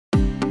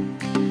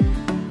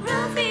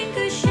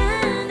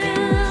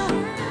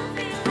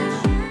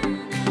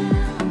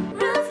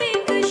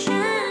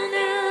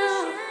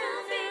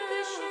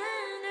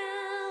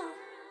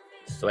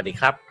วัสดี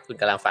ครับคุณ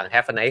กำลังฟัง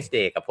Have a nice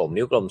day กับผม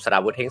นิ้วกลมสรา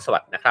วุธเฮงสวั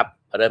สดิ์นะครับ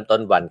เริ่มต้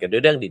นวันกันด้ว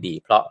ยเรื่องดี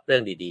ๆเพราะเรื่อ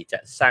งดีๆจะ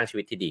สร้างชี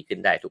วิตที่ดีขึ้น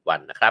ได้ทุกวัน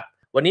นะครับ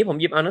วันนี้ผม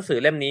หยิบเอาหนังสือ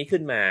เล่มนี้ขึ้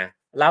นมา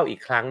เล่าอีก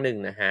ครั้งหนึ่ง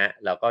นะฮะ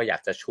แล้วก็อยา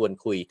กจะชวน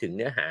คุยถึงเ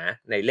นื้อหา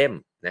ในเล่ม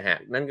นะฮะ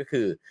นั่นก็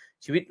คือ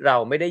ชีวิตเรา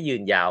ไม่ได้ยื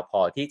นยาวพ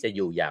อที่จะอ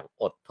ยู่อย่าง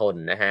อดทน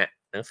นะฮะ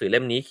หนังสือเ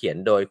ล่มนี้เขียน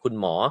โดยคุณ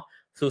หมอ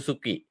ซูซู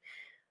กิ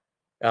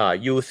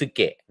ยูสึเ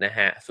กะนะฮ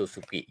ะซูซู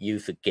กิยู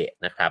สึเกะ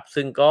นะครับ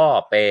ซึ่งก็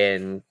เป็น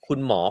คุณ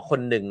หมอค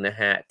นหนึ่งนะ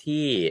ฮะ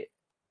ที่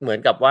เหมือน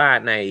กับว่า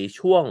ใน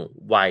ช่วง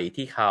วัย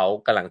ที่เขา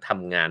กำลังท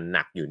ำงานห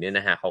นักอยู่เนี่ยน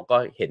ะฮะเขาก็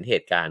เห็นเห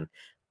ตุการณ์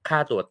ฆ่า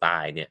ตัวตา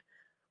ยเนี่ย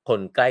คน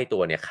ใกล้ตั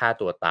วเนี่ยฆ่า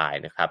ตัวตาย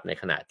นะครับใน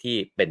ขณะที่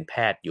เป็นแพ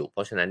ทย์อยู่เพร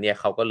าะฉะนั้นเนี่ย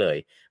เขาก็เลย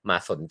มา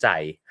สนใจ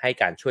ให้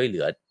การช่วยเห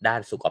ลือด้า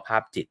นสุขภา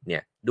พจิตเนี่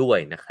ยด้วย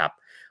นะครับ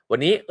วัน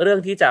นี้เรื่อง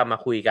ที่จะมา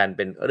คุยกันเ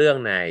ป็นเรื่อง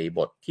ในบ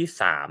ทที่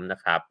3นะ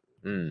ครับ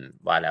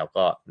ว่าแล้ว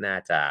ก็น่า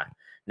จะ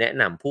แนะ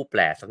นำผู้แปล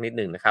สักนิดห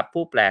นึ่งนะครับ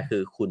ผู้แปลคื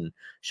อคุณ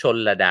ช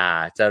ลดา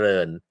เจริ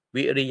ญ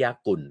วิริย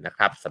กุลนะค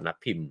รับสำนัก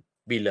พิมพ์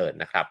บิเลิร์น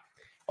นะครับ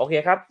โอเค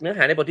ครับเนื้อห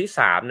าในบทที่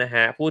3นะฮ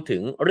ะพูดถึ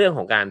งเรื่องข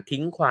องการทิ้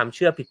งความเ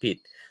ชื่อผิด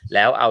ๆแ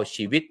ล้วเอา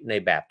ชีวิตใน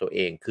แบบตัวเอ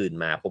งคืน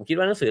มาผมคิด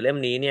ว่าหนังสือเล่ม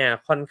นี้เนี่ย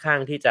ค่อนข้าง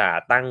ที่จะ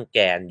ตั้งแก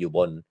นอยู่บ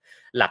น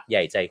หลักให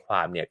ญ่ใจคว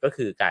ามเนี่ยก็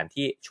คือการ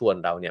ที่ชวน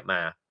เราเนี่ยม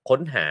าค้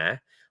นหา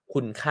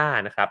คุณค่า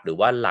นะครับหรือ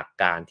ว่าหลัก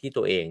การที่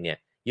ตัวเองเนี่ย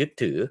ยึด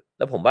ถือแ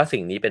ล้วผมว่าสิ่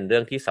งนี้เป็นเรื่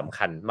องที่สำ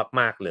คัญ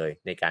มากๆเลย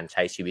ในการใ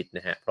ช้ชีวิตน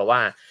ะฮะเพราะว่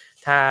า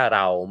ถ้าเร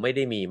าไม่ไ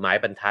ด้มีไม้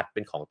บรรทัดเป็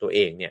นของตัวเอ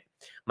งเนี่ย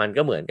มัน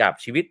ก็เหมือนกับ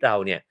ชีวิตเรา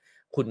เนี่ย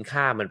คุณ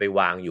ค่ามันไป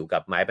วางอยู่กั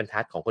บไม้บรรทั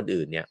ดของคน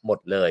อื่นเนี่ยหมด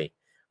เลย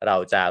เรา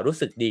จะรู้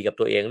สึกดีกับ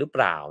ตัวเองหรือเป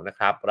ล่านะค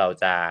รับเรา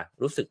จะ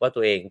รู้สึกว่าตั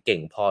วเองเก่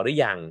งพอหรื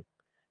อยัง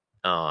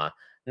เอ่อ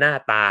หน้า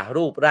ตา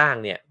รูปร่าง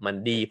เนี่ยมัน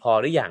ดีพอ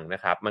หรือยังน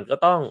ะครับมันก็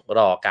ต้องร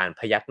อการ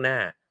พยักหน้า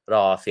ร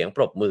อเสียงป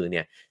รบมือเ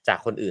นี่ยจาก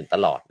คนอื่นต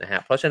ลอดนะฮะ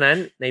เพราะฉะนั้น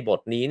ในบท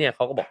นี้เนี่ยเข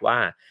าก็บอกว่า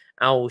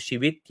เอาชี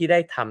วิตที่ได้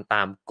ทำต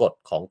ามกฎ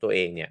ของตัวเอ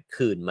งเนี่ย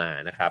คืนมา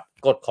นะครับ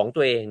กฎของ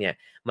ตัวเองเนี่ย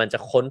มันจะ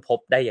ค้นพบ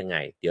ได้ยังไง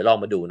เดี๋ยวลอง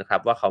มาดูนะครั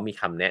บว่าเขามี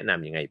คำแนะน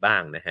ำยังไงบ้า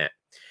งนะฮะ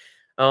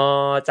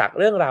จาก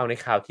เรื่องราวใน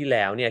คราวที่แ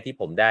ล้วเนี่ยที่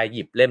ผมได้ห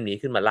ยิบเล่มนี้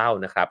ขึ้นมาเล่า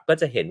นะครับก็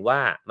จะเห็นว่า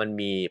มัน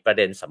มีประเ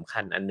ด็นสำคั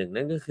ญอันหนึ่ง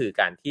นั่นก็คือ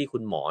การที่คุ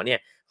ณหมอเนี่ย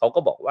เขาก็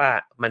บอกว่า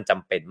มันจ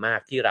ำเป็นมาก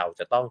ที่เรา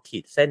จะต้องขี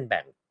ดเส้นแ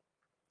บ่ง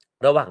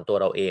ระหว่างตัว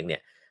เราเองเนี่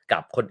ย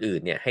กับคนอื่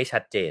นเนี่ยให้ชั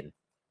ดเจน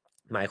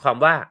หมายความ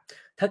ว่า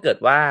ถ้าเกิด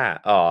ว่า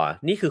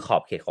นี่คือขอ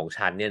บเขตของ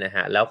ฉันเนี่ยนะฮ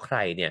ะแล้วใคร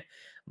เนี่ย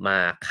มา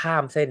ข้า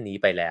มเส้นนี้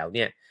ไปแล้วเ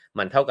นี่ย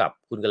มันเท่ากับ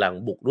คุณกำลัง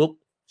บุกรุก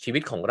ชีวิ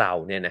ตของเรา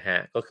เนี่ยนะฮะ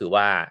ก็คือ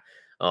ว่า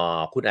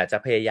คุณอาจจะ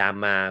พยายาม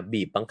มา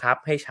บีบบังคับ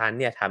ให้ฉัน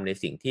เนี่ยทำใน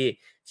สิ่งที่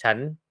ฉัน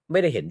ไม่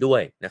ได้เห็นด้ว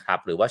ยนะครับ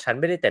หรือว่าฉัน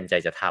ไม่ได้เต็มใจ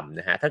จะทำ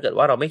นะฮะถ้าเกิด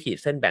ว่าเราไม่ขีด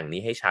เส้นแบ่ง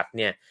นี้ให้ชัด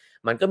เนี่ย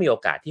มันก็มีโอ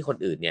กาสที่คน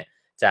อื่นเนี่ย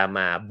จะม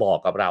าบอก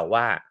กับเรา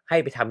ว่าให้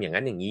ไปทำอย่าง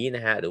นั้นอย่างนี้น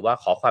ะฮะหรือว่า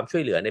ขอความช่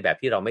วยเหลือในแบบ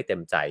ที่เราไม่เต็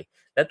มใจ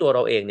และตัวเร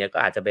าเองเนี่ยก็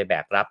อาจจะไปแบ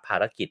กรับภา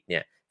รกิจเนี่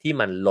ยที่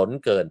มันล้น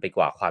เกินไปก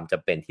ว่าความจ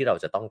ำเป็นที่เรา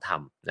จะต้องท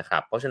ำนะครั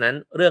บเพราะฉะนั้น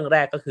เรื่องแร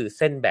กก็คือเ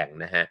ส้นแบ่ง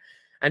นะฮะ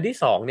อันที่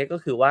2เนี่ยก็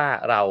คือว่า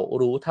เรา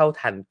รู้เท่า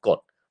ทันกฎ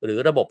หรือ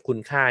ระบบคุณ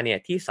ค่าเนี่ย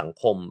ที่สัง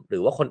คมหรื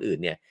อว่าคนอื่น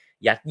เนี่ย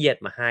ยัดเยียด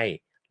มาให้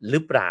หรื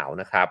อเปล่า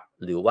นะครับ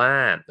หรือว่า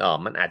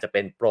มันอาจจะเ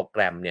ป็นโปรแก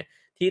รมเนี่ย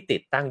ที่ติ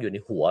ดตั้งอยู่ใน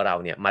หัวเรา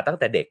เนี่ยมาตั้ง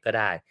แต่เด็กก็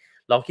ได้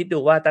ลองคิดดู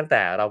ว่าตั้งแ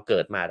ต่เราเกิ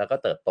ดมาแล้วก็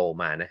เติบโต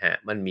มานะฮะ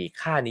มันมี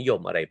ค่านิย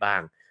มอะไรบ้า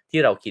งที่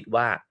เราคิด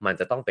ว่ามัน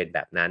จะต้องเป็นแบ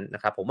บนั้นน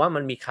ะครับผมว่ามั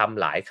นมีคำ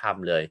หลายค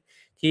ำเลย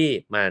ที่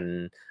มัน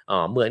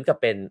เหมือนกับ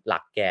เป็นหลั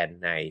กแกน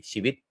ในชี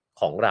วิต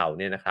ของเรา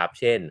เนี่ยนะครับ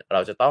เช่นเรา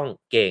จะต้อง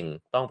เก่ง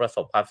ต้องประส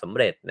บความสำ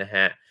เร็จนะฮ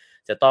ะ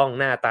จะต้อง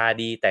หน้าตา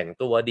ดีแต่ง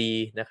ตัวดี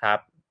นะครับ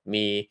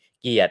มี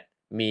เกียรติ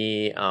มี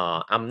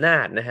อำนา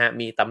จนะฮะ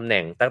มีตำแห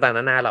น่งต่างๆน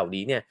านาเหล่า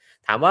นี้เนี่ย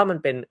ถามว่ามัน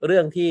เป็นเรื่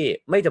องที่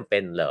ไม่จำเป็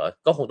นเหรอ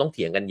ก็คงต้องเ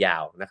ถียงกันยา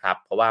วนะครับ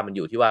เพราะว่ามันอ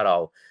ยู่ที่ว่าเรา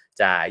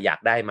จะอยาก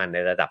ได้มันใน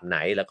ระดับไหน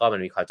แล้วก็มัน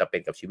มีความจำเป็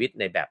นกับชีวิต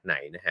ในแบบไหน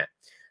นะฮะ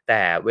แ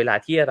ต่เวลา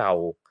ที่เรา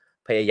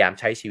พยายาม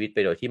ใช้ชีวิตไป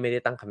โดยที่ไม่ได้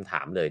ตั้งคำถ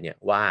ามเลยเนี่ย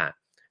ว่า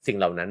สิ่ง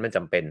เหล่านั้นมันจ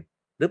ำเป็น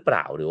หรือเป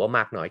ล่าหรือว่าม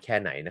ากน้อยแค่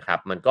ไหนนะครับ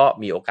มันก็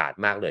มีโอกาส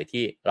มากเลย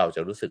ที่เราจ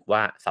ะรู้สึกว่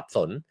าสับส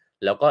น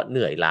แล้วก็เห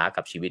นื่อยล้า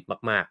กับชีวิต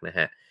มากๆนะ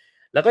ฮะ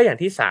แล้วก็อย่าง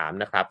ที่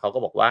3นะครับเขาก็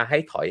บอกว่าให้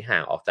ถอยห่า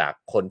งออกจาก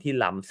คนที่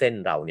ล้ำเส้น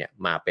เราเนี่ย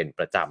มาเป็นป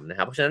ระจำนะค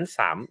รับเพราะฉะนั้น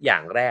3อย่า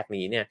งแรก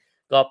นี้เนี่ย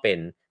ก็เป็น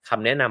ค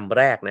ำแนะนำ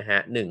แรกนะฮะ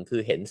1คื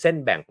อเห็นเส้น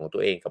แบ่งของตั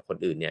วเองกับคน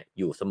อื่นเนี่ย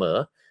อยู่เสมอ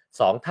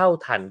2เท่า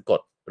ทันก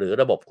ฎหรือ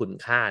ระบบคุณ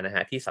ค่านะฮ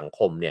ะที่สังค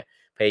มเนี่ย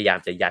พยายาม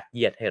จะยัดเ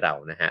ยียดให้เรา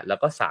นะฮะแล้ว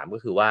ก็3ก็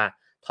คือว่า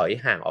ถอย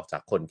ห่างออกจา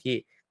กคนที่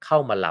เข้า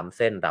มาล้ำเ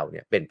ส้นเราเ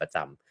นี่ยเป็นประจ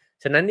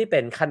ำฉะนั้นนี่เป็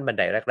นขั้นบัน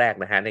ไดแรก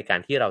ๆนะฮะในการ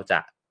ที่เราจะ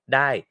ไ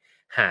ด้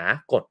หา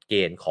กฎเก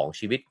ณฑ์ของ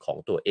ชีวิตของ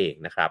ตัวเอง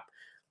นะครับ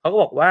เขาก็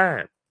บอกว่า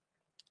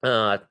เอ่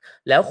อ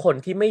แล้วคน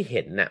ที่ไม่เ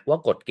ห็นน่ะว่า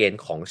กฎเกณฑ์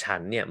ของฉั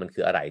นเนี่ยมันคื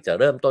ออะไรจะ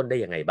เริ่มต้นได้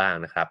ยังไงบ้าง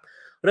นะครับ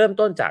เริ่ม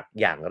ต้นจาก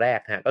อย่างแรก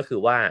ฮะก็คือ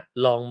ว่า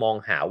ลองมอง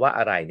หาว่า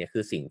อะไรเนี่ยคื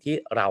อสิ่งที่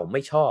เราไ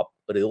ม่ชอบ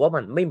หรือว่า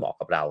มันไม่เหมาะ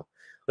กับเรา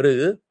หรื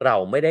อเรา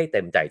ไม่ได้เ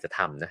ต็มใจจะท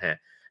ำนะฮะ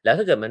แล้ว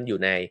ถ้าเกิดมันอยู่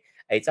ใน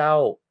ไอ้เจ้า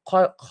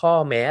ข้อ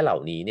แม้เหล่า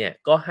นี้เนี่ย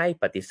ก็ให้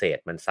ปฏิเสธ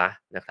มันซะ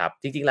นะครับ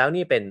จริงๆแล้ว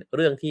นี่เป็นเ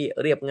รื่องที่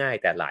เรียบง่าย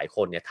แต่หลายค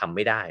นเนี่ยทำไ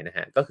ม่ได้นะฮ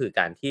ะก็คือ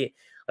การที่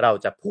เรา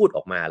จะพูดอ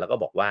อกมาแล้วก็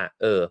บอกว่า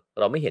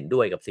เราไม่เห็นด้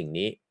วยกับสิ่ง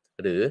นี้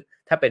หรือ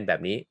ถ้าเป็นแบ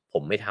บนี้ผ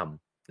มไม่ท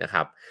ำนะค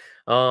รับ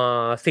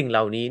สิ่งเห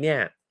ล่านี้เนี่ย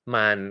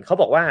เขา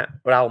บอกว่า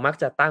เรามัก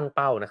จะตั้งเ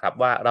ป้านะครับ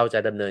ว่าเราจะ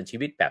ดำเนินชี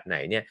วิตแบบไหน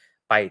เนี่ย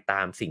ไปต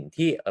ามสิ่ง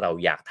ที่เรา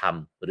อยากท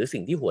ำหรือสิ่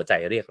งที่หัวใจ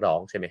เรียกร้อง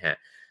ใช่ไหมฮะ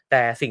แ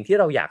ต่สิ่งที่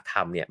เราอยากท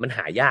ำเนี่ยมันห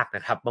ายากน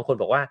ะครับบางคน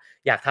บอกว่า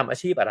อยากทำอา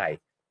ชีพอะไร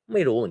ไ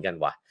ม่รู้เหมือนกัน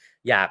ว่ะ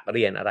อยากเ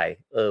รียนอะไร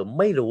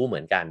ไม่รู้เหมื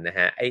อนกันนะฮ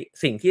ะไอ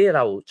สิ่งที่เร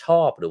าช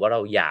อบหรือว่าเร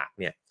าอยาก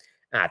เนี่ย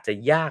อาจจะ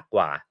ยากก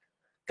ว่า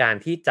การ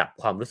ที่จับ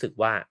ความรู้สึก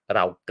ว่าเร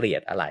าเกลีย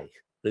ดอะไร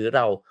หรือเร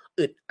า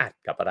อึดอัด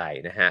กับอะไร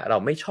นะฮะเรา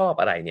ไม่ชอบ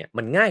อะไรเนี่ย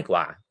มันง่ายก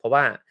ว่าเพราะ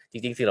ว่าจ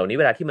ริงๆสิ่งเหล่านี้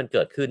เวลาที่มันเ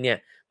กิดขึ้นเนี่ย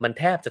มัน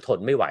แทบจะทน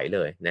ไม่ไหวเล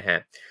ยนะฮะ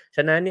ฉ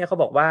ะนั้นเนี่ยเขา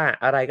บอกว่า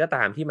อะไรก็ต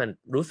ามที่มัน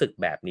รู้สึก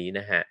แบบนี้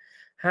นะฮะ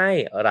ให้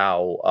เรา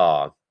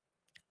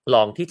ล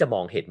องที่จะม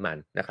องเห็นมัน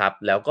นะครับ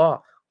แล้วก็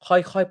ค่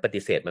อยๆป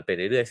ฏิเสธมันไปเ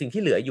รื่อยๆสิ่ง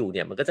ที่เหลืออยู่เ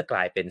นี่ยมันก็จะกล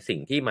ายเป็นสิ่ง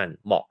ที่มัน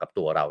เหมาะกับ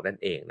ตัวเรานั่น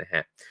เองนะฮ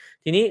ะ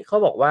ทีนี้เขา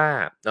บอกว่า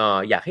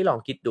อยากให้ลอง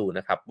คิดดูน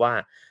ะครับว่า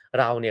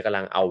เราเนี่ยกำ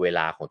ลังเอาเวล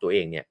าของตัวเอ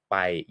งเนี่ยไป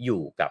อ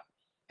ยู่กับ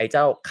ไอ้เ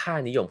จ้าค่า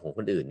นิยมของค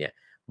นอื่นเนี่ย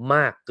ม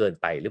ากเกิน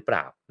ไปหรือเป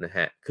ล่านะฮ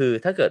ะคือ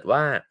ถ้าเกิดว่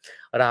า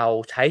เรา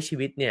ใช้ชี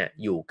วิตเนี่ย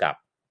อยู่กั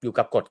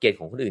บกฎเกณฑ์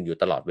ของคนอื่นอยู่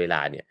ตลอดเวล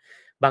าเนี่ย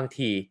บาง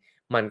ที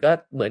มันก็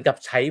เหมือนกับ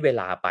ใช้เว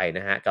ลาไปน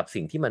ะฮะกับ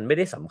สิ่งที่มันไม่ไ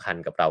ด้สำคัญ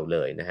กับเราเล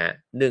ยนะฮะ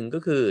หนึ่งก็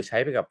คือใช้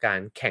ไปกับการ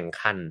แข่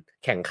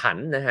งขัน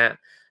นะฮะ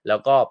แล้ว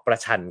ก็ประ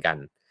ชันกัน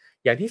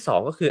อย่างที่สอง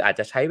ก็คืออาจ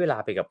จะใช้เวลา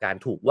ไปกับการ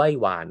ถูกไหว้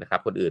วานนะครั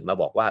บคนอื่นมา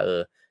บอกว่า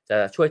จะ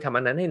ช่วยทำ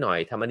อันนั้นให้หน่อย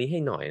ทำอันนี้ให้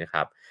หน่อยนะค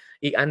รับ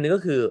อีกอันหนึ่งก็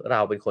คือเร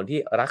าเป็นคนที่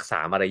รักษา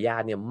มารยา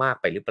ทเนี่ยมาก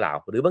ไปหรือเปล่า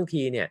หรือบาง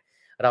ทีเนี่ย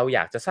เราอย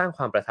ากจะสร้างค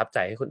วามประทับใจ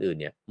ให้คนอื่น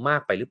เนี่ยมา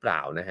กไปหรือเปล่า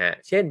นะฮะ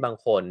เช่นบาง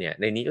คนเนี่ย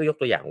ในนี้ก็ยก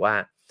ตัวอย่างว่า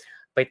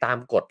ไปตาม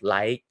กดไล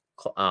ค์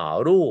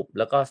รูป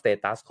แล้วก็สเต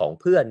ตัสของ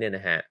เพื่อนเนี่ยน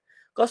ะฮะ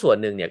ก็ส่วน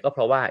หนึ่งเนี่ยก็เพ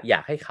ราะว่าอย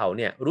ากให้เขา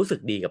เนี่ยรู้สึก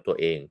ดีกับตัว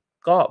เอง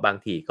ก็บาง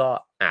ทีก็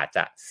อาจจ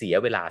ะเสีย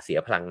เวลาเสีย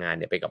พลังงาน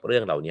เนี่ยไปกับเรื่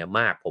องเหล่านี้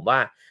มากผมว่า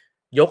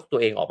ยกตัว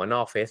เองออกมาน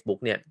อกเฟซบุ๊ก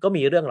เนี่ยก็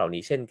มีเรื่องเหล่า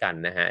นี้เช่นกัน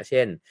นะฮะเ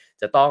ช่น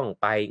จะต้อง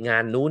ไปงา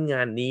นนู้นง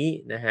านนี้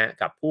นะฮะ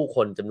กับผู้ค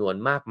นจำนวน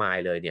มากมาย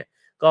เลยเนี่ย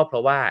ก็เพรา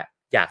ะว่า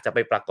อยากจะไป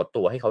ปรากฏ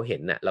ตัวให้เขาเห็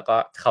นน่ะแล้วก็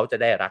เขาจะ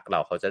ได้รักเรา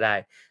เขาจะได้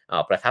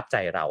ประทับใจ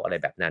เราอะไร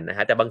แบบนั้นนะฮ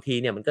ะแต่บางที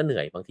เนี่ยมันก็เหนื่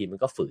อยบางทีมัน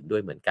ก็ฝืนด้ว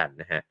ยเหมือนกัน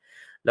นะฮะ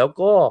แล้ว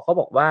ก็เขา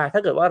บอกว่าถ้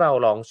าเกิดว่าเรา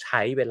ลองใ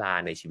ช้เวลา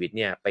ในชีวิตเ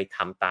นี่ยไปท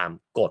ำตาม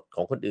กฎข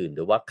องคนอื่นห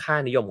รือว่าค่า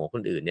นิยมของค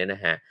นอื่นเนี่ยน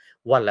ะฮะ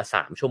วันละ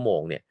3 ชั่วโม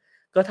งเนี่ย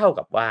ก็เท่า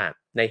กับว่า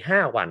ใน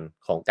5 วัน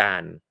ของกา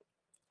ร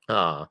เ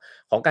อ่อ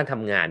ของการท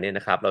ำงานเนี่ยน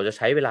ะครับเราจะใ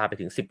ช้เวลาไป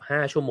ถึง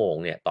15 ชั่วโมง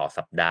เนี่ยต่อ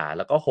สัปดาห์แ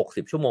ล้วก็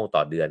60 ชั่วโมงต่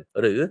อเดือน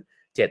หรือ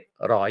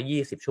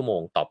720 ชั่วโม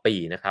งต่อปี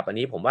นะครับอัน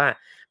นี้ผมว่า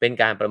เป็น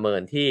การประเมิ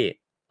นที่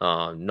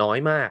น้อย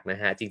มากน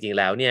ะฮะจริงๆ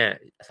แล้วเนี่ย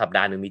สัปด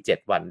าห์หนึ่งมี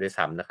7 วันด้วย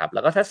ซ้ำนะครับแล้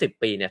วก็ถ้า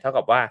10 ปีเนี่ยเท่า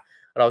กับว่า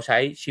เราใช้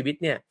ชีวิต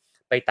เนี่ย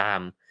ไปตาม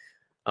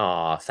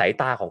สาย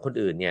ตาของคน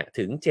อื่นเนี่ย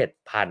ถึง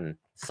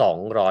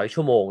7,200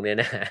 ชั่วโมงเนี่ย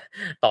นะฮะ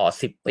ต่อ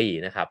10 ปี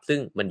นะครับซึ่ง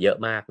มันเยอะ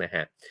มากนะฮ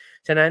ะ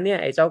ฉะนั้นเนี่ย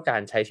ไอ้เจ้ากา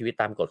รใช้ชีวิต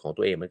ตามกฎของ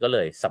ตัวเองมันก็เล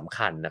ยสำ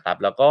คัญนะครับ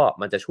แล้วก็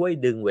มันจะช่วย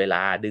ดึงเวล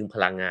าดึงพ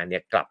ลังงานเนี่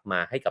ยกลับมา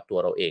ให้กับตัว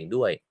เราเอง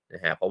ด้วยน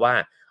ะฮะเพราะว่า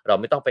เรา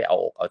ไม่ต้องไปเอา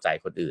อกเอาใจ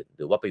คนอื่นห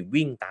รือว่าไป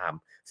วิ่งตาม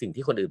สิ่ง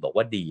ที่คนอื่นบอก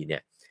ว่าดีเนี่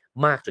ย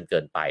มากจนเกิ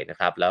นไปนะ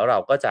ครับแล้วเรา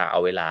ก็จะเอา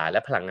เวลาและ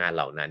พลังงานเ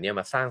หล่านั้นเนี่ย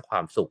มาสร้างควา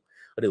มสุข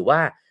หรือว่า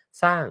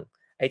สร้าง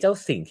ไอ้เจ้า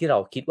สิ่งที่เรา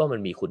คิดว่ามัน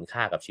มีคุณค่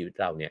ากับชีวิต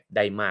เราเนี่ยไ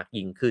ด้มาก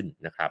ยิ่งขึ้น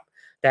นะครับ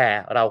แต่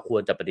เราคว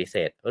รจะปฏิเส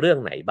ธเรื่อง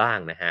ไหนบ้าง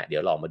นะฮะเดี๋ย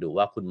วลองมาดู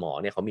ว่าคุณหมอ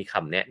เนี่ยเขามีค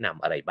ำแนะน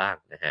ำอะไรบ้าง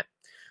นะฮะ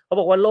เขา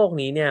บอกว่าโลก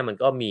นี้เนี่ยมัน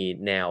ก็มี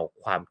แนว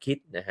ความคิด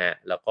นะฮะ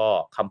แล้วก็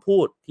คำพู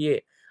ดที่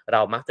เร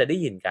ามักจะได้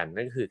ยินกัน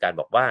นั่นก็คือการ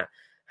บอกว่า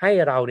ให้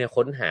เราเนี่ย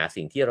ค้นหา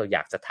สิ่งที่เราอย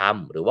ากจะท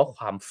ำหรือว่าค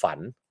วามฝัน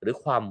หรือ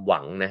ความหวั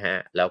งนะฮะ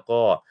แล้วก็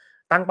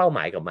ตั้งเป้าหม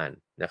ายกับมัน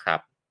นะครับ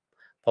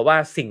เพราะว่า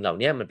สิ่งเหล่า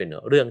นี้มันเป็น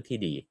เรื่องที่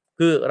ดี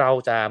คือเรา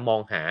จะมอ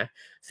งหา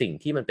สิ่ง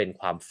ที่มันเป็น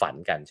ความฝัน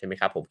กันใช่ไหม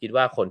ครับผมคิด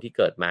ว่าคนที่เ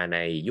กิดมาใน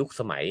ยุค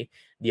สมัย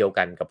เดียว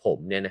กันกับผม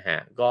เนี่ยนะฮะ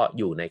ก็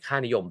อยู่ในค่า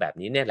นิยมแบบ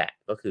นี้เนี่ยแหละ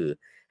ก็คือ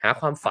หา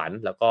ความฝัน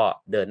แล้วก็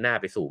เดินหน้า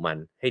ไปสู่มัน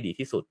ให้ดี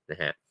ที่สุดน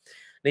ะฮะ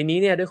ในนี้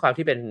เนี่ยด้วยความ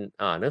ที่เป็น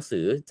หนังสื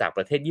อจากป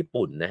ระเทศญี่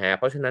ปุ่นนะฮะเ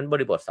พราะฉะนั้นบ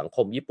ริบทสังค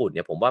มญี่ปุ่นเ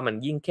นี่ยผมว่ามัน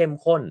ยิ่งเข้ม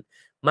ข้น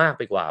มากไ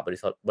ปกว่า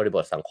บริบ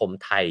ทสังคม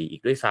ไทยอี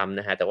กด้วยซ้ำ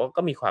นะฮะแต่ว่า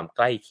ก็มีความใ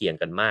กล้เคียง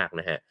กันมาก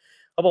นะฮะ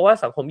เขาบอกว่า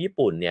สังคมญี่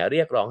ปุ่นเนี่ยเ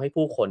รียกร้องให้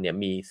ผู้คนเนี่ย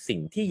มีสิ่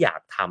งที่อยา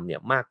กทำเนี่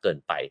ยมากเกิน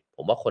ไปผ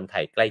มว่าคนไท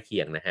ยใกล้เคี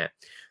ยงนะฮะ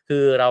คื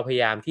อเราพย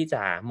ายามที่จ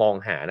ะมอง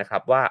หานะครั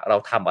บว่าเรา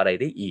ทำอะไร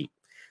ได้อีก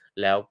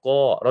แล้วก็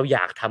เราอย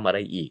ากทำอะไร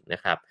อีกนะ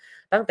ครับ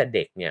ตั้งแต่เ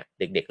ด็กเนี่ย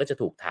เด็กๆก็จะ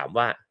ถูกถาม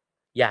ว่า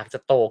อยากจะ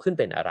โตขึ้น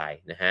เป็นอะไร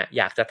นะฮะ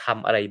อยากจะท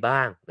ำอะไรบ้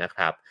างนะค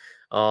รับ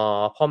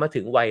พอมา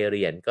ถึงวัยเ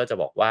รียนก็จะ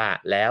บอกว่า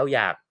แล้วอ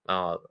ยาก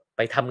ไ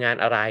ปทำงาน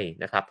อะไร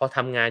นะครับพอท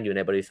ำงานอยู่ใน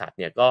บริษัท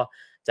เนี่ยก็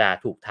จะ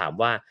ถูกถาม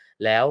ว่า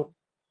แล้ว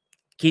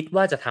คิด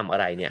ว่าจะทำอะ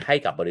ไรเนี่ยให้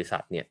กับบริษั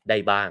ทเนี่ยได้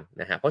บ้าง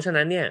นะฮะเพราะฉะ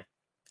นั้นเนี่ย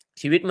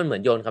ชีวิตมันเหมือ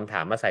นโยนคำถ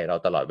ามมาใส่เรา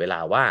ตลอดเวลา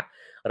ว่า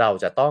เรา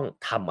จะต้อง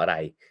ทำอะไร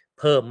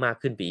เพิ่มมาก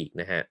ขึ้นไปอีก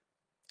นะฮะ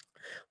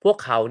พวก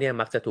เขาเนี่ย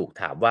มักจะถูก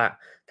ถามว่า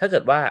ถ้าเกิ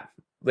ดว่า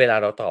เวลา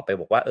เราตอบไป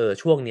บอกว่า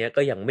ช่วงเนี้ย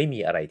ก็ยังไม่มี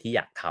อะไรที่อ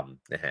ยากท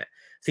ำนะฮะ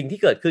สิ่งที่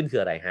เกิดขึ้นคือ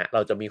อะไรฮะเร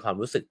าจะมีความ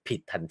รู้สึกผิ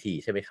ดทันที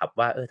ใช่ไหมครับ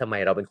ว่าทำไม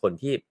เราเป็นคน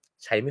ที่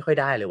ใช้ไม่ค่อย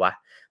ได้เลยวะ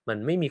มัน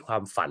ไม่มีควา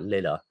มฝันเล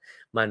ยเหรอ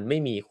มันไม่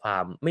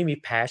มี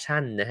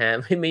passion นะครับ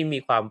ไม่มี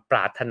ความปร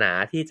ารถนา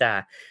ที่จะ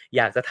อ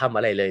ยากจะทำอ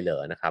ะไรเลยเหร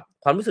อนะครับ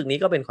ความรู้สึกนี้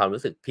ก็เป็นความ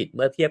รู้สึกผิดเ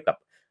มื่อเทียบกับ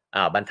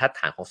บรรทัด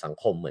ฐานของสัง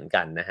คมเหมือน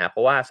กันนะครับเพร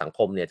าะว่าสังค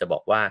มเนี่ยจะบอ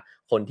กว่า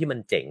คนที่มัน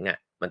เจ๋งอะ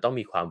มันต้อง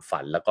มีความฝั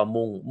นแล้วก็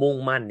มุ่ง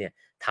มั่นเนี่ย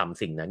ท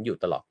ำสิ่งนั้นอยู่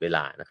ตลอดเวล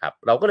านะครับ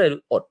เราก็เลย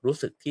อดรู้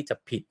สึกที่จะ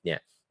ผิดเนี่ย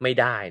ไม่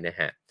ได้นะ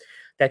ครับ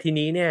แต่ที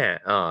นี้เนี่ย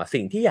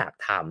สิ่งที่อยาก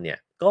ทำเนี่ย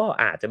ก็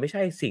อาจจะไม่ใ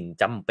ช่สิ่ง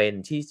จำเป็น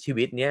ที่ชี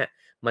วิตเนี้ย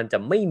มันจะ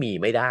ไ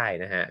ม่ได้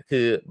นะครับคื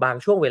อบาง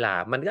ช่วงเวลา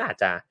มันก็อาจ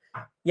จะ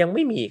ยังไ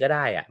ม่มีก็ไ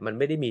ด้อะมัน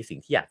ไม่ได้มีสิ่ง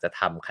ที่อยากจะ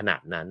ทำขนา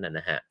ดนั้นน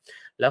ะครับ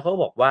แล้วเขา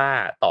บอกว่า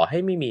ต่อให้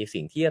ไม่มี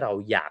สิ่งที่เรา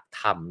อยาก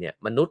ทำเนี่ย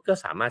มนุษย์ก็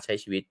สามารถใช้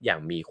ชีวิตอย่า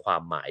งมีควา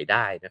มหมายไ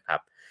ด้นะครับ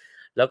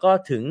แล้วก็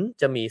ถึง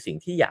จะมีสิ่ง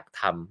ที่อยาก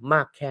ทำม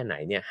ากแค่ไหน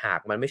เนี่ยหา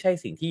กมันไม่ใช่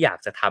สิ่งที่อยาก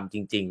จะทำจ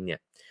ริงๆเนี่ย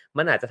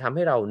มันอาจจะทำใ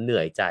ห้เราเห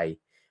นื่อยใจ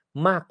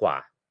มากกว่า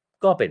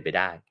ก็เป็นไปไ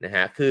ด้นะค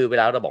รับคือเว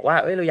ลาเราบอกว่า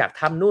เฮ้ยเราอยาก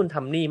ทำนู่นท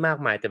ำนี่มาก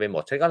มายเต็มไปหม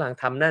ดฉันกำลัง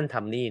ทำนั่นท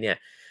ำนี่เนี่ย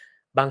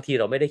บางที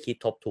เราไม่ได้คิด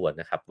ทบทวน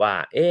นะครับว่า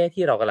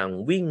ที่เรากำลัง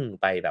วิ่ง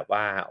ไปแบบ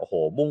ว่าโอ้โฮ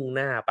มุ่งห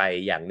น้าไป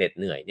อย่างเหน็ด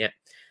เหนื่อยเนี่ย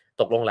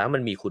ตกลงแล้วมั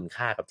นมีคุณ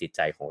ค่ากับจิตใ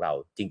จของเรา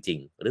จริง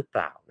ๆหรือเป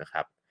ล่านะค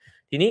รับ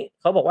ทีนี้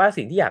เขาบอกว่า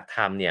สิ่งที่อยากท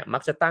ำเนี่ยมั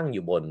กจะตั้งอ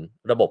ยู่บน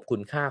ระบบคุ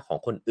ณค่าของ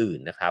คนอื่น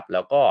นะครับแ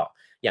ล้วก็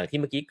อย่างที่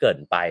เมื่อกี้เกริ่น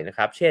ไปนะค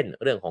รับเช่น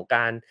เรื่องของก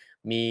าร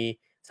มี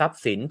ทรัพ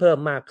ย์สินเพิ่ม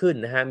มากขึ้น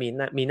นะครับ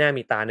มีหน้า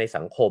มีตาใน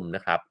สังคมน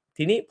ะครับ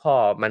ทีนี้พอ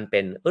มันเป็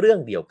นเรื่อง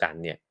เดียวกัน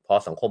เนี่ยพอ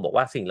สังคมบอก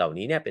ว่าสิ่งเหล่า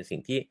นี้เนี่ยเป็นสิ่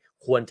งที่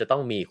ควรจะต้อ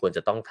งมีควรจ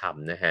ะต้องท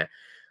ำนะฮะ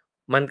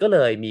มันก็เล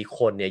ยมีค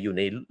นเนี่ยอยู่ใ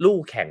นลู่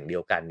แข่งเดี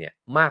ยวกันเนี่ย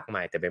มากม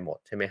ายเต็มไปหมด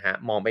ใช่ไหมฮะ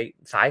มองไป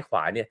ซ้ายขว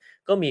าเนี่ย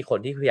ก็มีคน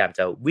ที่พยายาม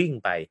จะวิ่ง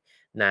ไป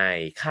ใน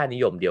ค่านิ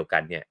ยมเดียวกั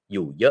นเนี่ยอ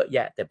ยู่เยอะแย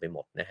ะเต็มไปหม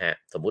ดนะฮะ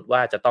สมมุติว่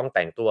าจะต้องแ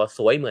ต่งตัวส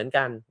วยเหมือน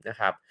กันนะ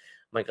ครับ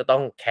มันก็ต้อ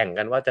งแข่ง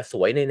กันว่าจะส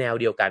วยในแนว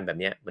เดียวกันแบบ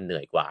เนี้ยมันเหนื่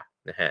อยกว่า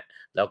นะฮะ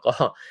แล้วก็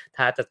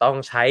ถ้าจะต้อง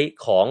ใช้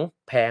ของ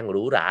แพงห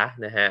รูหรา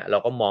นะฮะเรา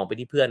ก็มองไป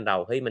ที่เพื่อนเรา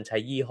เฮ้ยมันใช้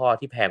ยี่ห้อ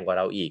ที่แพงกว่า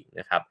เราอีก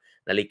นะครับ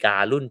นาฬิกา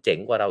รุ่นเจ๋ง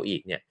กว่าเราอี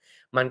กเนี่ย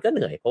มันก็เห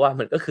นื่อยเพราะว่า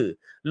มันก็คือ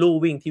ลู่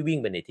วิ่งที่วิ่ง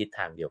ไปในทิศท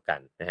างเดียวกัน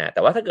นะฮะแ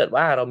ต่ว่าถ้าเกิด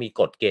ว่าเรามี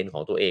กฎเกณฑ์ข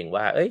องตัวเอง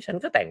ว่าเฮ้ยฉัน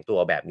ก็แต่งตัว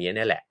แบบนี้เ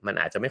นี่ยแหละมัน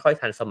อาจจะไม่ค่อย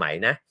ทันสมัย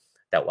นะ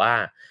แต่ว่า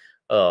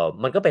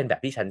มันก็เป็นแบ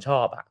บที่ฉันช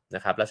อบอะน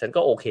ะครับแล้วฉัน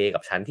ก็โอเคกั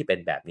บฉันที่เป็น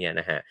แบบเนี้ย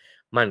นะฮะ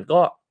มัน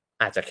ก็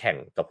อาจจะแข่ง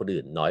กับคน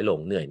อื่นน้อยลง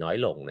เหนื่อยน้อย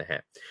ลงนะฮะ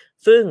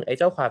ซึ่งไอ้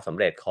เจ้าความสำ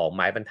เร็จของไ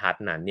ม้บรรทัด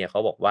นั้นเนี่ยเขา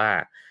บอกว่า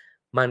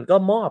มันก็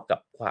มอบกับ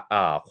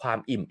ความ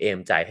อิ่มเอม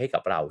ใจให้กั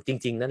บเราจ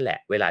ริงๆนั่นแหละ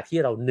เวลาที่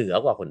เราเหนือ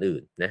กว่าคนอื่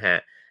นนะครับ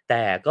แ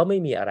ต่ก็ไม่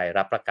มีอะไร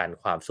รับประกัน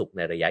ความสุขใ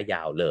นระยะย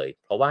าวเลย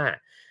เพราะว่า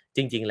จ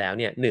ริงๆแล้ว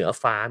เนี่ยเหนือ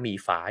ฟ้ามี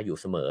ฟ้าอยู่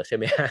เสมอใช่ไ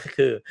หมครับ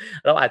คือ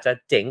เราอาจจะ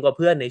เจ๋งกว่าเ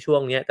พื่อนในช่ว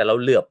งเนี้ยแต่เรา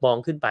เหลือบมอง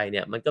ขึ้นไปเ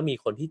นี่ยมันก็มี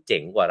คนที่เจ๋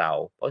งกว่าเรา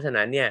เพราะฉะ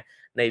นั้นเนี่ย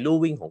ในลู่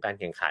วิ่งของการ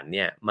แข่งขันเ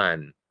นี่ยมัน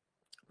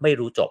ไม่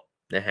รู้จบ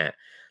นะครับ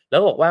แล้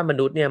วบอกว่าม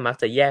นุษย์เนี่ยมัก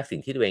จะแยกสิ่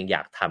งที่ตัวเองอย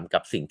ากทำกั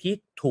บสิ่งที่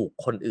ถูก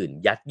คนอื่น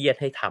ยัดเยียด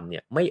ให้ทำเนี่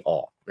ยไม่อ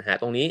อกนะฮะ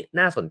ตรงนี้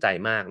น่าสนใจ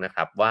มากนะค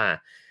รับว่า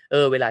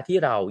เวลาที่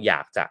เราอย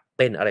ากจะเ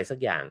ป็นอะไรสัก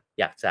อย่าง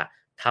อยากจะ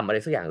ทำอะไร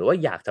สักอย่างหรือว่า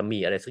อยากจะมี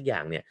อะไรสักอย่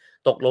างเนี่ย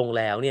ตกลง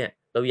แล้วเนี่ย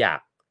เราอยาก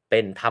เป็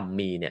นทำ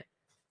มีเนี่ย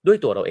ด้วย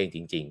ตัวเราเองจ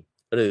ริง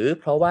ๆหรือ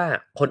เพราะว่า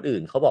คนอื่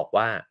นเขาบอก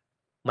ว่า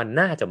มัน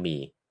น่าจะมี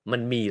มั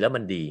นมีแล้ว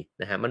มันดี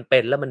นะฮะมันเป็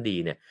นแล้วมันดี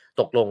เนี่ย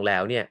ตกลงแล้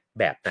วเนี่ย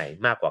แบบไหน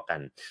มากกว่า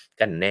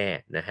กันแน่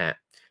นะฮะ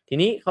ที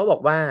นี้เขาบอ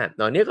กว่า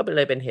เนี่ยก็เ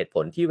ลยเป็นเหตุผ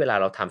ลที่เวลา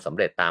เราทำสำ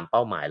เร็จตามเป้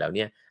าหมายแล้วเ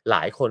นี่ยหล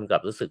ายคนกลั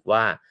บรู้สึกว่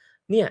า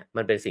เนี่ย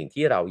มันเป็นสิ่ง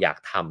ที่เราอยาก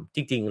ทำจ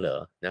ริงๆเหร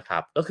อนะครั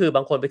บก็คือบ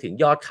างคนไปถึง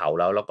ยอดเขา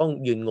แล้วก็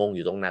ยืนงงอ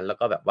ยู่ตรงนั้นแล้ว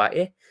ก็แบบว่าเ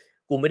อ๊ะ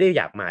กูไม่ได้อ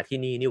ยากมาที่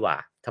นี่นี่หว่า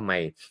ทำไม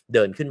เ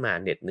ดินขึ้นมา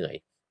เหน็ดเหนื่อย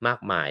มาก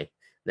มาย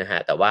นะฮะ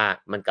แต่ว่า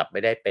มันกลับไ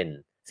ม่ได้เป็น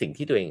สิ่ง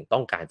ที่ตัวเองต้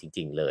องการจ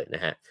ริงๆเลยน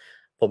ะฮะ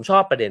ผมชอ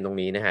บประเด็นตรง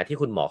นี้นะฮะที่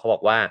คุณหมอเขาบอ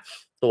กว่า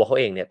ตัวเขา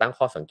เองเนี่ยตั้ง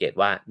ข้อสังเกต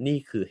ว่านี่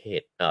คือ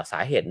สา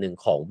เหตุหนึ่ง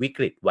ของวิก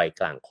ฤตวัย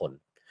กลางคน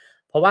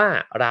เพราะว่า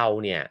เรา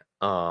เนี่ย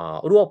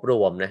รวบร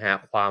วมนะฮะ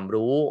ความ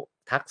รู้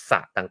ทักษะ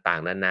ต่า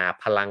งๆนานา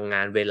พลังง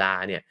านเวลา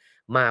เนี่ย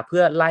มาเพื่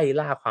อไล่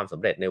ล่าความส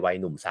ำเร็จในวัย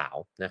หนุ่มสาว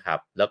นะครับ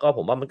แล้วก็ผ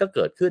มว่ามันก็เ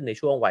กิดขึ้นใน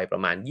ช่วงวัยปร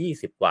ะมาณ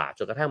20กว่าจ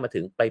นกระทั่งมาถึ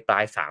งปลา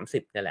ยๆ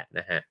30เนี่ยแหละน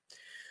ะฮะ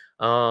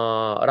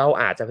เรา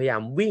อาจจะพยายา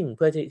มวิ่งเ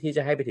พื่อที่จ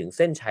ะให้ไปถึงเ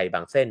ส้นชัยบ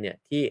างเส้นเนี่ย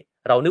ที่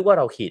เรานึกว่า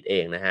เราขีดเอ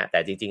งนะฮะแต่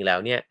จริงๆแล้ว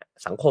เนี่ย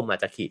สังคมอาจ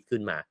จะขีดขึ้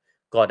นมา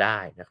ก็ได้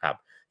นะครับ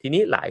ที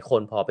นี้หลายค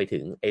นพอไปถึ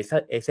งไ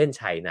อ้เส้น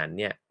ชัยนั้น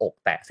เนี่ยอก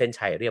แตะเส้น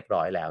ชัยเรียบ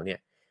ร้อยแล้วเนี่ย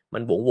มั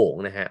นโหวง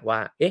ๆนะฮะว่า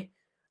เอ๊ะ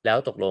แล้ว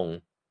ตกลง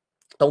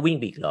ต้องวิ่ง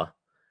ไปอีกเหรอ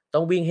ต้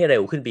องวิ่งให้เร็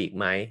วขึ้นไปอีก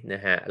ไหมน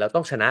ะฮะแล้วต้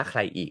องชนะใคร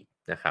อีก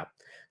นะครับ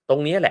ตรง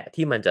นี้แหละ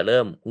ที่มันจะเ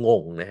ริ่มง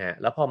งนะฮะ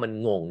แล้วพอมัน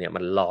งงเนี่ย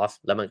มัน lost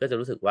แล้วมันก็จะ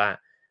รู้สึกว่า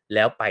แ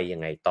ล้วไปยั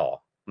งไงต่อ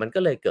มันก็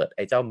เลยเกิดไ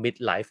อ้เจ้า mid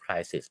life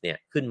crisis เนี่ย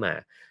ขึ้นมา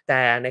แต่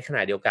ในขณ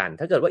ะเดียวกัน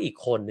ถ้าเกิดว่าอีก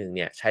คนหนึ่งเ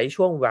นี่ยใช้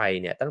ช่วงวัย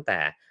เนี่ยตั้งแต่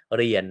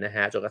เรียนนะฮ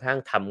ะจนกระทั่ง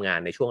ทำงาน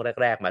ในช่วง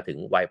แรกๆมาถึง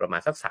วัยประมา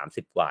ณสัก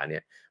30กว่าเนี่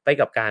ยไป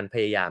กับการพ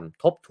ยายาม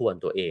ทบทวน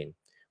ตัวเอง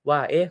ว่า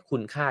คุ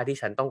ณค่าที่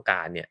ฉันต้องก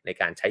ารเนี่ยใน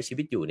การใช้ชี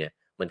วิตอยู่เนี่ย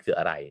มันคือ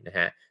อะไรนะฮ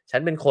ะฉั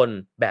นเป็นคน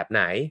แบบไห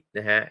นน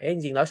ะฮะจ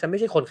ริงๆแล้วฉันไม่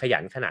ใช่คนขยั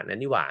นขนาดนั้น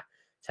นี่หว่า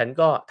ฉัน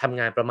ก็ทำ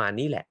งานประมาณ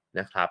นี้แหละ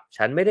นะครับ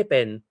ฉันไม่ได้เ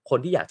ป็นคน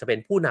ที่อยากจะเป็น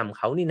ผู้นำเ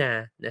ขานี่นา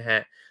นะฮะ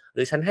ห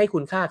รือฉันให้คุ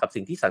ณค่ากับ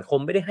สิ่งที่สังคม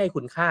ไม่ได้ให้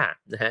คุณค่า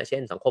นะฮะเช่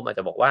นสังคมอาจ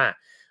จะบอกว่า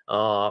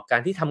กา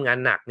รที่ทำงาน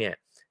หนักเนี่ย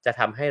จะ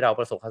ทำให้เรา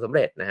ประสบความสำเ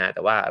ร็จนะฮะแ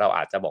ต่ว่าเราอ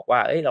าจจะบอกว่า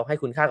เราให้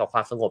คุณค่ากับคว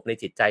ามสงบใน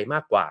จิตใจม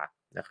ากกว่า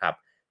นะครับ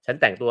ฉัน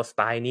แต่งตัวสไ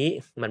ตล์นี้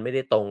มันไม่ไ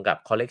ด้ตรงกับ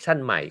คอลเลกชัน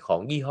ใหม่ของ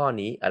ยี่ห้อ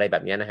นี้อะไรแบ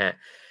บนี้นะฮะ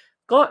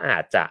ก็อา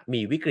จจะ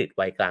มีวิกฤต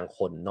วัยกลางค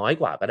นน้อย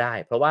กว่าก็ได้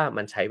เพราะว่า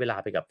มันใช้เวลา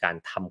ไปกับการ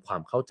ทำควา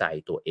มเข้าใจ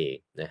ตัวเอง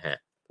นะฮะ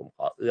ผมข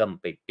อเอื้อม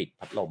ไปปิด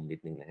พัดลมนิด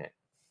นึงนะฮะ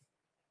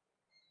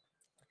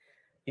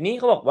ทีนี้เ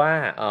ขาบอกว่า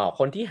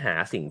คนที่หา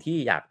สิ่งที่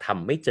อยากท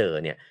ำไม่เจอ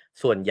เนี่ย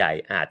ส่วนใหญ่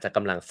อาจจะก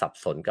ำลังสับ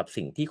สนกับ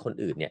สิ่งที่คน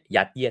อื่นเนี่ย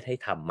ยัดเยียดให้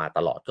ทำมาต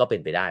ลอดก็เป็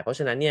นไปได้เพราะฉ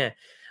ะนั้นเนี่ย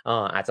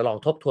อาจจะลอง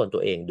ทบทวนตั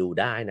วเองดู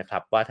ได้นะครั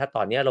บว่าถ้าต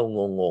อนนี้เรา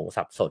งงๆ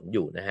สับสนอ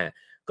ยู่นะฮะ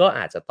ก็อ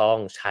าจจะต้อง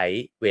ใช้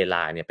เวล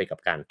าเนี่ยไปกับ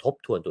การทบ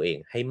ทวนตัวเอง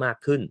ให้มาก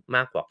ขึ้นม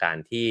ากกว่าการ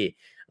ที่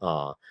เอ่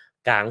อ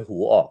กางหู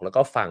ออกแล้ว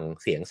ก็ฟัง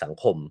เสียงสัง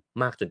คม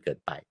มากจนเกิน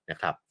ไปนะ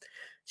ครับ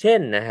เช่น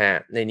นะฮะ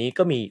ในนี้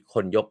ก็มีค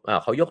น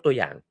เขายกตัว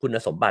อย่างคุณ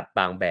สมบัติ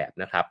บางแบบ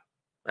นะครับ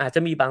อาจจ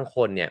ะมีบางค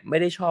นเนี่ยไม่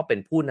ได้ชอบเป็น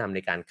ผู้นำใน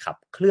การขับ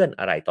เคลื่อน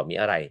อะไรต่อมี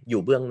อะไรอ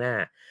ยู่เบื้องหน้า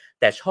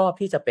แต่ชอบ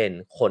ที่จะเป็น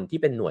คนที่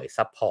เป็นหน่วย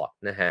ซัพพอร์ต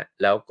นะฮะ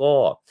แล้วก็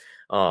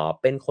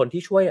เป็นคน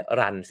ที่ช่วย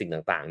รันสิ่ง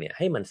ต่างๆเนี่ยใ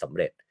ห้มันสำเ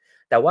ร็จ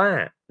แต่ว่า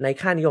ใน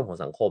ค่านิยมของ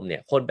สังคมเนี่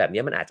ยคนแบบ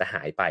นี้มันอาจจะห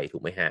ายไปถู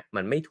กไหมฮะ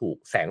มันไม่ถูก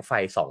แสงไฟ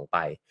ส่องไป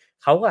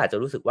เขาก็อาจจะ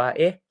รู้สึกว่า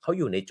เขา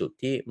อยู่ในจุด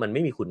ที่มันไ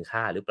ม่มีคุณค่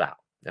าหรือเปล่า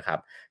นะครับ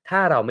ถ้า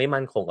เราไม่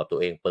มั่นคงกับตัว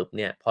เองปุ๊บเ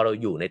นี่ยพอเรา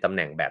อยู่ในตำแห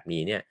น่งแบบ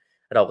นี้เนี่ย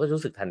เราก็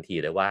รู้สึกทันที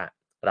เลยว่า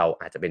เรา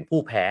อาจจะเป็นผู้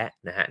แพ้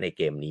นะฮะในเ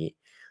กมนี้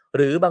ห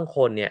รือบางค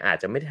นเนี่ยอาจ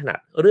จะไม่ถนัด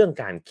เรื่อง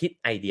การคิด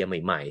ไอเดียใ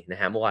หม่ๆนะ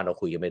ฮะเมื่อวานเรา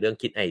คุยกันไปเรื่อง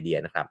คิดไอเดีย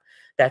นะครับ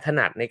แต่ถ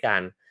นัดในกา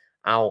ร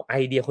เอาไอ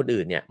เดียคน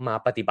อื่นเนี่ยมา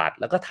ปฏิบัติ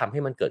แล้วก็ทำให้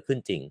มันเกิดขึ้น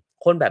จริง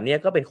คนแบบนี้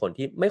ก็เป็นคน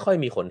ที่ไม่ค่อย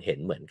มีคนเห็น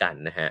เหมือนกัน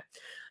นะฮะ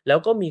แล้ว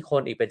ก็มีค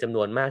นอีกเป็นจำน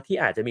วนมากที่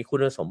อาจจะมีคุ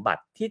ณสมบั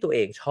ติที่ตัวเอ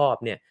งชอบ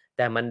เนี่ยแ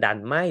ต่มันดัน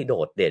ไม่โด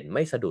ดเด่นไ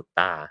ม่สะดุด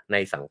ตาใน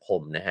สังค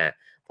มนะฮะ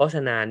เพราะฉ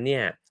ะนั้นเนี่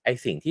ยไอ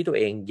สิ่งที่ตัว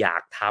เองอยา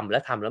กทำและ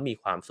ทำแล้วมี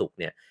ความสุข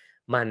เนี่ย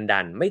มัน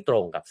ดันไม่ตร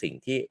งกับสิ่ง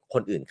ที่ค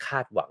นอื่นคา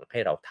ดหวังให้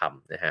เราท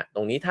ำนะฮะต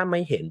รงนี้ถ้าไม่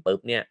เห็นปุ๊บ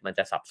เนี่ยมันจ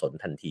ะสับสน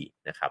ทันที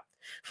นะครับ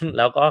แ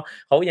ล้วก็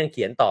เขายังเ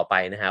ขียนต่อไป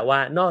นะฮะว่า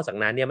นอกจาก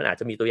นั้นเนี่ยมันอาจ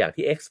จะมีตัวอย่าง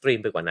ที่เอ็กซ์ตรีม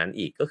ไปกว่านั้น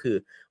อีกก็คือ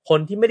คน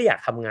ที่ไม่ได้อยาก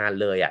ทำงาน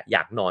เลยอะอย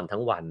ากนอนทั้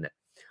งวันน่ะ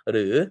ห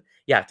รือ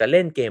อยากจะเ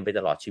ล่นเกมไปต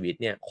ลอดชีวิต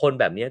เนี่ยคน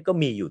แบบนี้ก็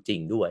มีอยู่จริง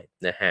ด้วย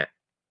นะฮะ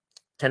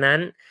ฉะนั้น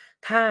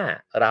ถ้า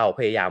เราพ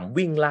ยายาม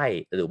วิ่งไล่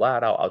หรือว่า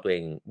เราเอาตัวเอ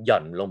งหย่อ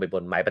นลงไปบ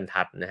นไม้บรร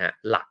ทัดนะฮะ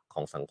หลักข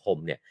องสังคม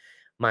เนี่ย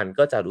มัน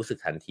ก็จะรู้สึก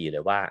ทันทีเล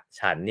ยว่า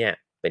ฉันเนี่ย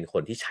เป็นค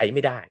นที่ใช้ไ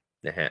ม่ได้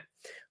นะฮะ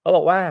เขาบ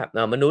อกว่า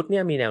มนุษย์เ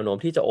นี่ยมีแนวโน้ม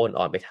ที่จะโอน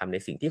อ่อนไปทำใน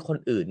สิ่งที่คน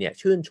อื่นเนี่ย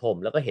ชื่นชม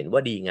แล้วก็เห็นว่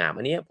าดีงาม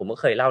อันนี้ผมก็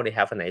เคยเล่าใน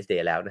Have a Nice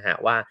Day แล้วนะฮะ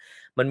ว่า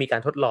มันมีกา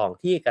รทดลอง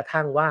ที่กระ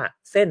ทั่งว่า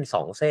เส้น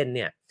2เส้นเ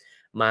นี่ย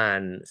มั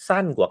น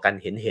สั้นกว่ากัน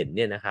เห็นเ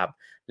นี่ยนะครับ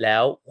แล้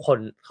วคน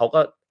เขาก็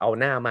เอา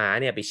หน้าม้า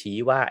เนี่ยไปชี้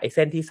ว่าไอ้เ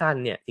ส้นที่สั้น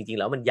เนี่ยจริงๆ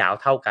แล้วมันยาว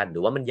เท่ากันหรื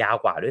อว่ามันยาว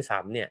กว่าด้วยซ้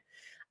ำเนี่ย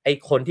ไอ้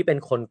คนที่เป็น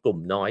คนกลุ่ม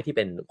น้อยที่เ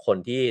ป็นคน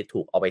ที่ถู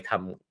กเอาไปท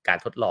ำการ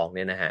ทดลองเ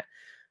นี่ยนะฮะ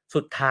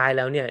สุดท้ายแ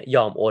ล้วเนี่ยย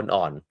อมโอน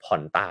อ่อนผ่อ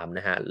นตามน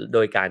ะฮะโด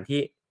ยการที่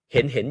เ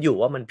ห็นอยู่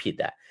ว่ามันผิด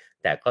อะ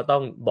แต่ก็ต้อ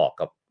งบอก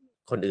กับ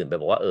คนอื่นไป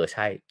บอกว่าใ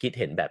ช่คิด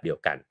เห็นแบบเดียว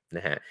กันน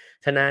ะฮะ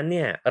ฉะนั้นเ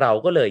นี่ยเรา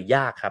ก็เลยย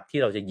ากครับที่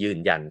เราจะยืน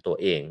ยันตัว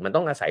เองมันต้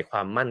องอาศัยคว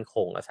ามมั่นค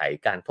งอาศัย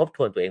การทบท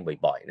วนตัวเอง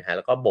บ่อยๆนะฮะแ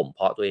ล้วก็บ่มเพ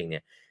าะตัวเองเนี่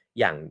ย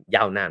อย่างย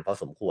าวนานพอ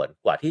สมควร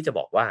กว่าที่จะบ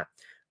อกว่า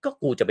ก็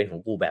กูจะเป็นขอ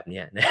งกูแบบเนี้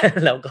ยนะ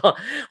แล้วก็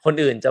คน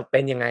อื่นจะเป็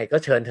นยังไงก็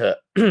เชิญเถอะ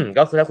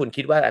ก็คือถ้าคุณ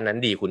คิดว่าอันนั้น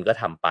ดีคุณก็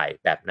ทำไป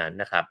แบบนั้น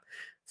นะครับ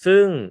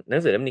ซึ่งหนั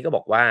งสือเล่มนี้ก็บ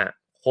อกว่า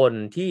คน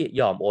ที่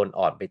ยอมโอน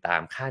อ่อนไปตา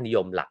มค่านิย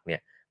มหลักเนี่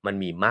ยมัน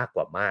มีมากก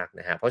ว่ามาก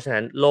นะฮะเพราะฉะ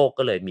นั้นโลก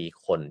ก็เลยมี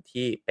คน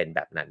ที่เป็นแบ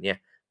บนั้นเนี่ย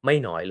ไม่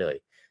น้อยเลย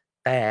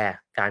แต่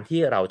การที่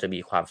เราจะมี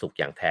ความสุข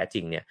อย่างแท้จ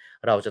ริงเนี่ย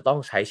เราจะต้อง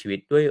ใช้ชีวิต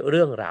ด้วยเ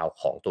รื่องราว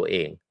ของตัวเอ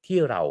งที่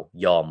เรา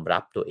ยอมรั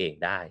บตัวเอง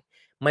ได้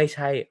ไม่ใ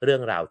ช่เรื่อ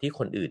งราวที่ค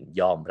นอื่น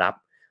ยอมรับ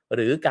ห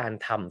รือการ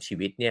ทำชี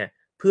วิตเนี่ย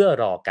เพื่อ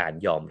รอการ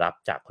ยอมรับ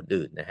จากคน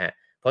อื่นนะฮะ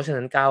เพราะฉะ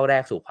นั้นก้าวแร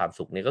กสู่ความ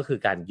สุขเนี่ยก็คือ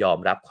การยอม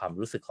รับความ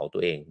รู้สึกของตั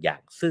วเองอย่า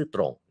งซื่อต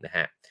รงนะฮ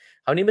ะ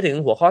คราวนี้มาถึง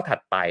หัวข้อถัด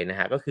ไปนะ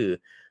ฮะก็คือ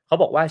เขา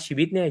บอกว่าชี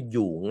วิตเนี่ยอ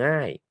ยู่ง่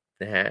าย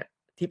นะฮะ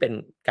ที่เป็น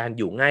การอ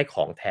ยู่ง่ายข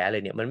องแท้เล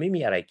ยเนี่ยมันไม่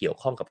มีอะไรเกี่ยว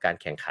ข้องกับการ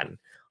แข่งขัน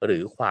หรื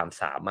อความ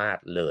สามารถ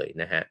เลย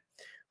นะฮะ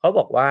เขาบ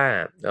อกว่า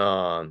เอ่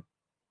อ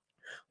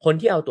คน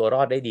ที่เอาตัวร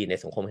อดได้ดีใน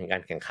สังคมแห่งกา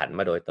รแข่งขัน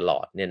มาโดยตลอ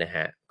ดเนี่ยนะฮ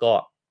ะก็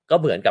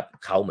เหมือนกับ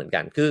เขาเหมือนกั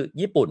นคือ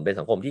ญี่ปุ่นเป็น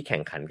สังคมที่แข่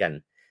งขันกัน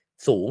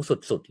สูง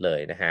สุดๆเลย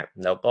นะฮะ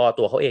แล้วก็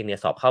ตัวเขาเองเนี่ย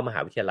สอบเข้ามหา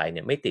วิทยาลัยเ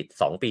นี่ยไม่ติด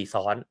2ปี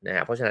ซ้อนนะฮ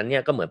ะเพราะฉะนั้นเนี่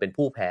ยก็เหมือนเป็น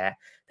ผู้แพ้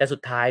แต่สุ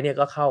ดท้ายเนี่ย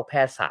ก็เข้าแพ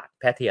ทยศาสตร์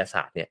แพทยศ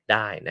าสตร์เนี่ยไ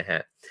ด้นะฮะ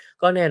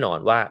ก็แน่นอน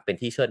ว่าเป็น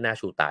ที่เชิดหน้า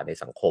ชูตาใน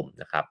สังคม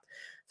นะครับ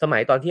สมั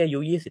ยตอนที่อายุ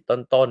20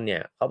ต้นๆเนี่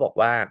ยเขาบอก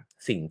ว่า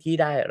สิ่งที่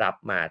ได้รับ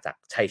มาจาก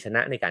ชัยชน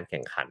ะในการแ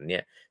ข่งขันเนี่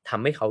ยท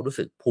ำให้เขารู้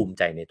สึกภูมิใ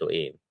จในตัวเอ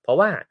งเพราะ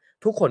ว่า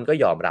ทุกคนก็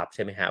ยอมรับใ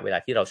ช่ไหมฮะเวลา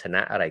ที่เราชน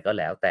ะอะไรก็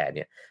แล้วแต่เ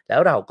นี่ย แล้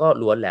วเราก็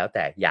ล้วนแล้วแ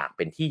ต่อยากเ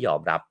ป็นที่ยอ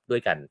มรับด้ว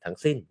ยกันทั้ง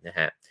สิ้นนะ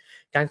ฮะ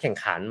การแข่ง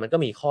ขันมันก็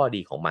มีข้อ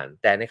ดีของมัน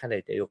แต่ในขณะ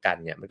เดียวกัน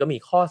เนี่ยมันก็มี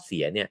ข้อเสี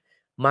ยเนี่ย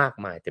มาก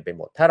มายเต็มไปห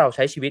มดถ้าเราใ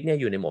ช้ชีวิตเนี่ย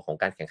อยู่ในโหมดของ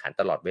การแข่งขัน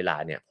ตลอดเวลา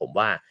เนี่ยผม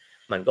ว่า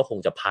มันก็คง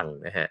จะพัง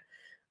นะฮะ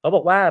เขาบ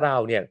อกว่าเรา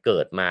เนี่ยเกิ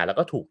ดมาแล้ว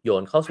ก็ถูกโย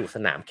นเข้าสู่ส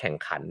นามแข่ง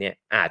ขันเนี่ย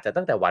อาจจะ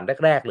ตั้งแต่วัน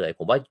แรกๆเลยผ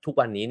มว่าทุก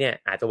วันนี้เนี่ย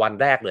อาจจะวัน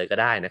แรกเลยก็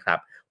ได้นะครับ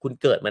คุณ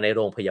เกิดมาในโ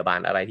รงพยาบาล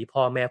อะไรที่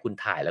พ่อแม่คุณ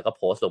ถ่ายแล้วก็โ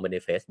พสต์ลงไปใน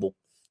เฟซบุ๊ก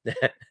นะ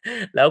ฮะ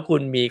แล้วคุ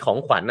ณมีของ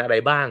ขวัญอะไร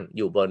บ้างอ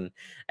ยู่บน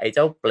ไอ้เ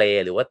จ้าเปล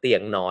หรือว่าเตีย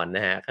งนอนน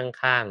ะฮะ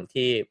ข้างๆ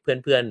ที่เ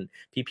พื่อน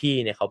ๆพี่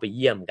ๆเนี่ยเขาไปเ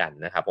ยี่ยมกัน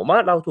นะครับผมว่า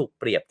เราถูก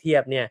เปรียบเทีย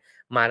บเนี่ย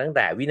มาตั้งแ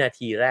ต่วินา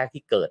ทีแรก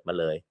ที่เกิดมา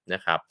เลยน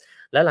ะครับ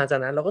แล้วหลังจาก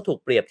นั้นเราก็ถูก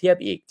เปรียบเทียบ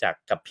อีกจาก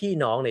กับพี่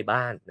น้องใน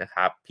บ้านนะค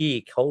รับพี่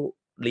เขา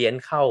เรียน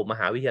เข้าม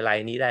หาวิทยาลัย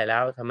นี้ได้แล้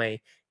วทำไม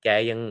แก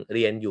ยังเ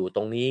รียนอยู่ต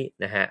รงนี้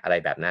นะฮะอะไร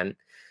แบบนั้น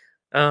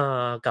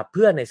กับเ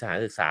พื่อนในสถาน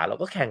ศึกษาเรา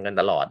ก็แข่งกัน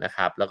ตลอดนะค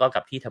รับแล้วก็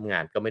กับที่ทำงา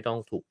นก็ไม่ต้อ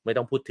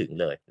งพูดถึง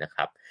เลยนะค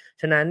รับ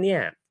ฉะนั้นเนี่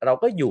ยเรา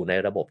ก็อยู่ใน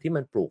ระบบที่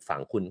มันปลูกฝั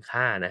งคุณ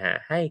ค่านะฮะ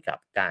ให้กับ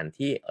การ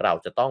ที่เรา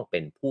จะต้องเป็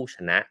นผู้ช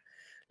นะ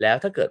แล้ว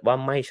ถ้าเกิดว่า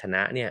ไม่ชน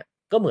ะเนี่ย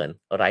ก็เหมือน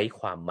ไร้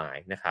ความหมาย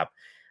นะครับ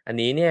อัน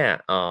นี้เนี่ย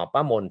ป้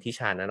ามนทิ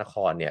ชานนค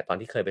รเนี่ยตอน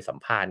ที่เคยไปสัม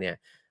ภาษณ์เนี่ย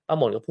ป้า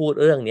มนก็พูด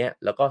เรื่องเนี้ย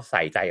แล้วก็ใ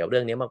ส่ใจกับเรื่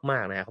องนี้มา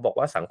กๆนะครับเขาบอก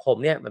ว่าสังคม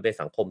เนี่ยมันเป็น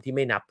สังคมที่ไ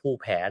ม่นับผู้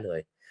แพ้เลย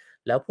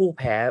แล้วผู้แ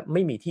พ้ไ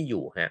ม่มีที่อ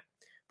ยู่ครับ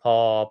พอ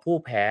ผู้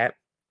แพ้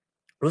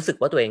รู้สึก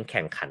ว่าตัวเองแ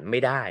ข่งขันไม่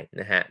ได้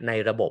นะฮะใน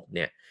ระบบเ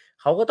นี่ย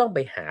เขาก็ต้องไป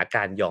หาก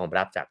ารยอม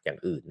รับจากอย่าง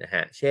อื่นนะฮ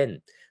ะเช่น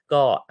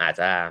ก็อาจ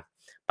จะ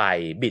ไป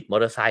บิดมอ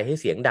เตอร์ไซค์ให้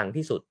เสียงดัง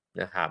ที่สุด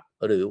นะครับ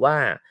หรือว่า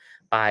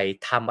ไป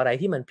ทำอะไร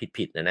ที่มัน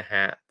ผิดๆนะฮ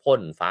ะพ่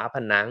นฝาผ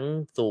นัง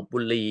สูบบุ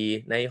หรี่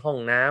ในห้อง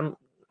น้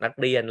ำนัก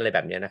เรียนอะไรแบ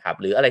บเนี้ยนะครับ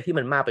หรืออะไรที่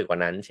มันมากไปกว่า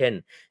นั้นเช่น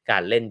กา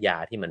รเล่นยา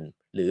ที่มัน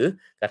หรือ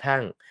กระทั่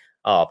ง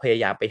พย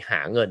ายามไปหา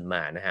เงินม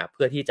านะฮะเ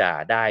พื่อที่จะ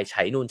ได้ใ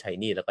ช้นู่นใช้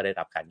นี่แล้วก็ได้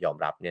รับการยอม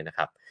รับเนี่ยนะค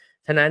รับ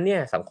ฉะนั้นเนี่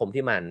ยสังคม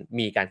ที่มัน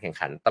มีการแข่ง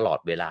ขันตลอด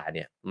เวลาเ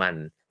นี่ยมัน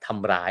ท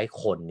ำร้าย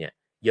คนเนี่ย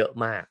เยอะ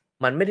มาก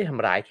มันไม่ได้ท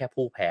ำร้ายแค่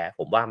ผู้แพ้ผ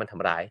มว่ามันท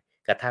ำร้าย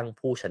กระทั่ง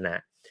ผู้ชนะ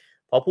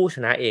เพราะผู้ช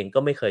นะเองก็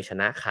ไม่เคยช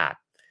นะขาด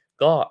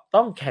ก็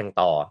ต้องแข่ง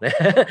ต่อนะ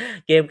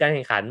เกมการแ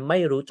ข่งขันไม่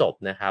รู้จบ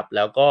นะครับแ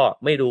ล้วก็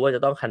ไม่รู้ว่าจ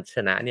ะต้องช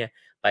นะเนี่ย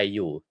ไปอ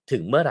ยู่ถึ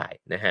งเมื่อไหร่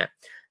นะฮะ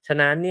ฉะ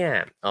นั้นเนี่ย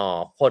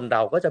คนเร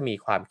าก็จะมี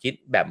ความคิด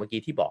แบบเมื่อกี้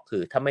ที่บอกคื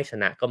อถ้าไม่ช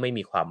นะก็ไม่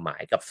มีความหมา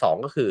ยกับ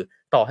2ก็คือ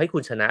ต่อให้คุ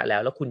ณชนะแล้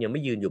วคุณยังไ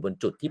ม่ยืนอยู่บน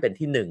จุดที่เป็น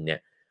ที่1เนี่ย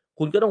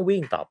คุณก็ต้องวิ่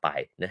งต่อไป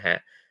นะฮะ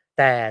แ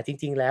ต่จ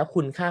ริงๆแล้ว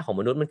คุณค่าของ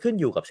มนุษย์มันขึ้น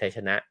อยู่กับชัยช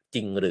นะจ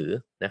ริงหรือ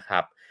นะครั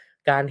บ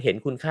การเห็น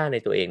คุณค่าใน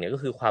ตัวเองเนี่ยก็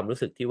คือความรู้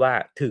สึกที่ว่า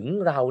ถึง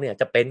เราเนี่ย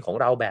จะเป็นของ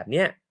เราแบบเ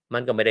นี้ย มั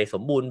นก็ไม่ได้ส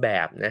มบูรณ์แบ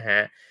บนะฮะ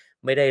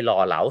ไม่ได้หล่อ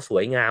เหลาส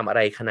วยงามอะไ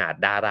รขนาด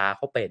ดาราเ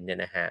ขาเป็นเนี่ย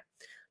นะฮะ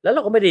แล้วเร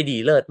าก็ไม่ได้ดี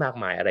เลิศมาก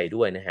มายอะไร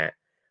ด้วยนะฮะ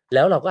แ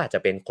ล้วเราก็อาจจะ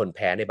เป็นคนแ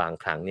พ้ในบาง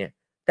ครั้งเนี่ย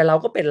แต่เรา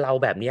ก็เป็นเรา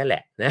แบบนี้แหล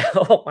ะนะเข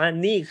าบอกว่า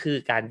นี่คือ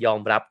การยอ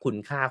มรับคุณ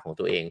ค่าของ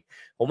ตัวเอง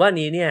ผมว่า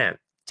นี้เนี่ย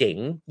เจ๋ง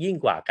ยิ่ง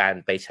กว่าการ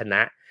ไปชน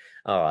ะ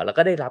แล้ว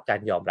ก็ได้รับกา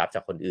รยอมรับจ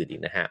ากคนอื่นอี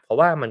กนะฮะเพราะ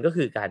ว่ามันก็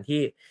คือการ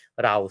ที่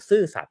เราซื่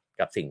อสัตย์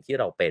กับสิ่งที่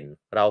เราเป็น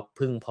เรา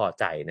พึงพอ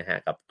ใจนะฮะ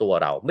กับตัว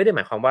เราไม่ได้หม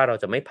ายความว่าเรา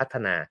จะไม่พัฒ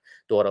นา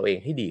ตัวเราเอง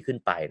ให้ดีขึ้น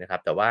ไปนะครั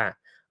บแต่ว่า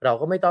เรา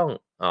ก็ไม่ต้อง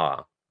เอ่อ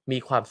มี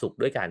ความสุข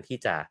ด้วยการที่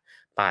จะ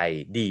ไป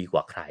ดีก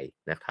ว่าใคร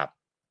นะครับ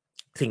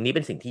สิ่งนี้เ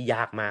ป็นสิ่งที่ย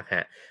ากมากฮ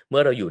ะเมื่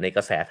อเราอยู่ในก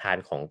ระแสทาน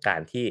ของกา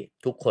รที่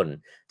ทุกคน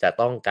จะ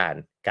ต้อง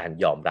การ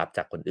ยอมรับจ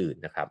ากคนอื่น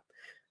นะครับ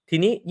ที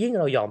นี้ยิ่ง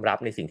เรายอมรับ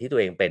ในสิ่งที่ตัว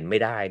เองเป็นไม่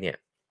ได้เนี่ย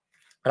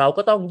เรา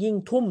ก็ต้องยิ่ง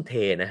ทุ่มเท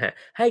นะฮะ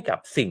ให้กับ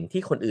สิ่ง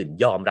ที่คนอื่น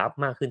ยอมรับ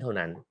มากขึ้นเท่า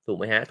นั้นถูก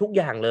ไหมฮะทุกอ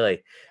ย่างเลย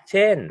เ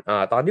ช่น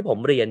ตอนที่ผม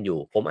เรียนอยู่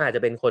ผมอาจจะ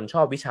เป็นคนช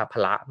อบวิชาพ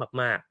ละ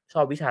มากๆช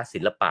อบวิชาศิ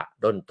ลปะ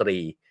ดนตรี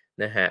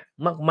นะฮะ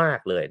มาก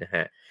ๆเลยนะฮ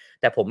ะ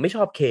แต่ผมไม่ช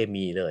อบเค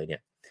มีเลยเนี่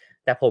ย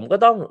แต่ผมก็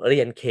ต้องเรี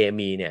ยนเค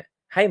มีเนี่ย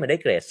ให้มันได้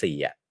เกรด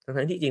4อะ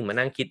ทั้งๆที่จริงมา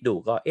นั่งคิดดู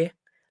ก็เอ๊ะ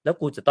แล้ว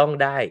กูจะต้อง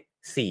ได้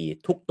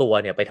4ทุกตัว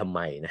เนี่ยไปทำไม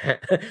นะฮะ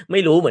ไม่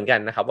รู้เหมือนกั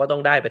นนะครับว่าต้อ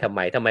งได้ไปทำไม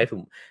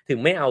ถึง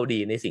ไม่เอาดี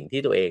ในสิ่ง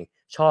ที่ตัวเอง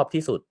ชอบ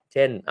ที่สุดเ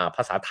ช่นภ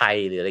าษาไทย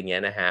หรืออะไรเงี้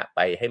ยนะฮะไป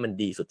ให้มัน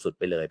ดีสุดๆ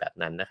ไปเลยแบบ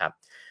นั้นนะครับ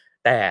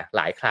แต่ห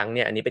ลายครั้งเ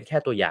นี่ยอันนี้เป็นแค่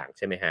ตัวอย่างใ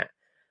ช่ไหมฮะ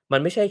มัน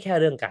ไม่ใช่แค่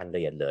เรื่องการเ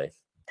รียนเลย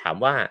ถาม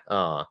ว่า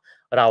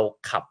เรา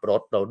ขับร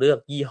ถเราเลือก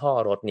ยี่ห้อ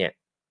รถเนี่ย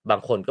บา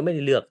งคนก็ไม่ไ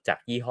ด้เลือกจาก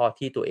ยี่ห้อ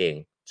ที่ตัวเอง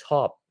ช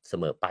อบเส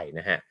มอไป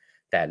นะฮะ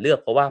แต่เลือก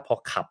เพราะว่าพอ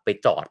ขับไป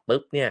จอด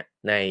ปุ๊บเนี่ย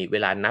ในเว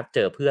ลานัดเจ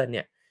อเพื่อนเ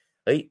นี่ย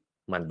เฮ้ย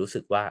มันรู้สึ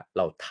กว่าเ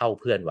ราเท่า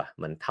เพื่อนว่ะ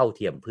มันเท่าเ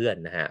ทียมเพื่อน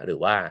นะฮะหรือ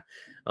ว่า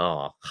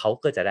เขา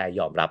ก็จะได้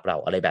ยอมรับเรา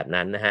อะไรแบบ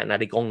นั้นนะฮะนา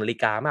ฬิ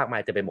กามากมา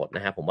ยเต็มไปหมดน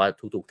ะฮะผมว่า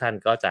ทุกๆท่าน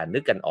ก็จะนึ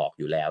กกันออก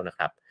อยู่แล้วนะค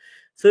รับ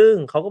ซึ่ง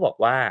เขาก็บอก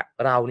ว่า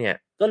เราเนี่ย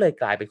ก็เลย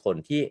กลายเป็นคน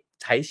ที่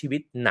ใช้ชีวิ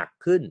ตหนัก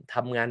ขึ้นท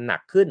ำงานหนั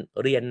กขึ้น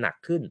เรียนหนัก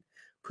ขึ้น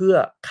เพื่อ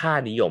ค่า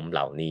นิยมเห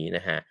ล่านี้น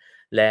ะฮะ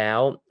แล้ว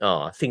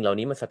สิ่งเหล่า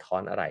นี้มันสะท้อ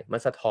นอะไร มัน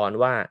สะท้อน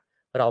ว่า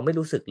เราไม่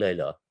รู้สึกเลยเ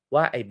หรอ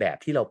ว่าไอ้แบบ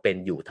ที่เราเป็น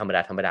อยู่ธร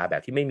รมดาๆแบ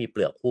บที่ไม่มีเป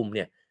ลือกหุ้มเ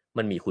นี่ย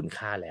มันมีคุณ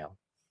ค่าแล้ว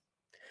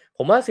ผ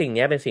มว่าสิ่งเ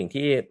นี้ยเป็นสิ่ง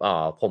ที่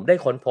ผมได้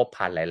ค้นพบ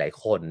ผ่านหลาย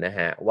ๆคนนะค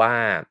รับว่า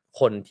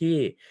คนที่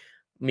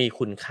มี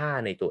คุณค่า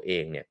ในตัวเอ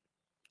งเนี่ย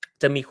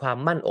จะมีความ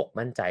มั่นอก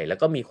มั่นใจแล้ว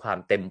ก็มีความ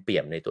เต็มเปี่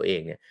ยมในตัวเอ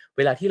งเนี่ยเ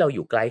วลาที่เราอ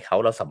ยู่ใกล้เขา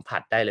เราสัมผั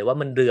สได้เลยว่า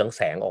มันเรืองแ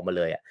สงออกมาเ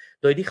ลยอะ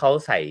โดยที่เขา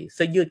ใส่เ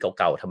สื้อยืดเก่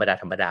าๆธรร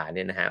มดาๆเ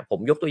นี่ยนะครับผม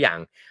ยกตัวอย่าง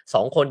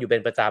2คนอยู่เป็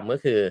นประจำก็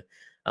คือ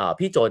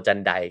พี่โจรจัน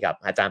ไดกับ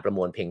อาจารย์ประม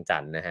วลเพ็งจั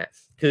นทร์นะครับ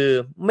คือ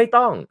ไม่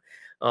ต้อง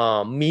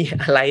มี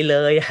อะไรเล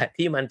ยอะ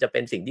ที่มันจะเป็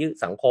นสิ่งที่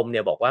สังคมเ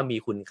นี่ยบอกว่ามี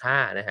คุณค่า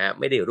นะครับ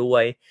ไม่ได้รว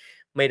ย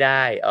ไม่ไ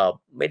ด้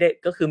ไม่ได้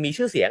ก็คือมี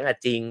ชื่อเสียงอะ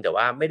จริงแต่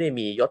ว่าไม่ได้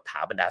มียศถา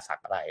บรรดาศัก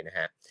ดิ์อะไรนะค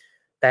รับ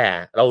แต่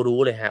เรารู้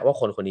เลยครับว่า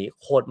คนคนนี้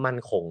โคตรมั่น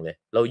คงเลย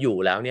เราอยู่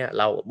แล้วเนี่ย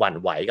เราหวั่น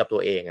ไหวกับตั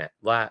วเองอะ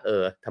ว่า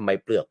ทำไม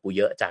เปลือกกูเ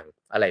ยอะจัง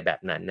อะไรแบบ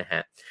นั้นนะครั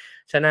บ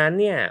ฉะนั้น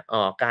เนี่ย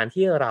การ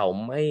ที่เรา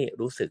ไม่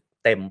รู้สึก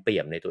เต็มเปี่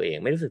ยมในตัวเอง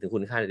ไม่รู้สึกถึง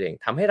คุณค่าในตัวเอง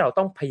ทำให้เรา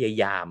ต้องพยา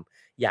ยาม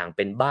อย่างเ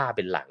ป็นบ้าเ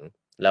ป็นหลัง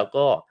แล้ว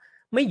ก็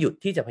ไม่หยุด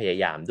ที่จะพย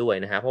ายามด้วย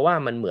นะครับเพราะว่า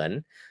มันเหมือน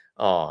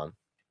เอ่อ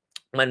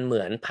มันเห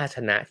มือนภาช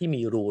นะที่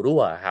มีรูรั่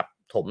วอะครับ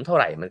ถมเท่า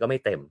ไรมันก็ไม่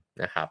เต็ม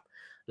นะครับ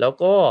แล้ว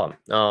ก็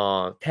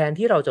แทน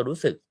ที่เราจะรู้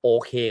สึกโอ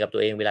เคกับตั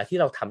วเองเวลาที่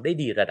เราทำได้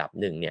ดีระดับ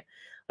หนึ่งเนี่ย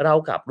เรา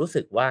กลับรู้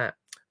สึกว่า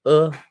เอ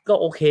อก็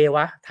โอเคว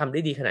ะทำได้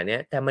ดีขนาดเนี้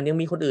ยแต่มันยัง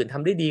มีคนอื่นท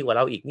ำได้ดีกว่าเ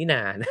ราอีกนี่น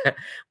านะ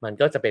มัน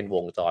ก็จะเป็นว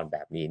งจรแบ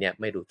บนี้เนี่ย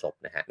ไม่รู้จบ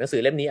นะครับหนังสื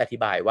อเล่มนี้อธิ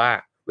บายว่า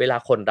เวลา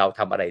คนเรา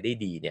ทำอะไรได้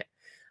ดีเนี่ย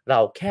เรา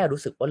แค่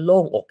รู้สึกว่าโล่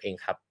งอกเอง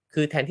ครับ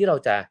คือแทนที่เรา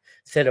จะ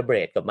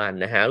celebrate กับมัน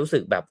นะครับรู้สึ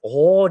กแบบโอ้โฮ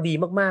ดี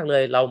มากๆเล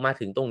ยเรามา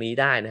ถึงตรงนี้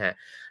ได้นะครับ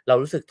เรา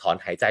รู้สึกถอน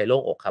หายใจโล่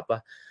งอกครับว่า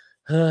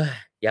เฮ้ย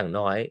อย่าง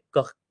น้อย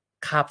ก็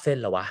คาบเส้น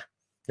แล้ววะ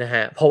นะค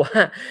รับเพราะว่า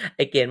ไ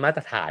อ้เกณฑ์มาต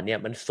รฐานเนี่ย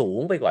มันสูง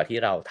ไปกว่าที่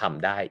เราท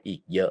ำได้อี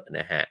กเยอะน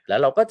ะครับแล้ว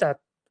เราก็จะ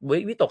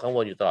วิตกกังว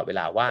ลอยู่ตลอดเว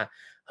ลาว่า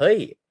เฮ้ย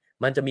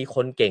มันจะมีค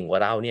นเก่งกว่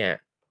าเราเนี่ย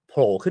โผ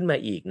ล่ขึ้นมา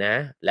อีกนะ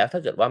แล้วถ้า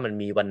เกิดว่ามัน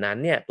มีวันนั้น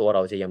เนี่ยตัวเร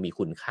าจะยังมี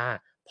คุณค่า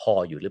พอ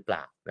อยู่หรือเป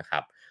ล่านะครั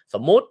บ ส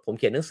มมุติผม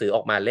เขียนหนังสืออ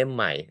อกมาเล่มใ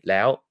หม่แ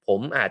ล้วผ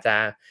มอาจจะ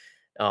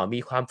มี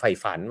ความใฝ่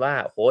ฝันว่า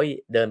โอ้โฮ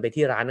เดินไป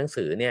ที่ร้านหนัง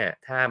สือเนี่ย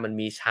ถ้ามัน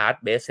มีชาร์ต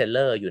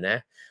Bestseller อยู่นะ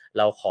เ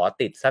ราขอ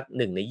ติดสัก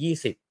1ใน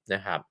20น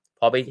ะครับ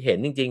พอไปเห็น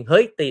จริงๆเ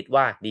ฮ้ยติด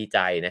ว่ะดีใจ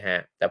นะครับ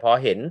แต่พอ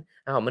เห็น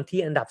อ้าวมัน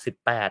ที่อันดับ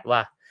18ว่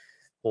ะ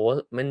โอ้โฮ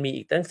มันมี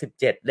อีกตั้ง17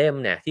เล่ม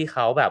เนี่ยที่เข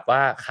าแบบว่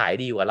าขาย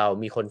ดีกว่าเรา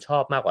มีคนชอ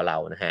บมากกว่าเรา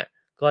นะครับ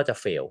ก็จะ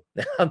fail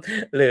นะครับ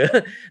หรือ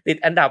ติด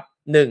อันดับ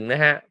1น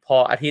ะครับพอ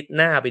อาทิตย์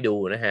หน้าไปดู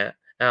นะครับ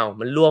อ้าว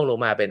มันร่วงลง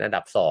มาเป็นอัน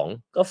ดับ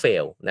2ก็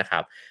fail นะครั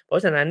บเพรา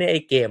ะฉะนั้นเนี่ยไอ้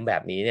เกมแบ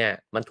บนี้เนี่ย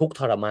มันทุกข์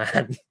ทรมา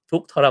นทุ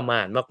กข์ทรมา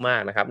นมา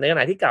กๆนะครับในขณ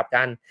ะที่กลับ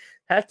กัน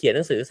ถ้าเขียนห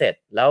นังสือเสร็จ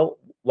แล้ว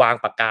วาง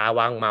ปากกา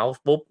วางเมา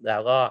ส์ปุ๊บแล้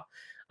วก็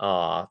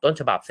ต้น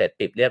ฉบับเสร็จ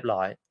ปิดเรียบร้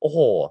อยโอ้โฮ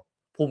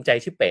ภูมิใจ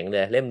ชิบเป๋งเล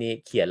ยเล่มนี้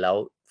เขียนแล้ว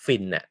ฟิ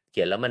นน่ะเ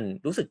ขียนแล้วมัน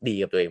รู้สึกดี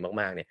กับตัวเอง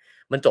มากๆเนี่ย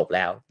มันจบแ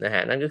ล้วนะครั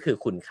บนั่นก็คือ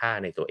คุณค่า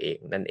ในตัวเอง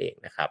นั่นเอง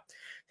นะครับ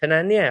ฉะ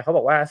นั้นเนี่ยเขาบ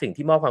อกว่าสิ่ง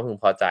ที่มอบความพึง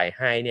พอใจ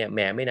ให้เนี่ยแ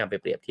ม้ไม่นำไป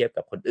เปรียบเทียบ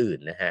กับคนอื่น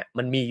นะฮะ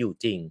มันมีอยู่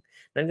จริง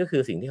นั่นก็คื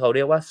อสิ่งที่เขาเ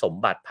รียกว่าสม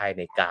บัติภายใ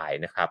นกาย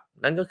นะครับ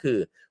นั่นก็คือ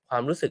ควา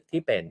มรู้สึก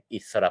ที่เป็นอิ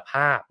สรภ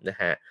าพนะ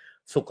ฮะ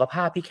สุขภ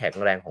าพที่แข็ง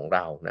แรงของเร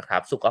านะครั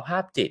บสุขภา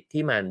พจิต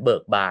ที่มันเบิ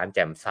กบานแ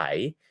จ่มใส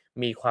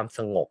มีความส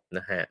งบน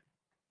ะฮะ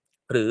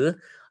หรือ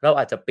เรา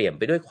อาจจะเปลี่ยนไ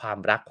ปด้วยความ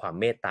รักความ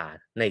เมตตา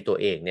ในตัว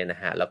เองเนี่ยน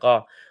ะฮะแล้วก็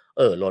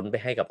ล้นไป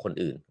ให้กับคน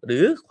อื่นหรื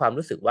อความ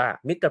รู้สึกว่า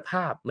มิตรภ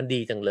าพมันดี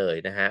จังเลย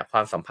นะฮะคว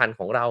ามสัมพันธ์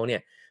ของเราเนี่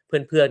ย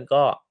เพื่อนๆ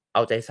ก็เอ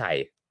าใจใส่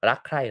รัก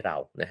ใคร่เรา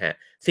นะฮะ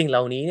สิ่งเหล่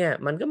านี้เนี่ย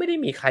มันก็ไม่ได้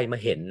มีใครมา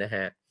เห็นนะฮ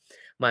ะ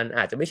มันอ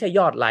าจจะไม่ใช่ย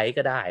อดไลก์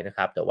ก็ได้นะค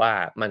รับแต่ว่า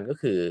มันก็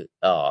คือ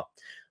เอ่อ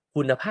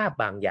คุณภาพ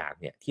บางอย่าง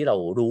เนี่ยที่เรา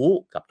รู้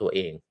กับตัวเ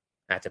อง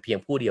อาจจะเพียง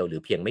ผู้เดียวหรื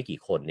อเพียงไม่กี่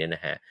คนเนี่ยน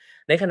ะฮะ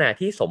ในขณะ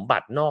ที่สมบั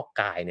ตินอก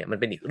กายเนี่ยมัน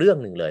เป็นอีกเรื่อง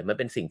หนึ่งเลยมัน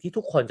เป็นสิ่งที่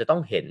ทุกคนจะต้อ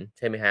งเห็นใ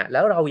ช่ไหมฮะแล้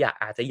วเรา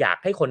อาจจะอยาก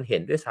ให้คนเห็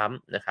นด้วยซ้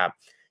ำนะครับ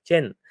เช่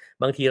น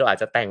บางทีเราอาจ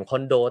จะแต่งคอ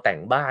นโดแต่ง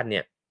บ้านเ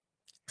นี่ย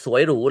สว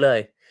ยหรูเลย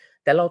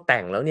แต่เราแ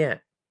ต่งแล้วเนี่ย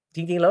จ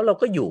ริงๆแล้วเรา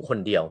ก็อยู่คน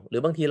เดียวหรื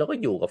อบางทีเราก็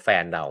อยู่กับแฟ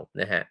นเรา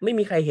นะครับไม่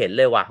มีใครเห็น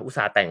เลยว่ะอุต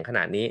ส่าห์แต่งขน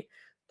าดนี้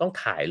ต้อง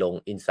ถ่ายลง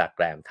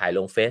Instagram ถ่ายล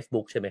งเฟซ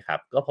บุ๊กใช่ไหมครับ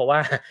ก็เพราะว่า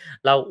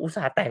เราอุต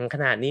ส่าห์แต่งข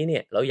นาดนี้เนี่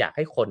ยเราอยากใ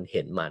ห้คนเ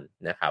ห็นมัน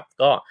นะครับ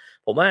ก็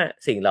ผมว่า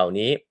สิ่งเหล่า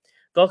นี้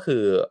ก็คื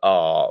อ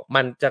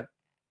มันจะ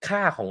ค่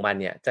าของมัน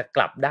เนี่ยจะก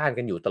ลับด้าน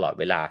กันอยู่ตลอด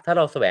เวลาถ้าเ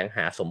ราแสวงห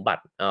าสมบั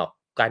ติ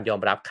การยอ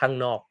มรับข้าง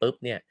นอกปุ๊บ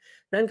เนี่ย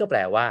นั่นก็แปล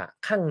ว่า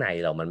ข้างใน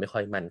เรามันไม่ค่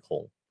อยมั่นค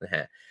งนะค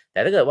รับ แต่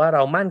ถ้าเกิดว่าเร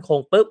ามั่นคง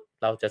ปุ๊บ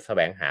เราจะแสว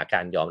งหาก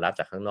ารยอมรับ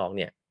จากข้างนอกเ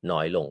นี่ยน้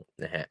อยลง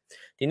นะฮะ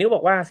ทีนี้บ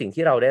อกว่าสิ่ง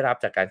ที่เราได้รับ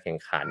จากการแข่ง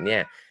ขันเนี่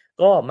ย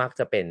ก็มัก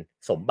จะเป็น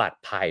สมบัติ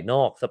ภายน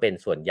อกซะเป็น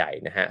ส่วนใหญ่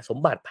นะฮะสม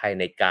บัติภาย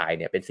ในกาย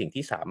เนี่ยเป็นสิ่ง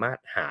ที่สามารถ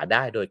หาไ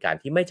ด้โดยการ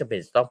ที่ไม่จำเป็น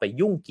จะต้องไป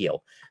ยุ่งเกี่ยว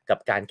กับ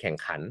การแข่ง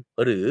ขัน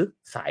หรือ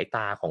สายต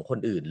าของคน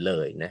อื่นเล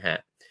ยนะฮะ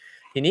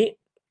ทีนี้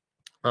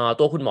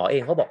ตัวคุณหมอเอ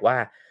งเขาบอกว่า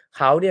เ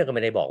ขาเนี่ยก็ไ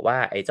ม่ได้บอกว่า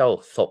ไอ้เจ้า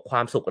คว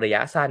ามสุขระย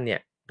ะสั้นเนี่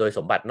ยโดยส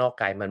มบัตินอก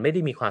กายมันไม่ไ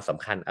ด้มีความส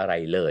ำคัญอะไร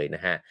เลยน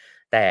ะฮะ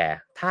แต่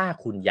ถ้า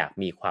คุณอยาก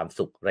มีความ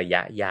สุขระย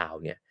ะยาว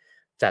เนี่ย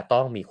จะต้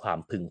องมีความ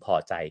พึงพอ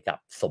ใจกับ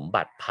สม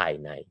บัติภาย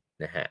ใน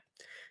นะฮะ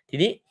ที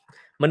นี้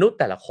มนุษย์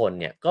แต่ละคน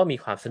เนี่ยก็มี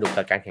ความสนุก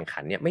กับการแข่งขั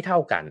นเนี่ยไม่เท่า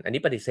กันอัน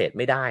นี้ปฏิเสธไ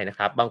ม่ได้นะค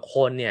รับบางค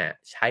นเนี่ย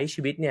ใช้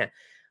ชีวิตเนี่ย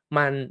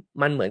มัน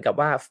มันเหมือนกับ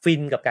ว่าฟิ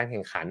นกับการแ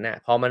ข่งขันน่ะ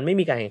พอมันไม่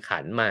มีการแข่งขั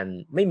นมัน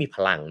ไม่มีพ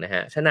ลังนะฮ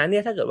ะฉะนั้นเนี่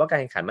ยถ้าเกิดว่าการ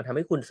แข่งขันมันทำใ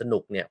ห้คุณสนุ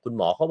กเนี่ยคุณห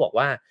มอเขาบอก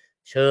ว่า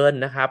เชิญ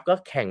นะครับก็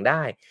แข่งไ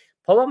ด้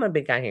เพราะว่ามันเ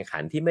ป็นการแข่งขั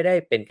นที่ไม่ได้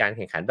เป็นการแ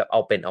ข่งขันแบบเอา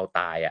เป็นเอา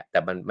ตายอะแต่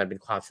มันเป็น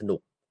ความสนุก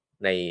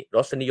ในร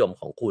สนิยม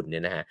ของคุณเนี่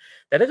ยนะฮะ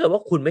แต่ถ้าเกิดว่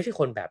าคุณไม่ใช่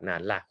คนแบบนั้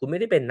นล่ะคุณไม่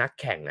ได้เป็นนัก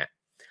แข่งอะ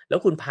แล้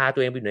วคุณพาตั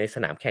วเองไปอยู่ในส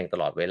นามแข่งต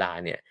ลอดเวลา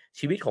เนี่ย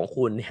ชีวิตของ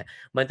คุณเนี่ย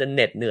มันจะเห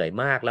น็ดเหนื่อย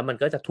มากแล้วมัน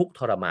ก็จะทุกข์ท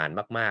รมาน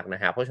มากๆนะ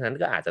ครับเพราะฉะนั้น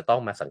ก็อาจจะต้อ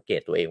งมาสังเก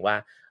ตตัวเองว่า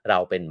เรา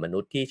เป็นมนุ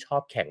ษย์ที่ชอ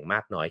บแข่งม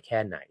ากน้อยแค่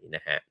ไหนน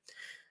ะฮะ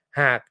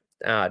หาก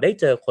ได้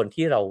เจอคน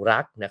ที่เรา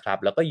รักนะครับ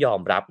แล้วก็ยอ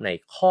มรับใน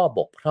ข้อบ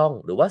กพร่อง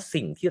หรือว่า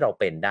สิ่งที่เรา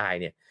เป็นได้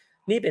เนี่ย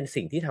นี่เป็น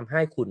สิ่งที่ทำใ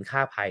ห้คุณค่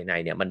าภายใน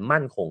เนี่ยมัน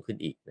มั่นคงขึ้น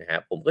อีกนะฮะ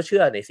ผมก็เชื่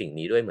อในสิ่ง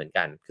นี้ด้วยเหมือน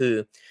กันคือ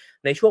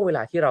ในช่วงเวล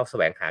าที่เราแส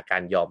วงหากา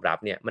รยอมรับ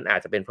เนี่ยมันอาจ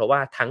จะเป็นเพราะว่า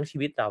ทั้งชี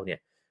วิตเราเนี่ย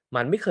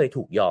มันไม่เคย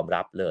ถูกยอม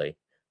รับเลย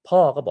พ่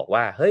อก็บอก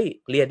ว่าเฮ้ย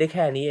เรียนได้แ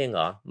ค่นี้เองเห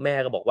รอแม่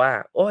ก็บอกว่า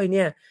โอ๊ยเ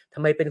นี่ยทำ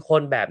ไมเป็นค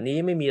นแบบนี้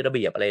ไม่มีระเ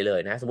บียบอะไรเลย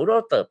นะสมมุติว่าเ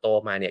ราเติบโต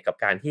มาเนี่ยกับ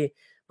การที่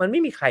มันไม่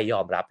มีใครยอ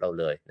มรับเรา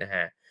เลยนะค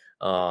รับ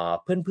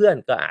เพื่อน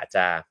ๆก็อาจจ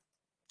ะ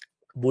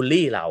บุล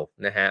ลีเรา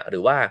นะฮะหรื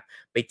อว่า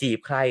ไปจีบ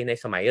ใครใน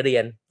สมัยเรีย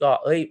นก็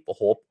เอ้ยโอ้โ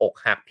ฮอก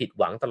หักผิด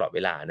หวังตลอดเว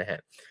ลานะครับ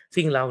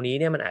สิ่งเหล่านี้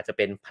เนี่ยมันอาจจะเ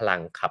ป็นพลั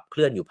งขับเค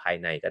ลื่อนอยู่ภาย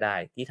ในก็ได้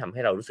ที่ทำใ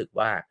ห้เรารู้สึก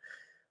ว่า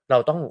เรา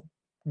ต้อง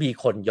มี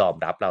คนยอม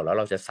รับเราแล้ว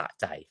เราจะสะ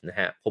ใจนะ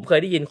ครับผมเคย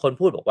ได้ยินคน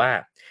พูดบอกว่า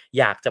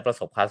อยากจะประ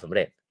สบความสำเ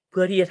ร็จเ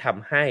พื่อที่จะท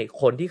ำให้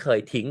คนที่เคย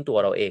ทิ้งตัว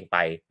เราเองไป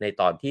ใน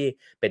ตอนที่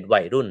เป็นวั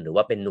ยรุ่นหรือ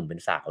ว่าเป็นหนุ่มเป็น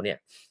สาวเนี่ย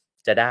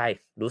จะได้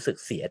รู้สึก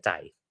เสียใจ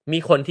มี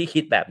คนที่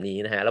คิดแบบนี้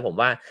นะฮะแล้วผม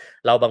ว่า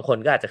เราบางคน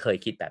ก็อาจจะเคย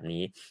คิดแบบ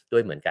นี้ด้ว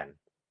ยเหมือนกัน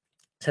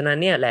ฉะนั้น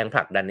เนี่ยแรงผ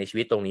ลักดันในชี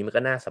วิตตรงนี้มัน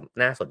ก็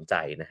น่าสนใจ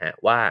นะฮะ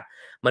ว่า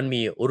มัน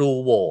มีรู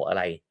โหว่อะไ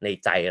รใน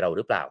ใจเราห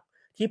รือเปล่า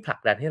ที่ผลัก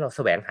ดันให้เราแส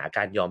วงหาก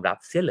ารยอมรับ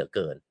เสียเหลือเ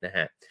กินนะฮ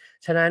ะ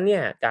ฉะนั้นเนี่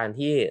ยการ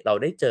ที่เรา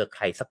ได้เจอใค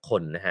รสักค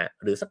นนะฮะ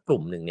หรือสักก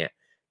ลุ่มหนึ่งเนี่ย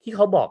ที่เข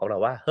าบอกกับเรา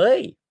ว่าเฮ้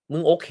ยมึ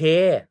งโอเค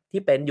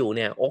ที่เป็นอยู่เ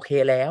นี่ยโอเค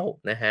แล้ว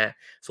นะฮะ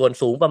ส่วน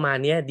สูงประมาณ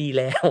เนี้ยดี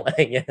แล้วอะไร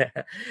เงี้ยน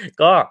ะ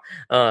ก็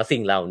สิ่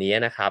งเหล่านี้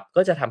นะครับ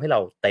ก็จะทำให้เรา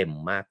เต็ม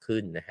มากขึ้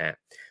นนะฮะ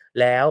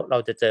แล้วเรา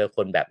จะเจอค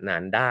นแบบนั้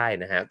นได้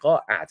นะฮะก็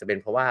อาจจะเป็น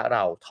เพราะว่าเร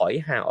าถอย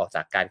ห่างออกจ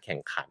ากการแข่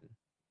งขัน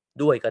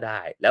ด้วยก็ไ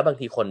ด้แล้วบาง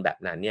ทีคนแบบ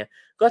นั้นเนี่ย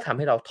ก็ทำใ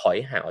ห้เราถอย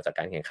ห่างออกจาก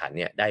การแข่งขันเ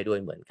นี่ยได้ด้วย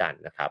เหมือนกัน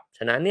นะครับฉ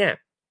ะนั้นเนี่ย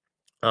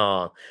เอ่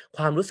อค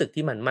วามรู้สึก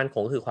ที่มันมั่นค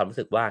งก็คือความรู้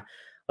สึกว่า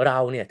เรา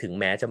เนี่ยถึง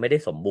แม้จะไม่ได้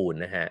สมบูรณ์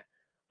นะครับ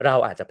เรา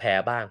อาจจะแพ้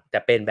บ้างแต่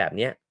เป็นแบบเ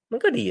นี้ยมัน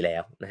ก็ดีแล้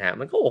วนะครับ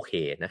มันก็โอเค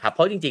นะครับเพ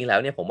ราะจริงๆแล้ว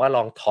เนี่ยผมว่าล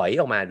องถอย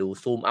ออกมาดู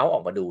ซูมเอาต์อ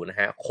อกมาดูนะ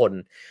ครับคน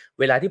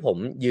เวลาที่ผม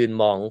ยืน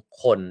มอง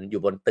คนอ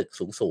ยู่บนตึก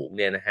สูงๆเ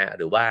นี่ยนะครับห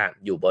รือว่า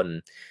อยู่บน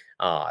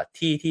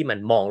ที่ที่มัน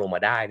มองลงมา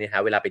ได้เนี่ยครั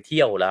บเวลาไปเ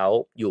ที่ยวแล้ว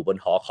อยู่บน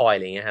หอคอยอ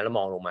ะไรเงี้ยครับแล้วม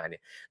องลงมาเนี่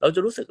ยเราจะ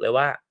รู้สึกเลย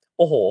ว่าโ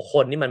อ้โฮค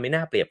นนี่มันไม่น่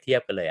าเปรียบเทีย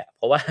บกันเลยอะเ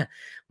พราะว่า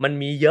มัน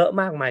มีเยอะ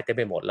มากมายเต็มไ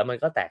ปหมดแล้วมัน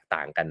ก็แตกต่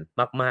างกัน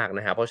มากๆน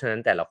ะครับเพราะฉะนั้น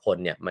แต่ละคน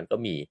เนี่ยมันก็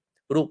มี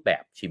รูปแบ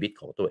บชีวิต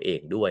ของตัวเอง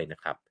ด้วยนะ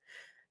ครับ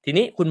ที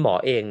นี้คุณหมอ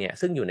เองเนี่ย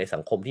ซึ่งอยู่ในสั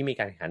งคมที่มี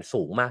การแข่งขัน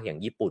สูงมากอย่าง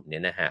ญี่ปุ่นเนี่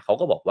ยนะฮะเขา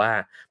ก็บอกว่า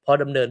พอ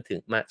ดำเนินถึง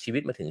มาชีวิ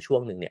ตมาถึงช่ว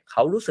งหนึ่งเนี่ยเข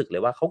ารู้สึกเล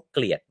ยว่าเขาเก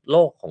ลียดโล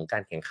กของกา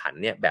รแข่งขัน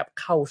เนี่ยแบบ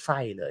เข้าไส้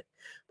เลย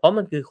เพราะ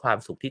มันคือความ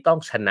สุขที่ต้อง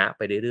ชนะไ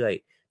ปเรื่อย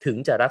ๆถึง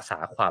จะรักษา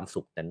ความ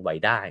สุขนั้นไว้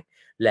ได้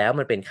แล้ว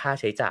มันเป็นค่า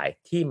ใช้จ่าย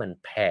ที่มัน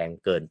แพง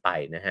เกินไป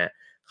นะฮะ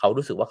เขา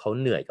รู้สึกว่าเขา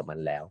เหนื่อยกับมัน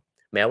แล้ว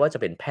แม้ว่าจะ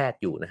เป็นแพทย์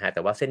อยู่นะฮะแ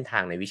ต่ว่าเส้นทา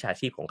งในวิชา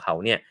ชีพของเขา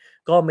เนี่ย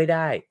ก็ไม่ไ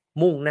ด้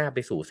มุ่งหน้าไป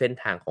สู่เส้น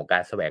ทางของกา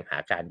รแสวงหา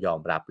การยอ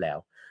มรับแล้ว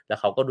แล้ว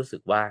เขาก็รู้สึ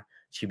กว่า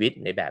ชีวิต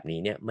ในแบบนี้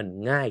เนี่ยมัน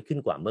ง่ายขึ้น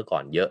กว่าเมื่อก่อ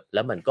นเยอะแ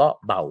ล้วมันก็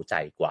เบาใจ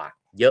กว่า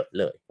เยอะ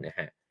เลยนะฮ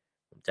ะ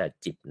ผมจะ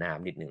จิบน้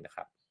ำนิดหนึ่งนะค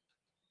รับ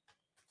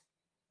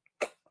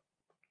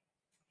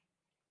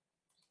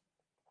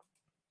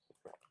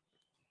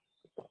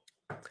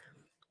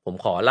ผม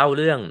ขอเล่า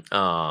เรื่อง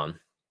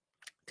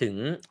ถึง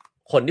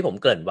คนที่ผม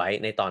เกริ่นไว้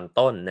ในตอน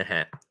ต้นนะฮ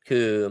ะคื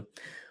อ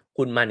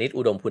คุณมานิต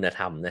อุดมคุณธ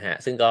รรมนะฮะ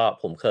ซึ่งก็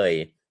ผมเคย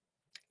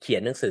เขีย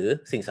นหนังสือ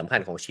สิ่งสำคั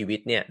ญของชีวิต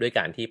เนี่ยด้วยก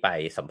ารที่ไป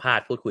สัมภาษ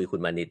ณ์พูดคุยคุ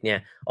ณมานิตเนี่ย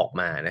ออก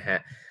มานะฮะ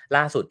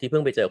ล่าสุดที่เพิ่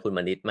งไปเจอคุณม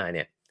านิตมาเ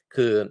นี่ย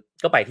คือ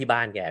ก็ไปที่บ้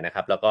านแกนะค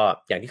รับแล้วก็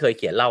อย่างที่เคยเ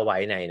ขียนเล่าไว้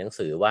ในหนัง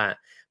สือว่า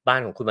บ้าน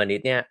ของคุณมานิ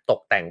ตเนี่ยต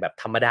กแต่งแบบ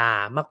ธรรมดา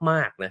ม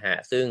ากๆนะฮะ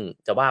ซึ่ง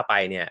จะว่าไป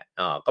เนี่ย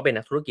ก็เป็น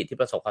นักธุรกิจที่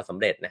ประสบความสำ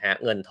เร็จนะฮะ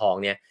เงินทอง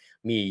เนี่ย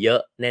มีเยอ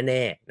ะแ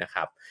น่ๆนะค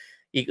รับ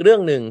อีกเรื่อ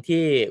งหนึ่ง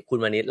ที่คุณ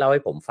มานิตเล่าใ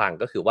ห้ผมฟัง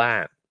ก็คือว่า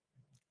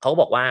เขา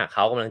บอกว่าเข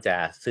ากำลังจะ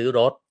ซื้อร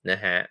ถนะ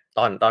ฮะ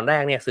ตอนแร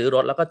กเนี่ยซื้อร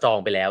ถแล้วก็จอง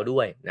ไปแล้วด้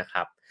วยนะค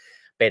รับ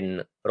เป็น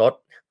รถ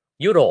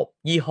ยุโรป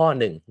ยี่ห้อ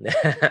หนึ่งนะ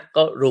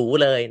ก็หรู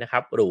เลยนะครั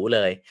บหรูเล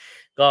ย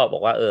ก็บอ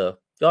กว่า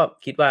ก็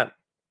คิดว่า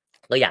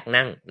ก็อยาก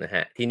นั่งนะฮ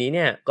ะทีนี้เ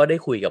นี่ยก็ได้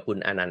คุยกับคุณ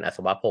อนันต์อัศ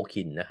วโพ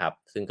คินนะครับ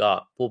ซึ่งก็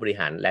ผู้บริ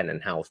หาร Land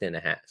and House เนี่ยน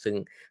ะฮะซึ่ง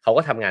เขา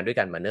ก็ทำงานด้วย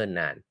กันมาเนิ่น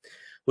นาน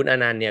คุณอ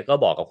นันต์เนี่ยก็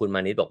บอกกับคุณม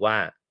านิตบอกว่า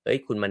เฮ้ย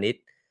คุณมานิต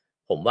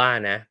ผมว่า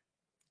นะ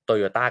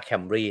Toyota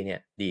Camry เนี่ย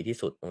ดีที่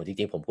สุดจ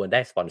ริงๆผมควรได้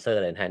สปอนเซอร์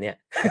เลยนะเนี่ย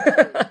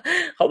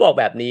เขาบอก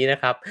แบบนี้นะ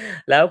ครับ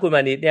แล้วคุณม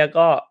านิตเนี่ย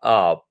ก็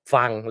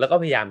ฟังแล้วก็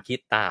พยายามคิด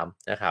ตาม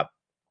นะครับ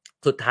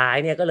สุดท้าย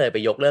เนี่ยก็เลยไป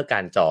ยกเลิกกา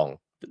รจอง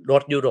ร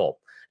ถยุโรป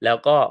แล้ว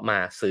ก็มา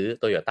ซื้อ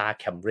Toyota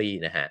Camry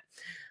นะฮะ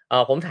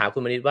ผมถามคุ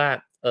ณมานิตว่า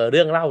เ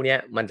รื่องเล่าเนี้ย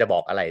มันจะบอ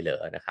กอะไรเหร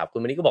อนะครับคุ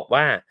ณมานิตก็บอก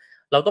ว่า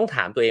เราต้องถ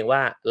ามตัวเองว่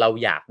าเรา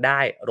อยากได้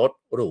รถ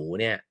หรู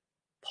เนี่ย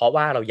เพราะ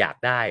ว่าเราอยาก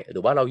ได้หรื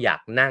อว่าเราอยา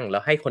กนั่งแล้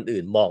วให้คน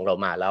อื่นมองเรา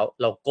มาแล้ว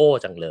เราโก้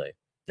จังเลย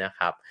นะค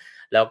รับ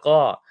แล้วก็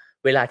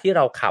เวลาที่เ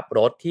ราขับร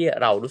ถที่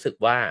เรารู้สึก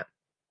ว่า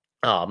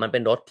มันเป็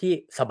นรถที่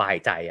สบาย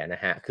ใจอะน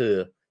ะฮะคือ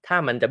ถ้า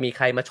มันจะมีใ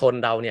ครมาชน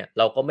เราเนี่ย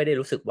เราก็ไม่ได้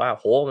รู้สึกว่า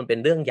โหมันเป็น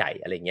เรื่องใหญ่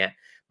อะไรเงี้ย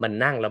มัน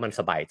นั่งแล้วมัน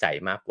สบายใจ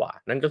มากกว่า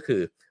นั่นก็คื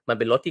อมัน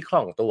เป็นรถที่คล่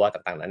องตัว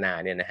ต่างๆนานา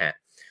เนี่ยนะฮะ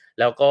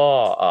แล้วก็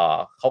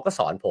เขาก็ส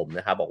อนผม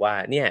นะครับบอกว่า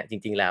เนี่ยจ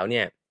ริงๆแล้วเ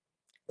นี่ย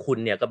คุณ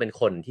เนี่ยก็เป็น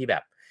คนที่แบ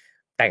บ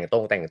แต่ง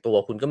ตัว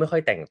คุณก็ไม่ค่อ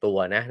ยแต่งตัว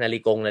นะนา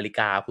ฬิ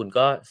กาคุณ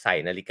ก็ใส่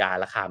นาฬิกา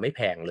ราคาไม่แพ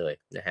งเลย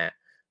นะฮะ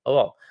เขาบ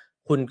อก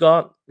คุณก็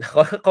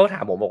เขาถ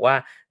ามผมบอกว่า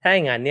ถ้าอ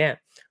ย่างงั้นเนี่ย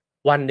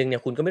วันหนึ่งเนี่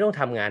ยคุณก็ไม่ต้อง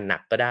ทำงานหนั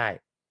กก็ได้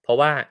เพราะ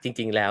ว่าจ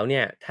ริงๆแล้วเ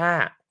นี่ยถ้า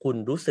คุณ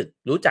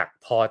รู้จัก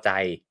พอใจ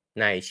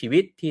ในชีวิ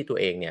ตที่ตัว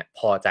เองเนี่ยพ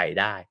อใจ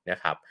ได้นะ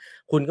ครับ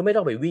คุณก็ไม่ต้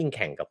องไปวิ่งแ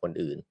ข่งกับคน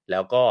อื่นแล้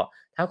วก็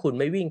ถ้าคุณ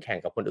ไม่วิ่งแข่ง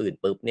กับคนอื่น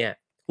ปุ๊บเนี่ย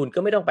คุณก็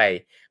ไม่ต้องไป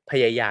พ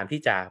ยายาม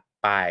ที่จะ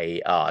ไป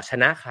ช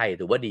นะใครห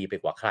รือว่าดีไป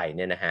กว่าใครเ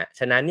นี่ยนะฮะ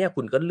ฉะนั้นเนี่ย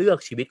คุณก็เลือก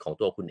ชีวิตของ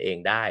ตัวคุณเอง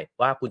ได้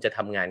ว่าคุณจะท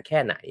ำงานแค่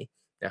ไหน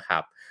นะครั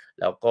บ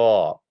แล้วก็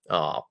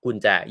คุณ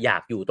จะอยา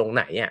กอยู่ตรงไ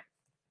หนอะ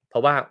เพรา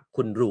ะว่า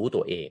คุณรู้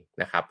ตัวเอง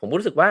นะครับผม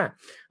รู้สึกว่า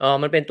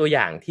มันเป็นตัวอ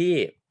ย่างที่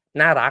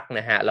น่ารัก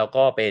นะฮะแล้ว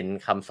ก็เป็น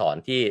คำสอน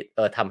ที่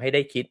ทำให้ไ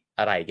ด้คิด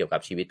อะไรเกี่ยวกั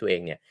บชีวิตตัวเอ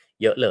งเนี่ย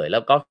เยอะเลยแล้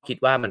วก็คิด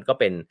ว่ามันก็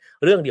เป็น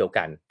เรื่องเดียว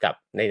กันกับ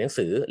ในหนัง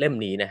สือเล่ม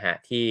นี้นะฮะ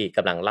ที่ก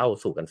ำลังเล่า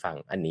สู่กันฟัง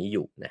อันนี้อ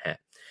ยู่นะฮะ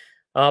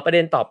ประเ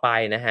ด็นต่อไป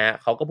นะฮะ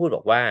เขาก็พูดบ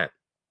อกว่า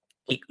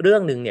อีกเรื่อ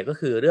งหนึ่งเนี่ยก็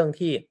คือเรื่อง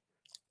ที่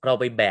เรา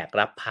ไปแบก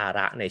รับภาร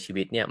ะในชี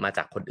วิตเนี่ยมาจ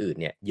ากคนอื่น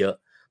เนี่ยเยอะ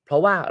เพรา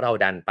ะว่าเรา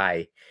ดันไป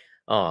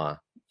เอ่อ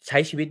ใช้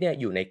ชีวิตเนี่ย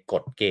อยู่ในก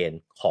ฎเกณฑ์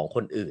ของค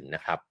นอื่นน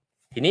ะครับ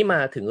ทีนี้มา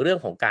ถึงเรื่อง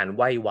ของการไห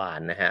ว้วา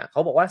นนะฮะเขา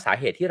บอกว่าสา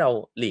เหตุที่เรา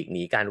หลีกห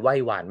นีการไหว้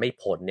วานไม่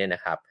พ้นเนี่ยน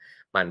ะครับ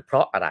มันเพร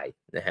าะอะไร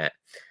นะฮะ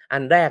อั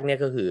นแรกเนี่ย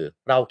ก็คือ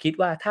เราคิด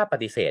ว่าถ้าป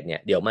ฏิเสธเนี่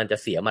ยเดี๋ยวมันจะ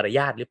เสียมารย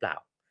าทหรือเปล่า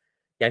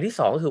อย่างที่ส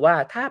องก็คือว่า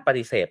ถ้าป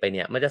ฏิเสธไปเ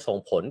นี่ยมันจะส่ง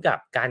ผลกับ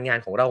การงาน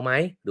ของเราไหม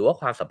หรือว่า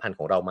ความสัมพันธ์ข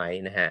องเราไหม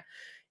นะฮะ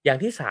อย่าง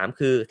ที่สาม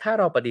คือถ้า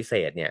เราปฏิเส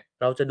ธเนี่ย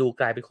เราจะดู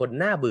กลายเป็นคน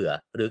น่าเบื่อ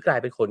หรือกลาย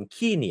เป็นคน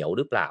ขี้เหนียวห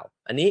รือเปล่า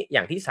อันนี้อ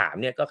ย่างที่สาม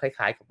เนี่ยก็ค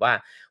ล้ายๆกับว่า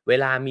เว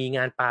ลามีง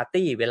านปาร์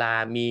ตีเวลา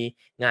มี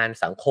งาน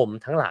สังคม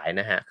ทั้งหลาย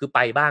นะฮะคือไป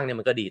บ้างเนี่ย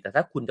มันก็ดีแต่ถ้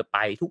าคุณจะไป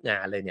ทุกงา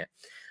นเลยเนี่ย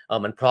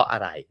มันเพราะอะ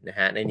ไรนะ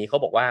ฮะในนี้เขา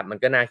บอกว่ามัน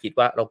ก็น่าคิด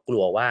ว่าเรากลั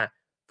วว่า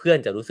เพื่อน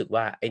จะรู้สึก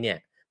ว่าไอ้เนี่ย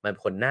มันเป็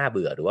นคนน่าเ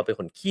บื่อหรือว่าเป็น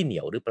คนขี้เหนี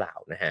ยวหรือเปล่า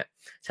นะฮะ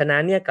ฉะนั้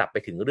นเนี่ยกลับไป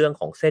ถึงเรื่อง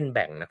ของเส้นแ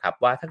บ่งนะครับ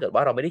ว่าถ้าเกิดว่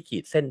าเราไม่ได้ขี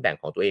ดเส้นแบ่ง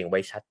ของตัวเองไว้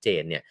ชัดเจ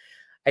นเนี่ย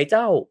ไอ้เ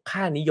จ้า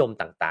ค่านิยม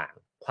ต่าง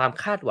ๆความ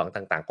คาดหวัง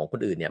ต่างๆของคน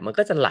อื่นเนี่ยมัน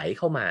ก็จะไหลเ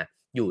ข้ามา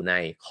อยู่ใน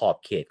ขอบ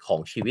เขตของ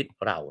ชีวิต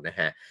เรานะ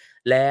ฮะ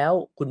แล้ว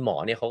คุณหมอ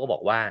เนี่ยเขาก็บอ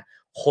กว่า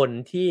คน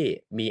ที่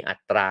มีอั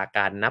ตราก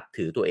ารนับ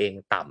ถือตัวเอง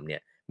ต่ำเนี่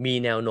ยมี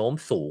แนวโน้ม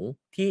สูง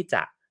ที่จ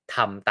ะท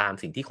ำตาม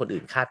สิ่งที่คน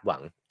อื่นคาดหวั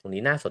งตรง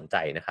นี้น่าสนใจ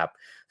นะครับ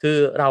คือ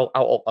เราเอ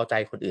าอกเอาใจ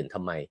คนอื่นท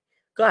ำไม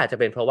ก็อาจจะ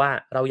เป็นเพราะว่า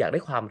เราอยากได้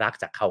ความรัก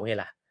จากเขาไง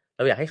ล่ะเ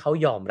ราอยากให้เขา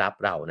ยอมรับ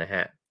เรานะฮ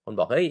ะคน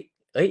บอกเฮ้ย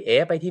เอ๋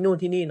ไปที่นู่น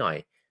ที่นี่หน่อย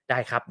ได้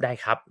ครับได้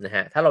ครับนะฮ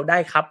ะถ้าเราได้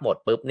ครับหมด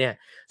ปุ๊บเนี่ย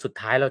สุด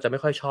ท้ายเราจะไม่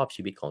ค่อยชอบ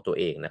ชีวิตของตัว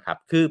เองนะครับ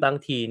คือบาง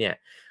ทีเนี่ย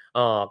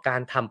กา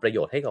รทำประโย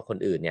ชน์ให้กับคน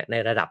อื่นเนี่ยใน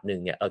ระดับหนึ่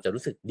งเนี่ยเราจะ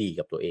รู้สึกดี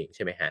กับตัวเองใ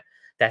ช่ไหมฮะ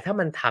แต่ถ้า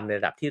มันทำใน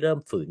ระดับที่เริ่ม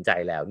ฝืนใจ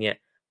แล้วเนี่ย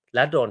แล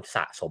ะโดนส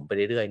ะสมไป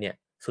เรื่อยๆเนี่ย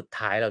สุด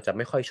ท้ายเราจะไ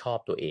ม่ค่อยชอบ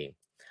ตัวเอง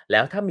แล้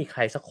วถ้ามีใค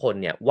รสักคน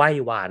เนี่ยไหว้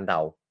วานเรา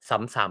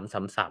ซ้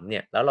ำๆๆๆเนี่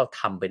ยแล้วเรา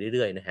ทำไปเ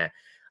รื่อยๆนะฮะ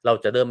เรา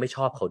จะเริ่มไม่ช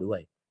อบเขาด้ว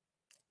ย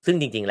ซึ่ง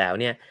จริงๆแล้ว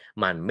เนี่ย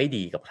มันไม่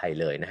ดีกับใคร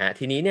เลยนะฮะ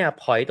ทีนี้เนี่ย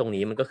พอยต์ตรง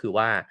นี้มันก็คือ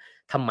ว่า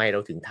ทำไมเรา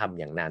ถึงทำ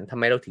อย่างนั้นทำ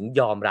ไมเราถึง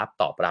ยอมรับ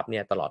ตอบรับเนี่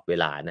ยตลอดเว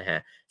ลานะฮะ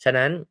ฉะ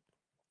นั้น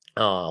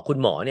คุณ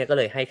หมอเนี่ยก็เ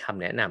ลยให้ค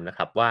ำแนะนำนะค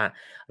รับว่า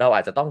เราอ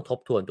าจจะต้องทบ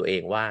ทวนตัวเอ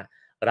งว่า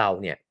เรา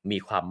เนี่ยมี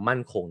ความมั่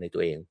นคงในตั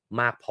วเอง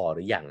มากพอห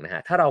รือยังนะฮ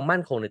ะถ้าเรามั่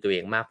นคงในตัวเอ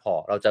งมากพอ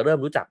เราจะเริ่ม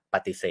รู้จักป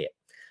ฏิเสธ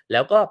แล้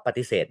วก็ป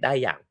ฏิเสธได้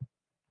อย่าง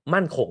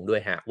มั่นคงด้ว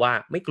ยฮะว่า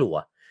ไม่กลัว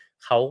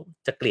เขา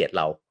จะเกลียด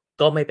เรา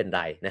ก็ไม่เป็นไ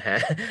รนะฮะ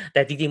แ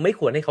ต่จริงๆไม่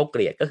ควรให้เขาเก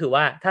ลียดก็คือ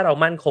ว่าถ้าเรา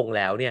มั่นคงแ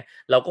ล้วเนี่ย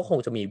เราก็คง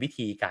จะมีวิ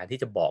ธีการที่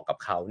จะบอกกับ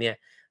เขาเนี่ย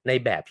ใน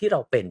แบบที่เรา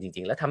เป็นจ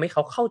ริงๆแล้วทำให้เข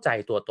าเข้าใจ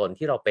ตัวตน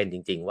ที่เราเป็นจ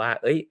ริงๆว่า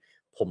เฮ้ย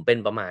ผมเป็น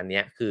ประมาณเนี้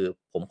ยคือ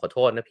ผมขอโท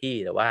ษนะพี่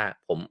แต่ว่า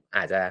ผมอ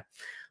าจจะ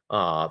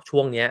ช่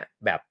วงเนี้ย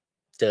แบบ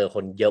เจอค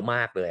นเยอะม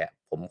ากเลยอะ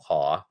ผมข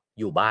อ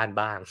อยู่บ้าน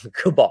บ้าง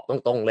คือบอกต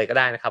รงๆเลยก็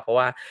ได้นะครับเพราะ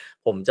ว่า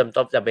ผม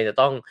จำเป็นจะ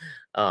ต้อง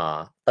เอ่อ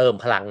เติม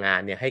พลังงาน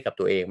เนี่ยให้กับ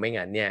ตัวเองไม่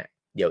งั้นเนี่ย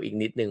เดี๋ยวอีก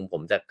นิดหนึ่งผ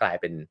มจะกลาย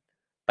เป็น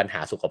ปัญห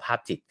าสุขภาพ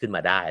จิตขึ้นม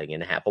าได้อะไรเ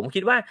งี้ยนะครับผม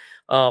คิดว่า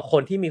ค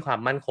นที่มีความ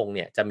มั่นคงเ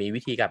นี่ยจะมี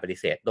วิธีการปฏิ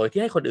เสธโดย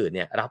ที่ให้คนอื่นเ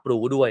นี่ยรับ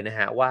รู้ด้วยนะค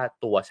รับว่า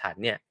ตัวฉัน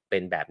เนี่ยเป็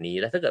นแบบนี้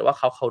แล้วถ้าเกิดว่าเ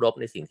ขาเคารพ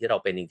ในสิ่งที่เรา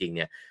เป็นจริงๆเ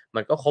นี่ย มั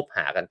นก็คบห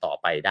ากันต่อ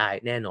ไปได้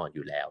แน่นอนอ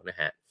ยู่แล้วนะ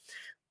ฮะ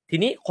ที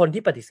นี้คน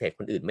ที่ปฏิเสธค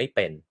นอื่นไม่เ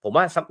ป็นผม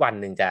ว่าสักวัน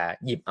หนึ่งจะ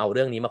หยิบเอาเ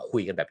รื่องนี้มาคุ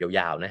ยกันแบบย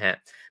าวๆนะฮะ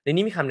ใน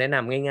นี้มีคำแนะน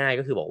ำง่ายๆ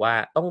ก็คือบอกว่า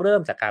ต้องเริ่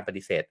มจากการป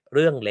ฏิเสธเ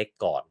รื่องเล็ก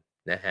ก่อน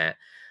นะฮะ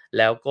แ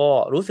ล้วก็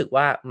รู้สึก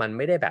ว่ามันไ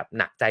ม่ได้แบบ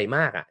หนักใจม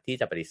ากอะที่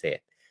จะปฏิเสธ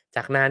จ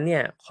ากนั้นเนี่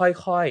ย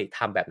ค่อยๆท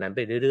ำแบบนั้นไป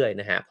เรื่อยๆ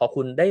นะฮะพอ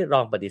คุณได้ล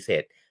องปฏิเส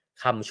ธ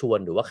คำชวน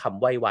หรือว่าคำ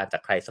ไหว้วานจา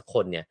กใครสักค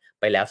นเนี่ย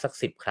ไปแล้วสัก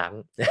10ครั้ง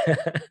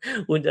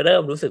คุณจะเริ่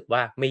มรู้สึกว่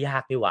าไม่ยา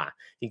กนี่หว่า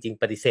จริง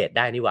ๆปฏิเสธไ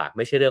ด้นี่หว่าไ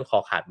ม่ใช่เรื่องคอ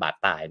ขาดบาด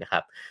ตายนะครั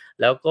บ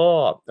แล้วก็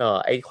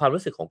ไอ้ความ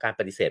รู้สึกของการ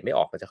ปฏิเสธไม่อ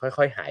อกมันจะค่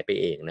อยๆหายไป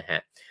เองนะฮะ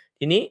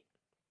ทีนี้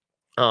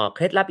เค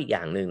ล็ดลับอีกอ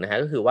ย่างหนึ่งนะฮะ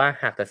ก็คือว่า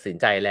หากตัดสิน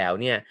ใจแล้ว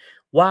เนี่ย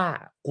ว่า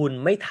คุณ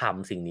ไม่ท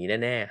ำสิ่งนี้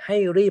แน่ๆให้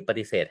รีบป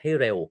ฏิเสธให้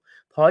เร็ว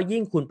เพราะ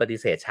ยิ่งคุณปฏิ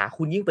เสธช้า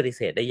คุณยิ่งปฏิเ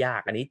สธได้ยา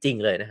กอันนี้จริง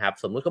เลยนะครับ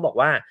สมมุติเขาบอก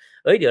ว่า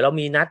เดี๋ยวเรา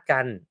มีนัดกั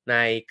นใน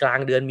กลาง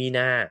เดือนมีน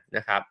าน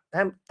ะครับถ้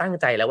าตั้ง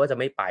ใจแล้วว่าจะ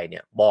ไม่ไปเนี่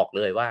ยบอกเ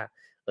ลยว่า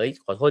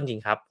ขอโทษจริ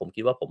งครับผม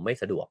คิดว่าผมไม่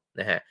สะดวก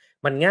นะครับ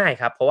มันง่าย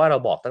ครับเพราะว่าเรา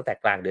บอกตั้งแต่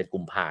กลางเดือนกุ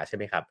มภาใช่ไ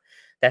หมครับ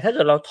แต่ถ้าเ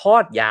กิดเราทอ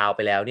ดยาวไป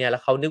แล้วเนี่ยแล้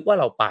วเขานึกว่า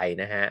เราไป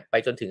นะครับไป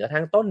จนถึงกระ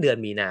ทั่งต้นเดือน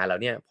มีนาแล้ว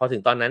เนี่ยพอถึ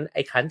งตอนนั้นไ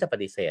อ้ครั้นจะป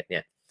ฏิเสธเนี่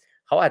ย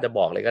เขาอาจจะบ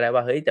อกเลยก็ได้ว่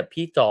าเฮ้ยแต่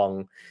พี่จอง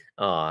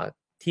เอ่อ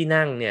ที่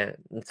นั่งเนี่ย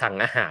สั่ง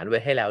อาหารไว้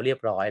ให้แล้วเรียบ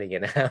ร้อยอะไรอย่างเ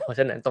งี้ยนะเพราะฉ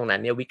ะนั้นตรงนั้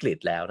นเนี่ยวิกฤต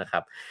แล้วนะครั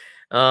บ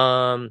เอ่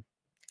อ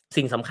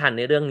สิ่งสำคัญใ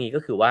นเรื่องนี้ก็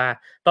คือว่า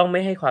ต้องไม่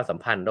ให้ความสัม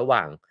พันธ์ระห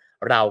ว่าง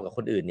เรากับค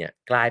นอื่นเนี่ย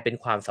กลายเป็น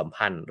ความสัม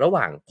พันธ์ระห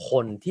ว่างค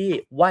นที่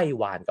ไหว้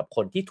วานกับค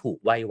นที่ถูก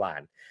ไหว้วา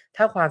น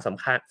ถ้าความสั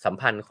ม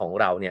พันธ์ของ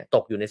เราเนี่ยต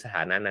กอยู่ในสถ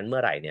านะนั้นเมื่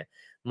อไหร่เนี่ย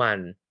มัน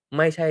ไ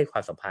ม่ใช่ควา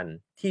มสัมพันธ์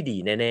ที่ดี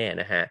แน่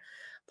ๆนะครับ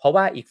เพราะ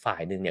ว่าอีกฝ่า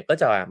ยหนึ่งเนี่ยก็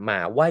จะมา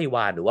ไหว้ว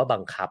านหรือว่าบั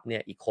งคับเนี่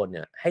ยอีกคนเ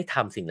นี่ยให้ท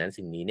ำสิ่งนั้น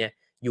สิ่งนี้เนี่ย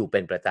อยู่เป็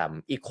นประจ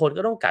ำอีกคน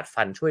ก็ต้องกัด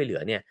ฟันช่วยเหลื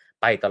อเนี่ย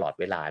ไปตลอด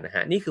เวลานะฮ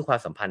ะนี่คือความ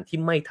สัมพันธ์ที่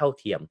ไม่เท่า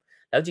เทียม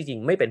แล้วจริง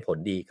ๆไม่เป็นผล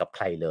ดีกับใค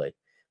รเลย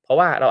เพราะ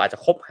ว่าเราอาจจะ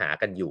คบหา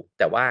กันอยู่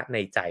แต่ว่าใน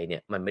ใจเนี่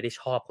ยมันไม่ได้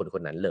ชอบคนค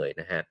นนั้นเลย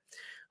นะฮะ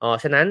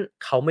ฉะนั้น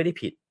เขาไม่ได้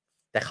ผิด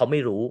แต่เขาไม่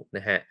รู้น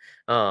ะฮะ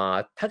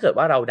ถ้าเกิด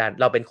ว่าเ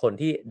ราเป็นคน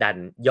ที่ดัน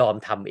ยอม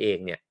ทำเอง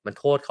เนี่ยมัน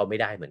โทษเขาไม่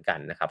ได้เหมือนกัน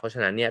นะครับเพราะฉ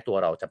ะนั้นเนี่ยตัว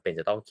เราจำเป็น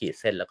จะต้องขีด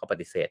เส้นแล้วก็ป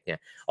ฏิเสธเนี่ย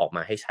ออกม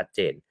าให้ชัดเจ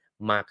น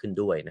มากขึ้น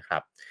ด้วยนะครั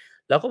บ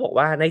แล้วก็บอก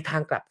ว่าในทา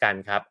งกลับกัน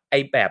ครับไอ้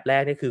แบบแร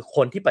กนี่คือค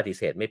นที่ปฏิเ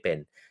สธไม่เป็น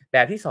แบ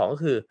บที่2ก็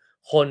คือ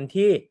คน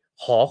ที่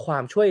ขอควา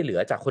มช่วยเหลือ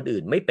จากคน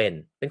อื่นไม่เป็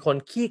นคน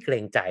ขี้เกร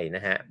งใจน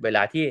ะฮะเวล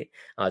าที่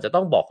จะต้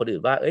องบอกคนอื่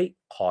นว่า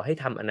ขอให้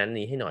ทำอันนั้น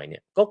นี้ให้หน่อยเนี่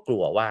ยก็กลั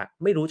วว่า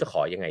ไม่รู้จะข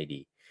อยังไงดี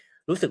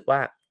รู้สึกว่า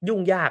ยุ่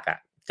งยากอะ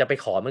จะไป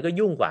ขอมันก็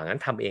ยุ่งกว่างั้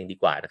นทำเองดี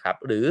กว่านะครับ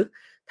หรือ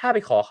ถ้าไป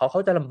ขอเขา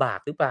จะลำบาก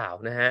หรือเปล่า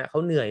นะฮะเขา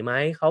เหนื่อยไหม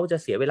เขาจะ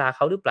เสียเวลาเข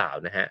าหรือเปล่า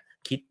นะฮะ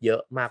คิดเยอ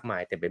ะมากมา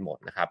ยเต็มไปหมด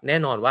นะครับแน่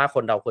นอนว่าค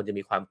นเราควรจะ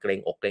มีความเกรง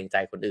อกเกรงใจ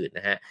คนอื่นน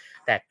ะฮะ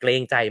แต่เกร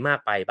งใจมาก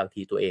ไปบาง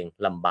ทีตัวเอง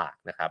ลำบาก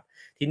นะครับ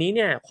ทีนี้เ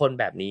นี่ยคน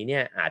แบบนี้เนี่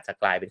ยอาจจะ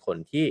กลายเป็นคน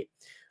ที่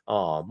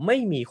ไม่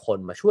มีคน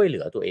มาช่วยเหลื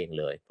อตัวเอง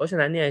เลยเพราะฉะ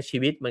นั้นเนี่ยชี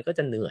วิตมันก็จ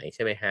ะเหนื่อยใ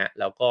ช่ไหมฮะ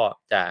แล้วก็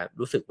จะ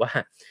รู้สึกว่า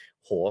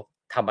โห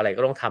ทำอะไร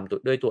ก็ต้องท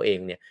ำด้วยตัวเอง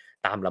เนี่ย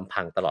ตามลำ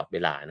พังตลอดเว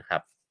ลานะครั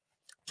บ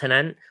ฉะ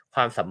นั้นคว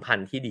ามสัมพัน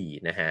ธ์ที่ดี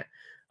นะฮะ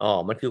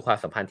มันคือความ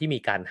สัมพันธ์ที่มี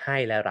การให้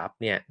และรับ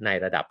เนี่ยใน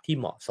ระดับที่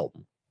เหมาะสม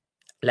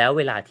แล้วเ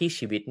วลาที่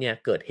ชีวิตเนี่ย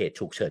เกิดเหตุ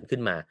ฉุกเฉินขึ้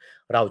นมา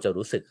เราจะ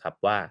รู้สึกครับ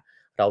ว่า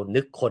เรา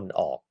นึกคน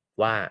ออก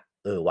ว่า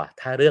ว่ะ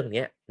ถ้าเรื่องเ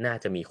นี้ยน่า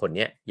จะมีคนเ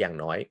นี้ยอย่าง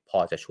น้อยพอ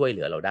จะช่วยเห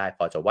ลือเราได้พ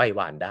อจะไหว้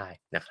วานได้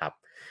นะครับ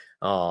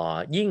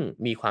ยิ่ง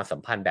มีความสั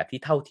มพันธ์แบบที่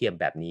เท่าเทียม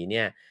แบบนี้เ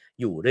นี่ย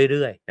อยู่เ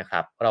รื่อยๆนะค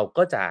รับเรา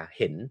ก็จะเ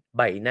ห็นใ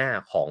บหน้า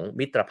ของ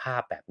มิตรภา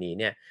พแบบนี้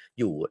เนี่ย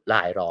อยู่ร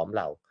ายล้อม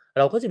เ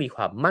ราก็จะมีค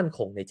วามมั่นค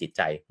งในจิตใ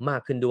จมา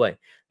กขึ้นด้วย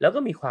แล้วก็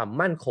มีความ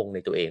มั่นคงใน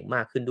ตัวเองม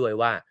ากขึ้นด้วย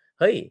ว่า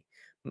เฮ้ย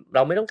เร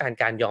าไม่ต้องก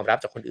ารยอมรับ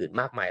จากคนอื่น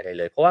มากมายอะไร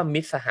เลยเพราะว่ามิ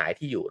ตรสหาย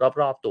ที่อยู่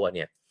รอบๆตัวเ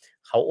นี่ย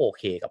เขาโอ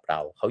เคกับเรา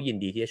เขายิน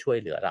ดีที่จะช่วย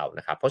เหลือเรา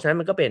นะครับเพราะฉะนั้น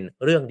มันก็เป็น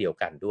เรื่องเดียว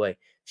กันด้วย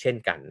เช่น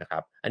กันนะครั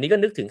บอันนี้ก็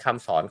นึกถึงค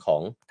ำสอนขอ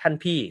งท่าน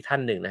พี่ท่า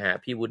นหนึ่งนะฮะ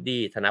พี่วูด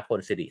ดี้ธนพล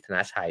สิริธน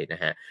ชัยน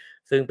ะฮะ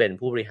ซึ่งเป็น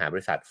ผู้บริหารบ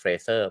ริษัท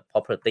Fraser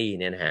Property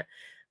เนี่ยนะฮะ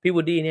พี่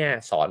วูดดี้เนี่ย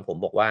สอนผม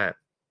บอกว่า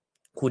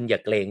คุณอย่า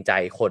เกรงใจ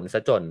คนซ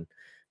ะจน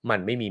มัน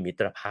ไม่มีมิ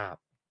ตรภาพ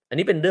อัน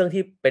นี้เป็นเรื่อง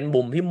ที่เป็น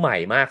มุมที่ใหม่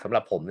มากสำห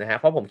รับผมนะฮะ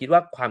เพราะผมคิดว่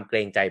าความเกร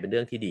งใจเป็นเ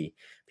รื่องที่ดี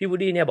พี่วูด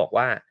ดี้เนี่ยบอก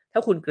ว่าถ้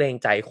าคุณเกรง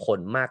ใจคน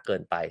มากเกิ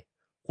นไป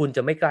คุณจ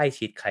ะไม่ใกล้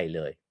ชิดใครเ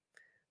ลย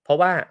เพราะ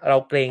ว่าเรา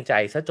เกรงใจ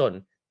ซะจน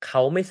เข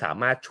าไม่สา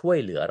มารถช่วย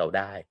เหลือเราไ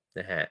ด้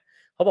นะฮะ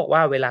เขาบอกว่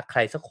าเวลาใคร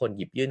สักคนห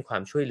ยิบยื่นควา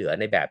มช่วยเหลือ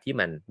ในแบบที่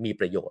มันมี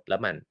ประโยชน์แล้ว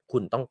คุ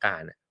ณต้องกา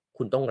ร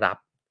คุณต้อง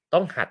ต้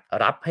องหัด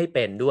รับให้เ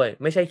ป็นด้วย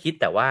ไม่ใช่คิด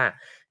แต่ว่า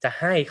จะ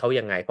ให้เขา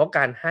ยังไงเพราะก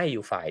ารให้อ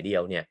ยู่ฝ่ายเดีย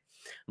วเนี่ย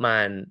มั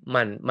น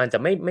มันจะ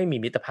ไม่มี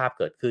มิตรภาพ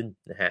เกิดขึ้น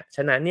นะฮะฉ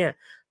ะนั้นเนี่ย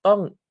ต้อง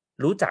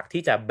รู้จัก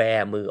ที่จะแบ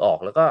มือออก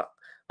แล้วก็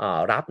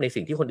รับใน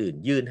สิ่งที่คนอื่น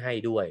ยื่นให้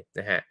ด้วย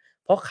นะฮะ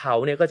เพราะเขา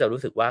เนี่ยก็จะ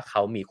รู้สึกว่าเข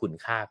ามีคุณ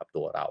ค่ากับ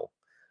ตัวเรา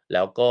แ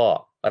ล้วก็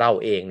เรา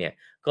เองเนี่ย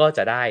ก็จ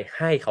ะได้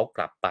ให้เขาก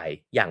ลับไป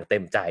อย่างเต็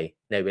มใจ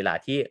ในเวลา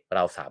ที่เร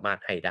าสามารถ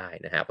ให้ได้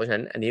นะฮะเพราะฉะ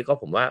นั้นอันนี้ก็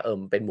ผมว่า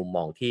เป็นมุมม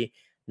องที่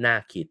น่า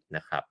คิดน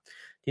ะครับ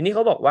ทีนี้เข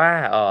าบอกว่า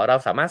เรา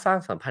สามารถสร้าง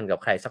สัมพันธ์กับ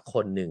ใครสักค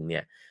นหนึ่งเ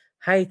นี่ย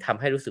ให้ทำ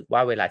ให้รู้สึกว่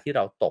าเวลาที่เ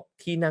ราตก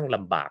ที่นั่งล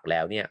ำบากแล้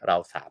วเนี่ยเรา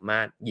สามา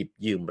รถหยิบ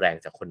ยืมแรง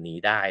จากคนนี้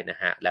ได้นะ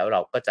ฮะแล้วเร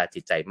าก็จะจิ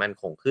ตใจมั่น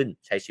คงขึ้น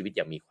ใช้ชีวิตอ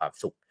ย่างมีความ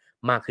สุข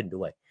มากขึ้น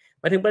ด้วย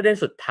มาถึงประเด็น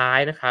สุดท้าย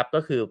นะครับก็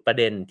คือประ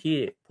เด็นที่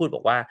พูดบ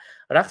อกว่า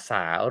รักษ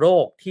าโร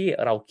คที่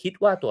เราคิด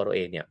ว่าตัวเราเ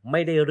องเนี่ยไ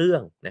ม่ได้เรื่อ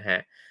งนะฮะ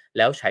แ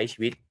ล้วใช้ชี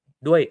วิต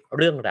ด้วยเ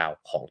รื่องราว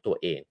ของตัว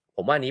เองผ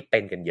มว่าอันนี้เป็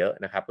นกันเยอะ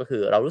นะครับก็คื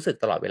อเรารู้สึก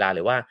ตลอดเวลาเล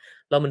ยว่า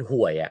เรามัน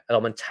ห่วยเรา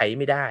มันใช้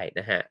ไม่ได้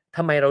นะฮะท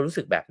ำไมเรารู้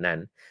สึกแบบนั้น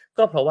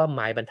ก็เพราะว่าไ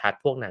ม้บรรทัด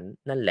พวกนั้น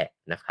นั่นแหละ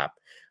นะครับ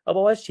เพร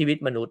าะว่าชีวิต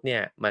มนุษย์เนี่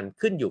ยมัน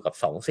ขึ้นอยู่กับ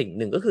2สิ่ง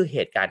1ก็คือเห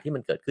ตุการณ์ที่มั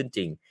นเกิดขึ้นจ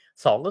ริง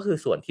2ก็คือ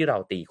ส่วนที่เรา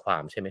ตีควา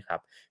มใช่ไหมครับ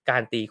กา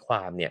รตีคว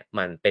ามเนี่ย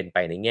มันเป็นไป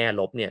ในแง่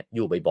ลบเนี่ยอ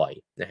ยู่บ่อย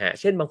ๆนะฮะ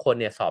เช่นบางคน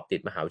เนี่ยสอบติ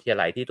ดมหาวิทยา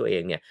ลัยที่ตัวเอ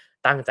งเนี่ย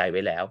ตั้งใจไ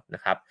ว้แล้วน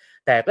ะครับ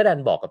แต่ก็ดัน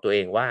บอกกับตัวเอ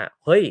งว่า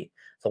เฮ้ย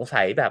สง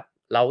สัยแบบ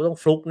เราต้อง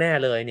ฟลุกแน่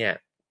เลยเนี่ย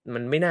มั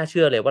นไม่น่าเ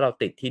ชื่อเลยว่าเรา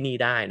ติดที่นี่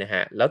ได้นะค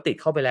รับแล้วติด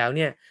เข้าไปแล้วเ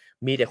นี่ย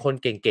มีแต่คน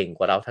เก่งๆก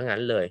ว่าเราทั้งนั้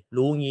นเลย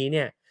รู้งี้เ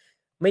นี่ย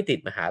ไม่ติด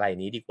มหาลัย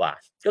นี้ดีกว่า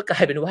ก็กล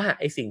ายเป็นว่า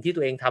ไอ้สิ่งที่ตั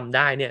วเองทำไ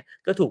ด้เนี่ย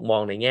ก็ถูกมอ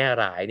งในแง่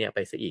ร้ายเนี่ยไป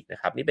เสียอีกนะ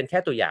ครับนี่เป็นแค่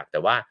ตัวอย่างแต่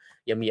ว่า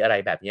ยังมีอะไร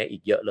แบบนี้อี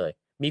กเยอะเลย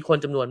มีคน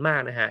จำนวนมา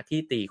กนะครับที่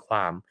ตีคว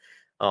าม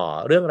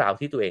เรื่องราว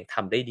ที่ตัวเองท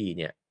ำได้ดี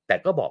เนี่ยแต่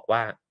ก็บอกว่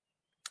า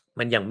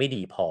มันยังไม่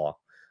ดีพอ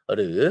ห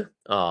รือ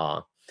เอ่อ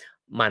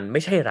มันไ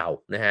ม่ใช่เรา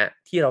นะครับ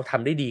ที่เราท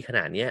ำได้ดีขน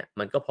าดเนี้ย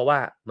มันก็เพราะว่า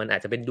มันอา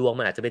จจะเป็นดวง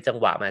มันอาจจะเป็นจัง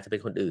หวะมันอาจจะเป็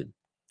นคนอื่น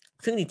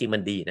ซึ่งจริงๆมั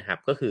นดีนะครับ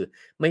ก็คือ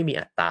ไม่มี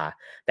อัตรา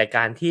แต่ก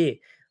ารที่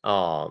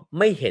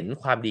ไม่เห็น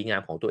ความดีงา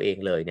มของตัวเอง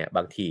เลยเนี่ยบ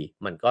างที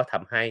มันก็ท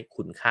ำให้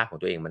คุณค่าของ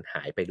ตัวเองมันห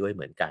ายไปด้วยเ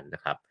หมือนกันน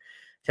ะครับ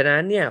ฉะนั้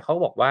นเนี่ยเขา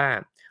บอกว่า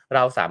เร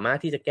าสามารถ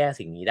ที่จะแก้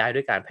สิ่งนี้ได้ด้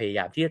วยการพยาย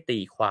ามที่จะตี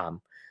ความ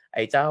ไ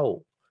อ้เจ้า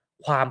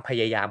ความพ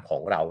ยายามขอ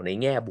งเราใน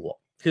แง่บวก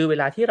คือเว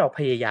ลาที่เราพ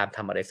ยายามท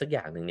ำอะไรสักอ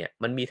ย่างหนึ่งเนี่ย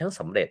มันมีทั้ง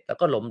สำเร็จแล้ว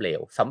ก็ล้มเหล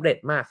วสำเร็จ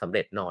มากสำเ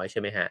ร็จน้อยใช่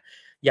ไหมฮะ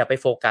อย่าไป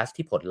โฟกัส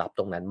ที่ผลลัพธ์ต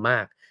รงนั้นม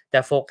ากแต่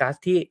โฟกัส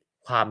ที่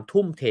ความ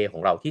ทุ่มเทขอ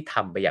งเราที่ท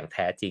ำไปอย่างแ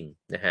ท้จริง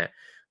นะฮะ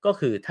ก็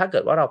คือถ้าเกิ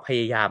ดว่าเราพ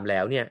ยายามแล้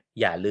วเนี่ย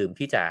อย่าลืม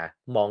ที่จะ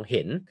มองเ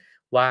ห็น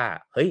ว่า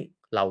เฮ้ย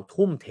เรา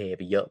ทุ่มเทไ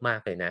ปเยอะมา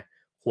กเลยนะ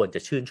ควรจะ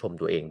ชื่นชม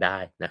ตัวเองได้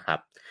นะครับ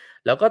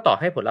แล้วก็ต่อ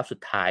ให้ผลลัพธ์สุ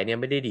ดท้ายเนี่ย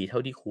ไม่ได้ดีเท่า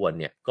ที่ควร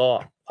เนี่ยก็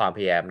ความพ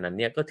ยายามนั้น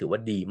เนี่ยก็ถือว่า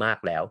ดีมาก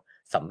แล้ว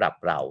สำหรับ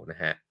เราน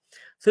ะฮะ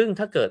ซึ่ง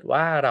ถ้าเกิดว่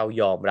าเรา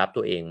ยอมรับ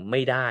ตัวเองไ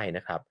ม่ได้น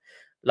ะครับ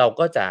เรา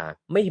ก็จะ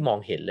ไม่มอง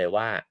เห็นเลย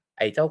ว่าไ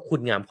อ้เจ้าคุ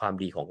ณงามความ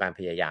ดีของการพ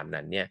ยายาม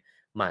นั้นเนี่ย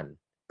มัน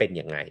เป็น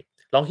ยังไง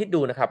ลองคิด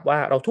ดูนะครับว่า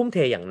เราทุ่มเท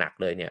อย่างหนัก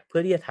เลยเนี่ยเพื่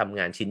อที่จะทำ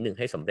งานชิ้นหนึ่ง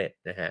ให้สำเร็จ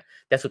นะฮะ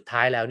แต่สุดท้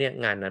ายแล้วเนี่ย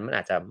งานนั้นมันอ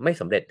าจจะไม่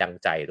สำเร็จดัง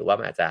ใจหรือว่า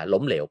มันอาจจะล้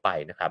มเหลวไป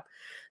นะครับ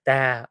แต่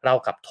เรา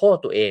กลับโทษ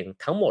ตัวเอง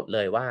ทั้งหมดเล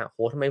ยว่าโห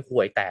ทำไมห่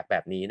วยแตกแบ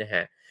บนี้นะฮ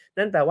ะ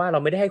นั่นแปลว่าเรา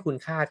ไม่ได้ให้คุณ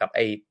ค่ากับไ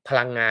อ้พ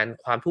ลังงาน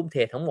ความทุ่มเท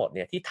ทั้งหมดเ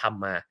นี่ยที่ท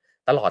ำมา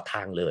ตลอดท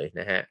างเลย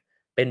นะฮะ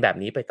เป็นแบบ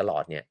นี้ไปตลอ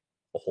ดเนี่ย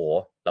โอ้โห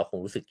เราคง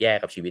รู้สึกแย่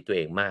กับชีวิตตัวเ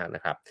องมากน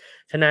ะครับ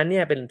ฉะนั้นเ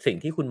นี่ยเป็นสิ่ง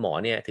ที่คุณหมอ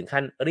เนี่ยถึง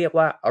ขั้นเรียก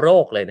ว่าโร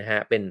คเลยนะฮะ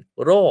เป็น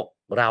โรค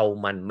เรา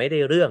มันไม่ได้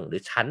เรื่องหรื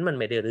อฉันมัน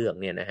ไม่ได้เรื่อง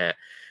เนี่ยนะฮะ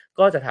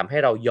ก็จะทำให้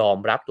เรายอม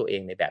รับตัวเอ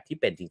งในแบบที่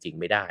เป็นจริงๆ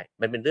ไม่ได้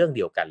มันเป็นเรื่องเ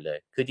ดียวกันเลย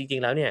คือจริ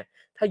งๆแล้วเนี่ย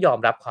ถ้ายอม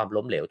รับความ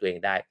ล้มเหลวตัวเอง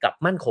ได้กลับ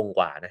มั่นคงก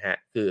ว่านะฮะ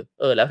คือ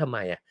แล้วทำไม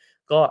อะ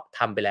ก็ท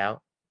ำไปแล้ว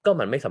ก็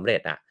มันไม่สำเร็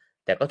จอะ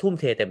แต่ก็ทุ่ม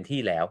เทเต็มที่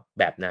แล้ว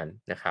แบบนั้น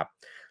นะครับ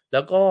แ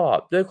ล้วก็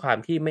ด้วยความ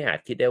ที่ไม่อาจ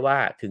คิดได้ว่า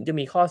ถึงจะ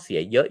มีข้อเสีย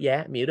เยอะแยะ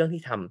มีเรื่อง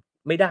ที่ท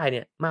ำไม่ได้เ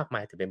นี่ยมากม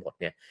ายเต็มไปหมด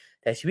เนี่ย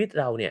แต่ชีวิต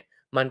เราเนี่ย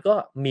มันก็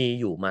มี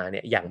อยู่มาเ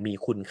นี่ยอย่างมี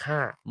คุณค่า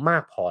มา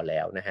กพอแ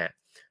ล้วนะฮะ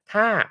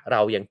ถ้าเร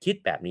ายังคิด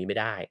แบบนี้ไม่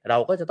ได้เรา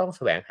ก็จะต้องแ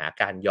สวงหา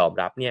การยอม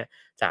รับเนี่ย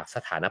จากส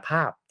ถานภ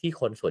าพที่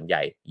คนส่วนให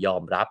ญ่ยอ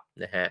มรับ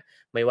นะฮะ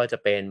ไม่ว่าจะ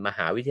เป็นมห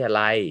าวิทยา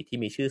ลัยที่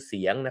มีชื่อเ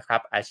สียงนะครั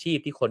บอาชีพ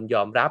ที่คนย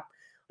อมรับ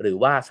หรือ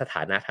ว่าสถ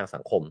านะทางสั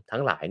งคมทั้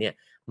งหลายเนี่ย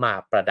มา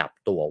ประดับ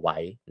ตัวไว้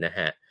นะ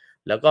ฮะ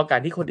แล้วก็กา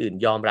รที่คนอื่น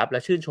ยอมรับและ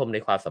ชื่นชมใน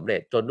ความสำเร็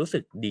จจนรู้สึ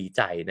กดีใ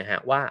จนะฮะ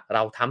ว่าเร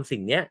าทำสิ่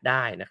งเนี้ยไ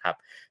ด้นะครับ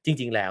จ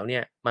ริงๆแล้วเนี่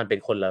ยมันเป็น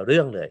คนละเรื่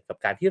องเลยกับ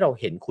การที่เรา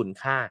เห็นคุณ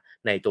ค่า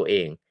ในตัวเอ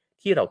ง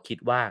ที่เราคิด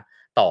ว่า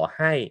ต่อใ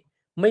ห้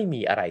ไม่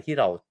มีอะไรที่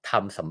เราท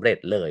ำสำเร็จ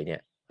เลยเนี่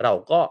ยเรา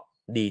ก็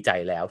ดีใจ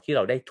แล้วที่เร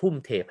าได้ทุ่ม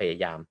เทพย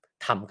ายาม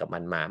ทำกับมั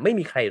นมาไม่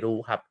มีใครรู้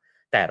ครับ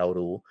แต่เรา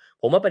รู้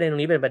ผมว่าประเด็นตร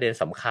งนี้เป็นประเด็น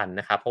สำคัญ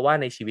นะครับเพราะว่า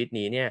ในชีวิต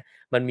นี้เนี่ย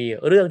มันมี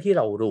เรื่องที่เ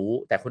รารู้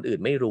แต่คนอื่น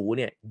ไม่รู้เ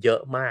นี่ยเยอ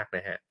ะมากน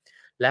ะฮะ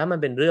แล้วมัน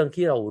เป็นเรื่อง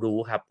ที่เรารู้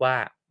ครับว่า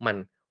มัน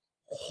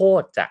โค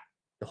ตรจะ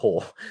โอ้โฮ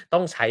ต้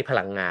องใช้พ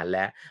ลังงานแล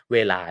ะเว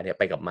ลาเนี่ย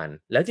ไปกับมัน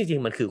แล้วจริง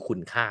ๆมันคือคุ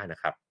ณค่านะ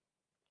ครับ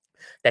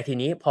แต่ที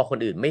นี้พอคน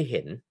อื่นไม่เ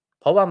ห็น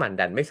เพราะว่ามัน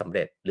ดันไม่สำเ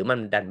ร็จหรือมัน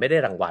ดันไม่ได้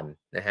รางวัล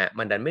นะครับ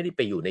มันดันไม่ได้ไ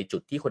ปอยู่ในจุ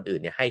ดที่คนอื่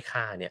นเนี่ยให้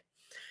ค่าเนี่ย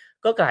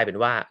ก็กลายเป็น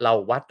ว่าเรา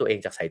วัดตัวเอง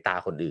จากสายตา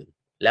คนอื่น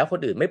แล้วคน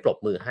อื่นไม่ปรบ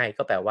มือให้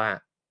ก็แปลว่า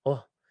โอ้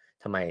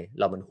ทำไม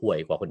เรามันห่วย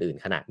กว่าคนอื่น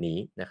ขนาดนี้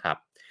นะครับ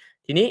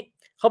ทีนี้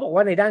เขาบอกว่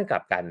าในด้านกลั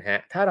บกันฮะ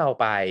ถ้าเรา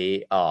ไป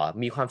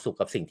มีความสุข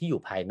กับสิ่งที่อ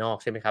ยู่ภายนอก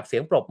ใช่ไหมครับเสีย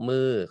งปรบมื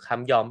อค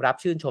ำยอมรับ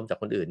ชื่นชมจาก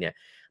คนอื่นเนี่ย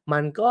มั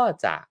นก็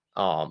จะ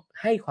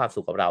ให้ความสุ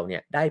ขกับเราเนี่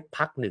ยได้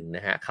พักหนึ่งน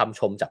ะฮะคำ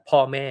ชมจากพ่อ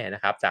แม่น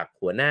ะครับจาก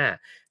หัวหน้า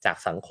จาก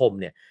สังคม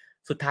เนี่ย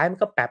สุดท้ายมัน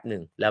ก็แป๊บหนึ่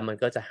งแล้วมัน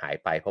ก็จะหาย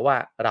ไปเพราะว่า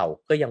เรา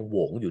ก็ยังห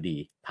วงอยู่ดี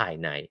ภาย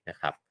ในนะ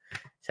ครับ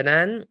ฉะ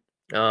นั้น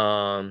เอ่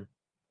อ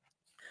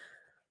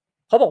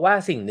เขาบอกว่า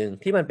สิ่งหนึ่ง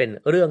ที่มันเป็น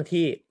เรื่อง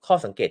ที่ข้อ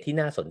สังเกตที่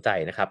น่าสนใจ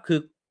นะครับคือ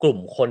กลุ่ม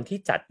คนที่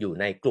จัดอยู่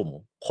ในกลุ่ม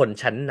คน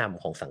ชั้นน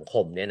ำของสังค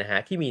มเนี่ยนะฮะ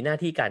ที่มีหน้า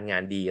ที่การงา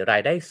นดีรา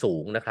ยได้สู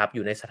งนะครับอ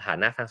ยู่ในสถา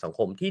นะทางสังค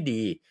มที่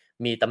ดี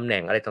มีตำแหน่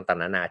งอะไรต่าง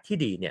ๆนานาที่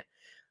ดีเนี่ย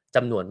จ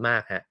ำนวนมา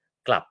กฮะ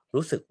กลับ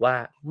รู้สึกว่า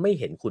ไม่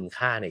เห็นคุณ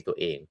ค่าในตัว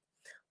เอง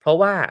เพราะ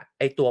ว่า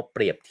ไอ้ตัวเป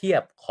รียบเทีย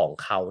บของ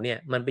เขาเนี่ย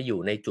มันไปอยู่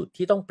ในจุด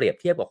ที่ต้องเปรียบ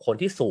เทียบกับคน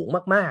ที่สูง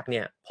มากๆเ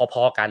นี่ยพ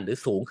อๆกันหรือ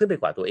สูงขึ้นไป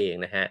กว่าตัวเอง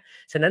นะฮะ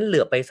ฉะนั้นเหลื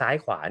อบไปซ้าย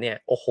ขวาเนี่ย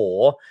โอ้โฮ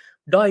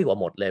ด้อยกว่า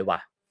หมดเลยว่ะ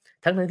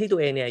ทั้งที่ตั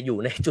วเองเนี่ยอยู่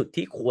ในจุด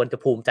ที่ควรจะ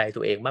ภูมิใจ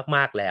ตัวเองม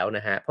ากๆแล้วน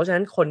ะครับเพราะฉะ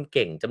นั้นคนเ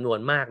ก่งจำนวน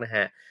มากนะค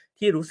รับ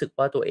ที่รู้สึก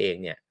ว่าตัวเอง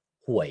เนี่ย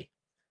ห่วย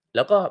แ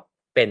ล้วก็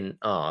เ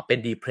ป็น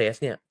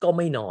depressed เนี่ยก็ไ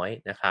ม่น้อย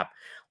นะครับ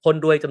คน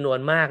รวยจำนวน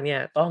มากเนี่ย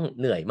ต้อง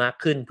เหนื่อยมาก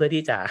ขึ้นเพื่อ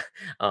ที่จะ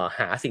ห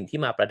าสิ่งที่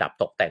มาประดับ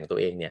ตกแต่งตัว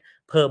เองเนี่ย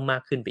เพิ่มมา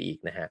กขึ้นไปอีก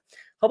นะฮะ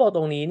เขาบอกต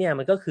รงนี้เนี่ย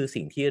มันก็คือ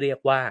สิ่งที่เรียก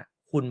ว่า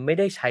คุณไม่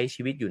ได้ใช้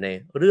ชีวิตอยู่ใน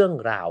เรื่อง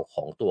ราวข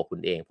องตัวคุณ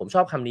เองผมช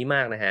อบคำนี้ม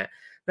ากนะฮะ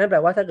นั่นแปล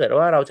ว่าถ้าเกิด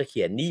ว่าเราจะเ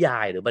ขียนนิยา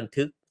ยหรือบัน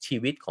ทึกชี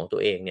วิตของตั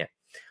วเองเนี่ย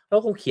เรา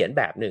คงเขียน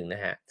แบบหนึ่งน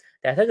ะฮะ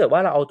แต่ถ้าเกิดว่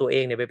าเราเอาตัวเอ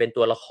งเนี่ยไปเป็น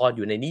ตัวละครอ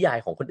ยู่ในนิยาย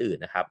ของคนอื่น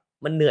นะครับ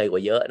มันเหนื่อยกว่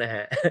าเยอะนะฮ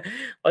ะ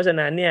เพราะฉะ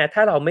นั้นเนี่ยถ้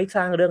าเราไม่ส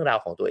ร้างเรื่องราว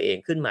ของตัวเอง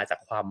ขึ้นมาจาก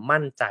ความ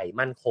มั่นใจ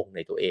มั่นคงใน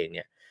ตัวเองเ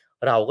นี่ย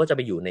เราก็จะไป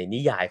อยู่ในนิ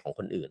ยายของค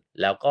นอื่น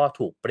แล้วก็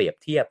ถูกเปรียบ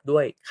เทียบด้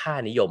วยค่า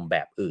นิยมแบ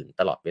บอื่น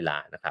ตลอดเวลา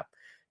นะครับ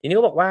ทีนี้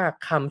ก็บอกว่า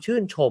คำชื่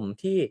นชม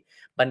ที่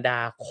บรรดา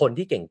คน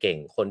ที่เก่ง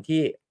ๆคน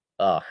ที่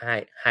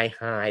ไฮ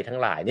ทั้ง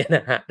หลายเนี่ยน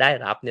ะฮะได้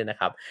รับเนี่ยนะ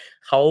ครับ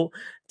เขา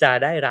จะ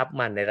ได้รับ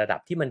มันในระดับ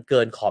ที่มันเ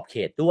กินขอบเข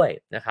ตด้วย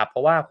นะครับเพร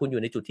าะว่าคุณอ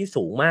ยู่ในจุดที่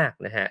สูงมาก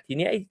นะฮะที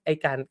นี้ไอ้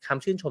การค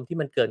ำชื่นชมที่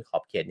มันเกินขอ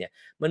บเขตเนี่ย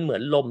มันเหมือ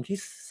นลมที่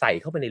ใส่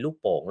เข้าไปในลูก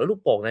โป่งแล้วลูก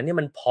โป่งนั้นเนี่ย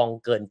มันพอง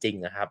เกินจริง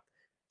อะครับ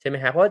ใช่ไหม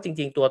ฮะเพราะว่าจ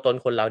ริงๆตัวตน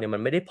คนเราเนี่ยมั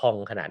นไม่ได้พอง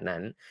ขนาดนั้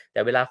นแต่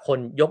เวลาคน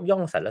ยกย่อ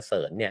งสรรเส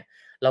ริญเนี่ย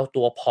เรา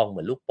ตัวพองเห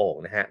มือนลูกโป่ง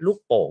นะฮะลูก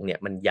โป่งเนี่ย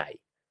มันใหญ่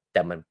แ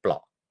ต่มันเปรา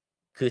ะ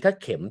คือถ้า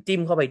เข็มจิ้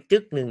มเข้าไป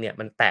จึ๊กหนึ่งเนี่ย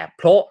มันแตกโ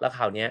พะแล้วค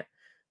ราวเนี้ย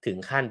ถึง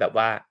ขั้นแบบ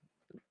ว่า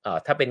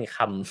ถ้าเป็นค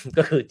ำ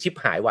ก็คือชิบ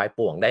หายวาย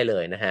ป่วงได้เล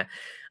ยนะฮะ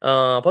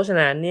เพราะฉะ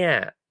นั้นเนี่ย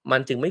มั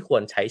นจึงไม่คว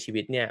รใช้ชี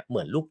วิตเนี่ยเห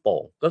มือนลูกโป่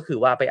งก็คือ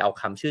ว่าไปเอา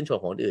คำชื่นชม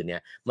ของคนอื่นเนี่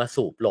ยมา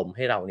สูบลมใ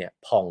ห้เราเนี่ย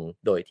พอง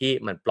โดยที่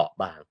มันเปราะ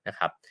บางนะค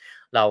รับ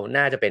เรา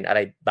น่าจะเป็นอะไร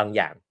บางอ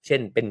ย่างเช่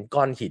นเป็น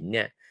ก้อนหินเ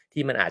นี่ย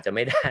ที่มันอาจจะไ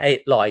ม่ได้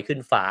ลอยขึ้น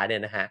ฟ้าเนี่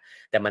ยนะฮะ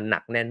แต่มันหนั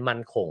กแน่นมั่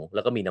นคงแ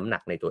ล้วก็มีน้ำหนั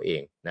กในตัวเอ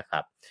งนะครั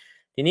บ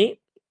ทีนี้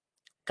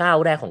ก้าว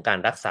แรกของการ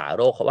รักษาโ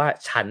รคเพราะว่า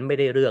ฉันไม่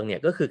ได้เรื่องเนี่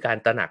ยก็คือการ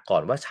ตระหนักก่อ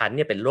นว่าฉันเ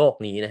นี่ยเป็นโรค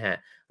นี้นะฮะ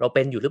เราเ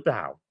ป็นอยู่หรือเปล่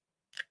า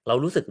เรา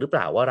รู้สึกหรือเป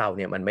ล่าว่าเราเ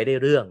นี่ยมันไม่ได้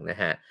เรื่องนะ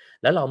ฮะ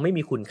แล้วเราไม่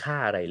มีคุณค่า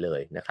อะไรเล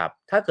ยนะครับ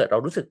ถ้าเกิดเรา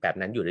รู้สึกแบบ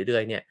นั้นอยู่เรื่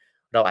อยๆเนี่ย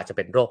เราอาจจะเ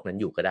ป็นโรคนั้น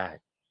อยู่ก็ได้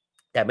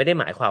แต่ไม่ได้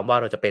หมายความว่า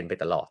เราจะเป็นไป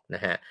ตลอดน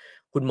ะฮะ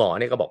คุณหมอ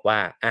เนี่ยก็บอกว่า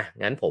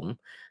งั้นผม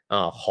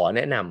ขอแน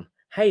ะน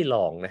ำให้ล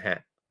องนะฮะ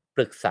ป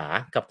รึกษา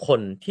กับค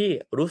นที่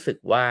รู้สึก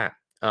ว่า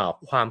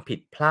ความผิด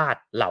พลาด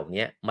เหล่าเ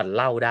นี้ยมัน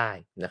เล่าได้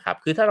นะครับ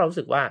คือถ้าเรารู้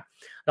สึกว่า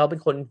เราเป็น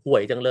คนห่ว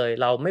ยจังเลย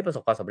เราไม่ประส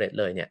บความสำเร็จ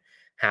เลยเนี่ย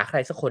หาใคร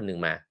สักคนหนึ่ง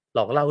มาล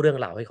องเล่าเรื่อง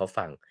ราวให้เขา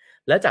ฟัง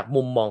แล้วจาก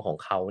มุมมองของ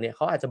เขาเนี่ยเข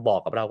าอาจจะบอก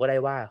กับเราก็ได้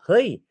ว่าเ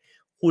ฮ้ย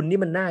คุณนี่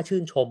มันน่าชื่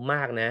นชมม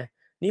ากนะ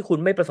นี่คุณ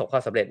ไม่ประสบควา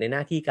มสำเร็จในหน้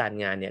าที่การ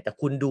งานเนี่ยแต่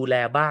คุณดูแล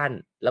บ้าน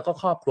แล้วก็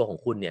ครอบครัวของ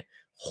คุณเนี่ย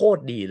โคต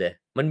รดีเลย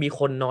มันมี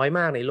คนน้อยม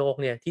ากในโลก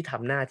เนี่ยที่ท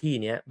ำหน้าที่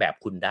เนี้ยแบบ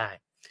คุณได้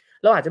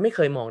เราอาจจะไม่เค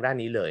ยมองด้าน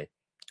นี้เลย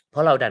เพรา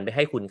ะเราดันไปใ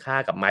ห้คุณค่า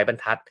กับไม้บรร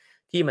ทัด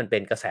ที่มันเป็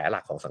นกระแสหลั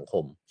กของสังค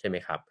มใช่ไหม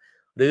ครับ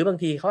หรือบาง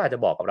ทีเขาอาจจะ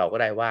บอกกับเราก็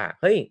ได้ว่า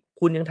เฮ้ย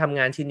คุณยังทำ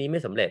งานชิ้นนี้ไม่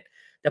สำเร็จ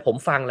แต่ผม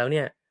ฟังแล้วเ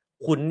นี่ย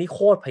คุณนี่โค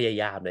ตรพยา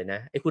ยามเลยนะ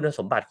ไอ้คุณ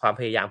สมบัติความ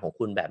พยายามของ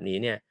คุณแบบนี้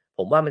เนี่ยผ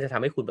มว่ามันจะท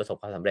ำให้คุณประสบ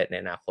ความสำเร็จใน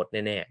อนาคต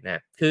แน่ๆน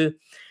ะคือ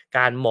ก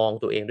ารมอง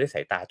ตัวเองด้วยส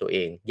ายตาตัวเอ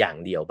งอย่าง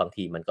เดียวบาง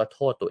ทีมันก็โท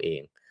ษตัวเอ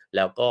งแ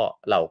ล้วก็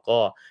เราก็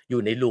อ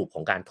ยู่ในลูปข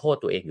องการโทษ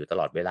ตัวเองอยู่ต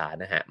ลอดเวลา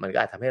นะฮะมันก็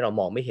อาจทำให้เรา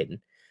มองไม่เห็น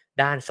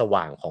ด้านส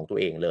ว่างของตัว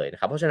เองเลยนะ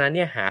ครับเพราะฉะนั้นเ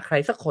นี่ยหาใคร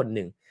สักคนห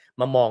นึ่ง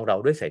มามองเรา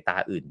ด้วยสายตา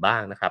อื่นบ้า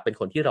งนะครับเป็น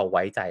คนที่เราไ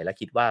ว้ใจและ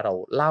คิดว่าเรา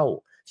เล่า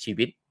ชี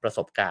วิตประส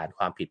บการณ์ค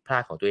วามผิดพลา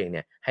ดของตัวเองเ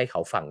นี่ยให้เขา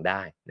ฟังไ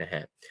ด้นะฮ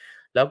ะ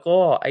แล้วก็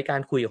ไอกา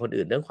รคุยกับคน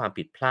อื่นเรื่องความ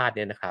ผิดพลาดเ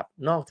นี่ยนะครับ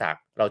นอกจาก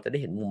เราจะได้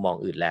เห็นมุมมอง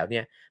อื่นแล้วเ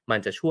นี่ยมัน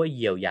จะช่วยเ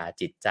ยียวยา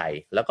จิตใจ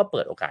แล้วก็เ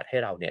ปิดโอกาสให้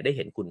เราเนี่ยได้เ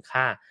ห็นคุณ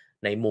ค่า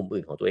ในมุม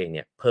อื่นของตัวเองเ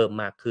นี่ยเพิ่ม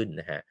มากขึ้น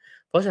นะฮะ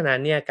เพราะฉะนั้น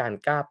เนี่ยการ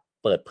กล้า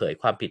เปิดเผย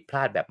ความผิดพล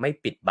าดแบบไม่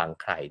ปิดบัง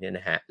ใครเนี่ย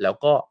นะฮะแล้ว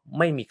ก็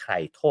ไม่มีใคร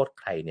โทษ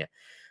ใครเนี่ย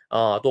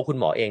ตัวคุณ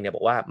หมอเองเนี่ยบ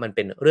อกว่ามันเ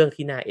ป็นเรื่อง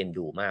ที่น่าเอ็น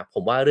ดูมากผ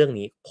มว่าเรื่อง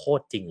นี้โค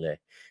ตรจริงเลย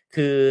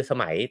คือส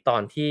มัยตอ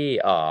นที่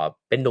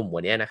เป็นหนุ่มกว่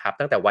าเนี้ยนะครับ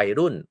ตั้งแต่วัย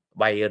รุ่น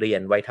วัยเรีย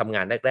นวัยทำง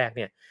านแรกๆเ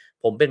นี่ย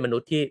ผมเป็นมนุ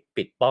ษย์ที่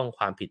ปิดป้องค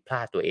วามผิดพล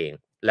าดตัวเอง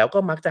แล้วก็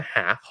มักจะห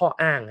าข้อ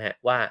อ้างครับ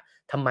ว่า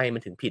ทำไมมั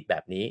นถึงผิดแบ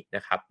บนี้น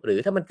ะครับหรือ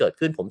ถ้ามันเกิด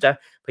ขึ้นผมจะ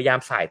พยายาม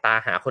ส่ายตา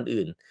หาคน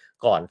อื่น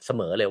ก่อนเส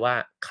มอเลยว่า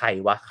ใคร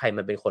วะใคร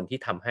มันเป็นคนที่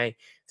ทำให้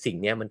สิ่ง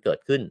เนี้ยมันเกิด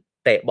ขึ้น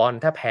เตะบอล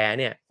ถ้าแพ้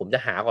เนี่ยผมจะ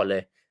หาก่อนเล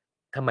ย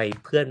ทำไม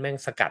เพื่อนแม่ง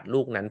สกัดลู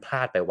กนั้นพล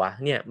าดไปวะ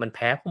เนี่ยมันแ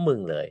พ้เพราะมึง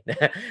เลยน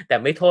ะแต่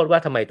ไม่โทษว่า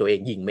ทำไมตัวเอง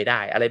ยิงไม่ได้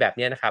อะไรแบบ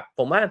นี้นะครับผ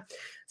มว่า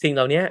สิ่งเห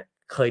ล่านี้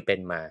เคยเป็น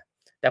มา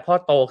แต่พอ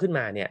โตขึ้นม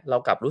าเนี่ยเรา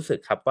กลับรู้สึก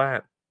ครับว่า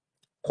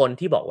คน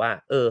ที่บอกว่า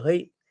เฮ้ย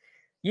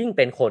ยิ่งเ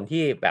ป็นคน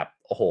ที่แบบ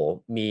โอ้โห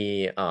มี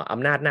อ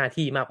ำนาจหน้า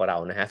ที่มากกว่าเรา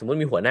นะฮะสมมุติ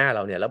มีหัวหน้าเร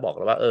าเนี่ยแล้วบอกเ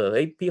ราว่าเ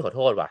ฮ้ยพี่ขอโ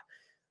ทษว่ะ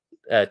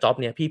จ็อบ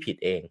เนี้ยพี่ผิด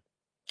เอง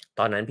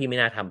ตอนนั้นพี่ไม่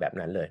น่าทำแบบ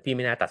นั้นเลยพี่ไ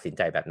ม่น่าตัดสินใ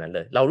จแบบนั้นเล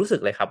ยเรารู้สึ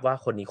กเลยครับว่า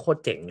คนนี้โคตร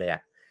เจ๋งเลยอ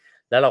ะ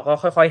แล้วเราก็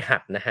ค่อยๆหั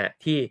ดนะฮะ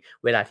ที่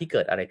เวลาที่เ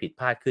กิดอะไรผิด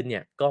พลาดขึ้นเนี่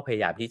ยก็พย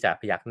ายามที่จะ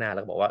พยักหน้าแล้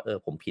วก็บอกว่า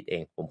ผมผิดเอ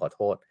งผมขอโ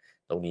ทษ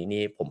ตรงนี้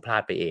นี่ผมพลา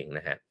ดไปเองน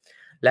ะฮะ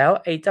แล้ว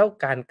ไอ้เจ้า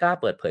การกล้า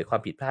เปิดเผยควา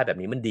มผิดพลาดแบบ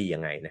นี้มันดียั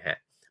งไงนะฮะ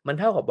มัน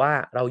เท่ากับว่า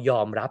เราย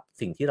อมรับ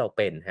สิ่งที่เราเ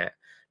ป็นฮะ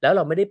แล้วเร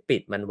าไม่ได้ปิ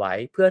ดมันไว้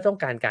เพื่อต้อง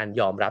การการ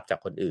ยอมรับจาก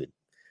คนอื่น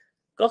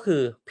ก็คื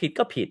อผิด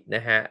ก็ผิดน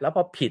ะฮะแล้วพ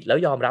อผิดแล้ว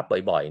ยอมรับ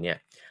บ่อยๆเนี่ย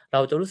เร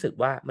าจะรู้สึก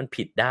ว่ามัน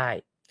ผิดได้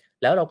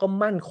แล้วเราก็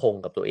มั่นคง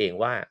กับตัวเอง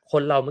ว่าค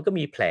นเรามันก็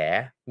มีแผล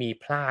มี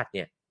พลาดเ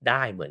นี่ย ไ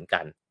ด้เหมือนกั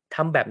นท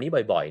ำแบบนี้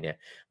บ่อยๆเนี่ย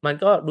มัน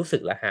ก็รู้สึ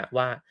กแล้วฮะ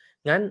ว่า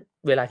งั้น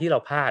เวลาที่เรา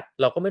พลาด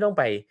เราก็ไม่ต้อง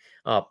ไป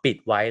ปิด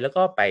ไว้แล้ว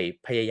ก็ไป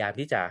พยายาม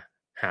ที่จะ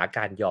หาก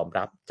ารยอม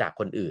รับจาก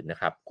คนอื่นนะ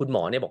ครับคุณหม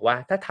อเนี่ยบอกว่า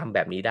ถ้าทำแบ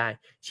บนี้ได้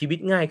ชีวิต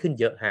ง่ายขึ้น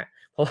เยอะฮะ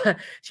เพราะว่า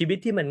ชีวิต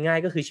ที่มันง่าย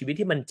ก็คือชีวิต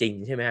ที่มันจริง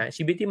ใช่ไหมฮะ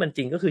ชีวิตที่มันจ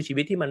ริงก็คือชี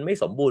วิตที่มันไม่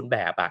สมบูรณ์แบ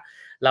บอะ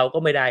เราก็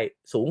ไม่ได้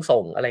สูง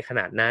ส่งอะไรข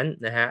นาดนั้น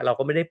นะฮะเรา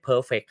ก็ไม่ได้เพอ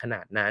ร์เฟกต์ขน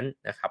าดนั้น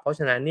นะครับเพราะฉ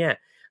ะนั้นเนี่ย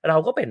เรา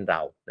ก็เป็นเร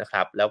านะค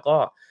รับแล้วก็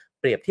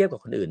เปรียบเทียบกับ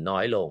คนอื่นน้อ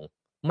ยลง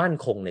มั่น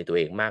คงในตัวเ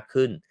องมาก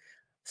ขึ้น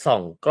ส่อ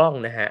งกล้อง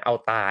นะฮะเอา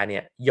ตาเนี่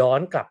ยย้อ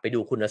นกลับไปดู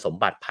คุณสม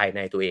บัติภายใน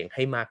ตัวเองใ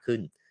ห้มากขึ้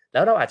นแล้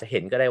วเราอาจจะเห็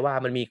นก็ได้ว่า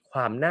มันมีคว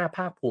ามน่าภ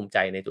าคภูมิใจ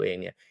ในตัวเอง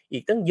เนี่ยอี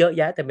กตั้งเยอะแ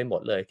ยะเต็มไปหม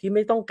ดเลยที่ไ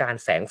ม่ต้องการ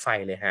แสงไฟ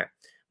เลยฮะ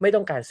ไม่ต้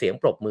องการเสียง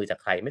ปรบมือจาก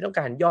ใครไม่ต้อง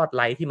การยอดไ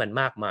ลก์ที่มัน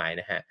มากมาย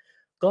นะฮะ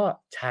ก็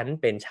ฉัน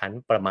เป็นฉัน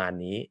ประมาณ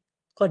นี้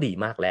ก็ดี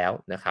มากแล้ว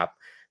นะครับ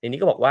ทีนี้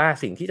ก็บอกว่า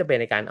สิ่งที่จะเป็น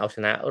ในการเอาช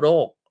นะโร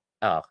ค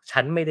ฉั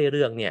นไม่ได้เ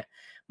รื่องเนี่ย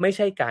ไม่ใ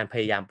ช่การพ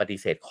ยายามปฏิ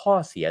เสธข้อ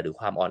เสียหรือ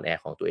ความอ่อนแอ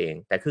ของตัวเอง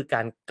แต่คือก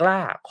ารกล้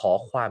าขอ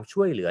ความ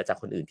ช่วยเหลือจาก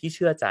คนอื่นที่เ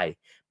ชื่อใจ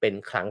เป็น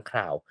ครั้งคร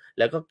าวแ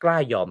ล้วก็กล้า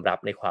ยอมรับ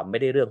ในความไม่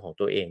ได้เรื่องของ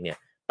ตัวเองเนี่ย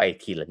ไป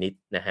ทีละนิด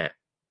นะฮะ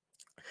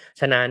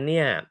ฉะนั้นเ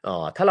นี่ย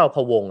ถ้าเราพ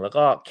ะวงแล้ว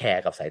ก็แค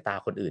ร์กับสายตา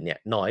คนอื่นเนี่ย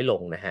น้อยล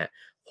งนะฮะ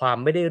ความ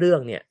ไม่ได้เรื่อ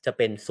งเนี่ยจะเ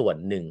ป็นส่วน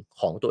หนึ่ง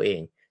ของตัวเอง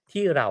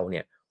ที่เราเ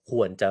นี่ยค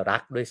วรจะรั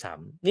กด้วยซ้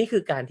ำนี่คื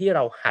อการที่เร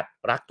าหัด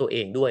รักตัวเอ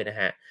งด้วยนะ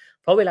ฮะ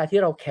เพราะเวลาที่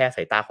เราแคร์ส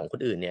ายตาของคน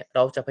อื่นเนี่ยเร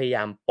าจะพยาย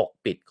ามปก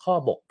ปิดข้อ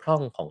บกพร่อ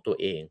งของตัว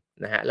เอง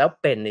นะฮะแล้ว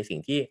เป็นในสิ่ง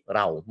ที่เ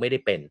ราไม่ได้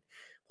เป็น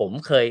ผม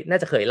น่า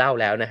จะเคยเล่า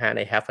แล้วนะฮะใ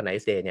น Have a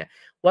Nice Day เนี่ย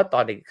ว่าตอ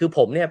นเด็กคือผ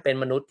มเนี่ยเป็น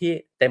มนุษย์ที่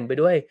เต็มไป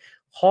ด้วย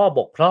ข้อบ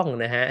กพร่อง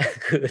นะฮะ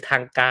คือทา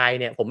งกาย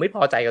เนี่ยผมไม่พ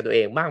อใจกับตัวเอ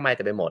งมากมายแ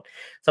ต่ไปหมด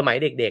สมัย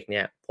เด็กๆเ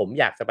นี่ยผม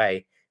อยากจะไป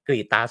กรี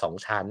ดตา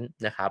2ชั้น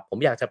นะครับผม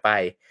อยากจะไป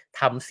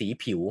ทำสี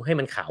ผิวให้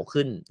มันขาว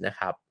ขึ้นนะค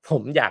รับผ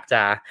มอยากจ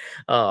ะ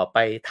ไป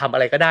ทำอะ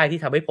ไรก็ได้ที่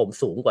ทำให้ผม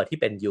สูงกว่าที่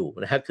เป็นอยู่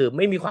นะครับคือไ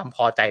ม่มีความพ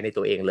อใจใน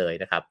ตัวเองเลย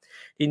นะครับ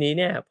ทีนี้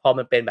เนี่ยพอ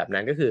มันเป็นแบบ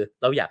นั้นก็คือ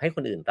เราอยากให้ค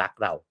นอื่นรัก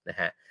เรานะ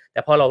ฮะแ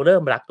ต่พอเราเริ่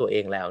มรักตัวเอ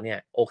งแล้วเนี่ย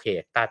โอเค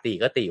ตาตี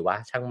ก็ตีวะ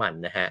ช่างมัน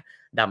นะฮะ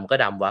ดำก็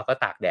ดำวะก็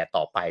ตากแดด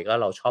ต่อไปก็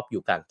เราชอบอ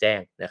ยู่กลางแจ้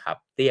งนะครับ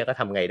เตี้ยก็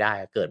ทำไงได้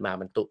เกิดมา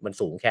มัน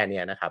สูงแค่เนี้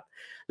ยนะครับ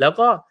แล้ว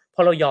ก็พ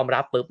อเรายอม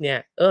รับปุ๊บเนี่ย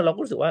เรา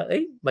ก็รู้สึกว่าเฮ้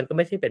ยมันก็ไ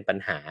ม่ใช่เป็นปัญ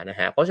หานะ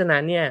ครับเพราะฉะนั้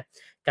นเนี่ย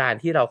การ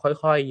ที่เรา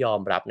ค่อยๆยอ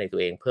มรับในตั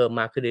วเองเพิ่ม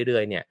มากขึ้นเรื่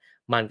อยๆเนี่ย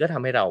มันก็ท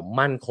ำให้เรา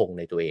มั่นคง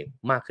ในตัวเอง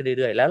มากขึ้น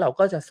เรื่อยๆแล้วเรา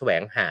ก็จะแสว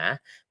งหา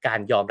การ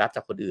ยอมรับจ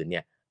ากคนอื่นเ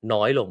นี่ย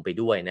น้อยลงไป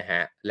ด้วยนะฮ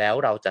ะแล้ว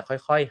เราจะค่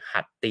อยๆ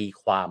หัดตี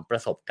ความปร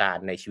ะสบการ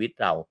ณ์ในชีวิต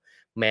เรา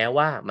แม้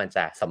ว่ามันจ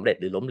ะสำเร็จ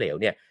หรือล้มเหลว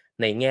เนี่ย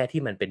ในแง่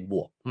ที่มันเป็นบ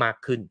วกมาก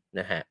ขึ้น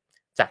นะฮะ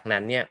จากนั้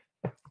นเนี่ย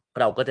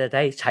เราก็จะไ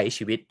ด้ใช้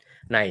ชีวิต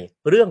ใน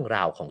เรื่องร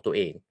าวของตัวเ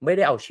องไม่ไ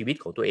ด้เอาชีวิต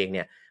ของตัวเองเ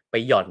นี่ยไป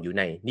หย่อนอยู่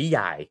ในนิย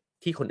าย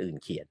ที่คนอื่น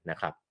เขียนนะ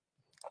ครับ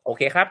โอเ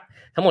คครับ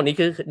ทั้งหมดนี้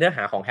คือเนื้อห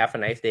าของ Have a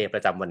Nice Day ปร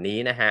ะจำวันนี้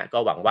นะฮะก็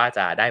หวังว่าจ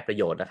ะได้ประ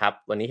โยชน์นะครับ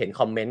วันนี้เห็น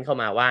คอมเมนต์เข้า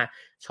มาว่า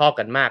ชอบ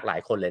กันมากหลา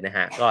ยคนเลยนะฮ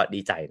ะก็ดี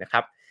ใจนะค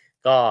รับ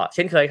ก็เ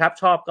ช่นเคยครับ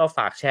ชอบก็ฝ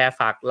ากแชร์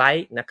ฝากไล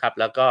ค์นะครับ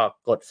แล้วก็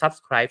กด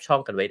Subscribe ช่อ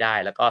งกันไว้ได้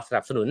แล้วก็ส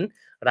นับสนุน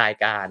ราย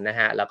การนะ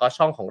ฮะแล้วก็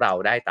ช่องของเรา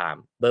ได้ตาม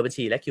เบอร์บัญ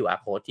ชีและ QR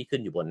Code ที่ขึ้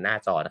นอยู่บนหน้า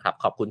จอนะครับ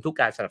ขอบคุณทุก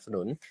การสนับส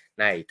นุน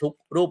ในทุก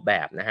รูปแบ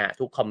บนะฮะ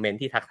ทุกคอมเมนต์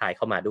ที่ทักทายเ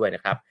ข้ามาด้วยน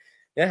ะครับ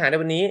เนื้อหาใน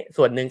วันนี้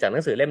ส่วนหนึ่งจากหนั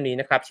งสือเล่มนี้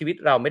นะครับชีวิต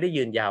เราไม่ได้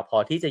ยืนยาวพอ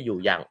ที่จะอยู่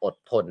อย่างอด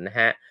ทนนะ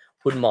ฮะ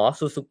คุณหมอ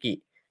ซูซูกิ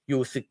ยู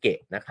สึเกะ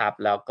นะครับ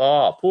แล้วก็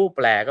ผู้แป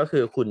ลก็คื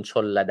อคุณช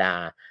ลดา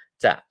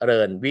เจ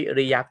ริญวิ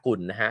ริยกุล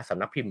นะฮะส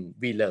ำนักพิมพ์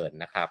วีเลน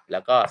นะครับแล้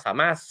วก็สา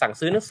มารถสั่ง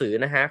ซื้อหนังสือ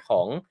นะฮะข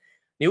อง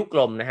นิ้วกล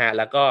มนะฮะแ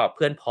ล้วก็เ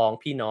พื่อนพ้อง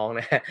พี่น้อง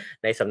นะฮะ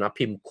ในสำนัก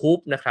พิมพ์คูป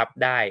นะครับ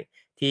ได้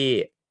ที่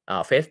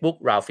Facebook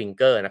Round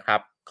Finger นะครับ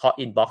เคาะ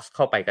inbox เ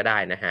ข้าไปก็ได้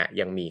นะฮะ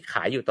ยังมีข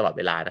ายอยู่ตลอดเ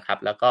วลานะครับ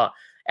แล้วก็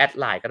แอด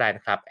ไลน์ก็ได้น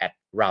ะครับ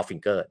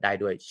@roundfinger ได้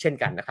ด้วยเช่น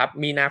กันนะครับ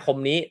มีนาคม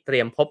นี้เตรี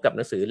ยมพบกับห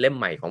นังสือเล่ม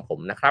ใหม่ของผม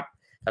นะครับ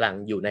กำลัง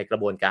อยู่ในกระ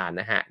บวนการ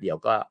นะฮะเดี๋ยว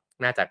ก็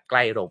น่าจะใก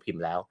ล้โรงพิม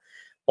พ์แล้ว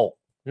ปก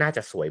น่าจ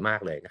ะสวยมาก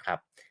เลยนะครับ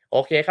โอ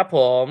เคครับผ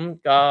ม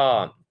ก็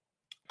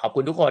ขอบคุ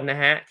ณทุกคนนะ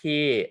ฮะที่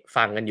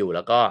ฟังกันอยู่แ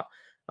ล้วก็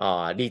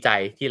ดีใจ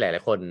ที่หลา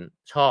ยๆคน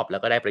ชอบแล้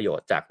วก็ได้ประโยช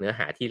น์จากเนื้อห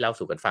าที่เล่า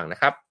สู่กันฟังนะ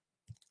ครับ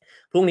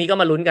พรุ่งนี้ก็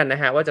มาลุ้นกันน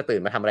ะฮะว่าจะตื่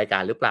นมาทำรายกา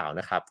รหรือเปล่า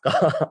นะครับก็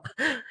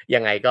ยั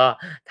งไงก็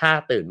ถ้า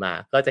ตื่นมา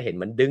ก็จะเห็น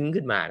มันดึง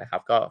ขึ้นมานะครั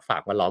บก็ฝา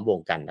กมาล้อมวง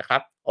กันนะครั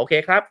บโอเค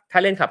ครับถ้า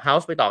เล่น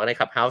Clubhouse ไปต่อกันใน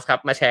Clubhouse ครับ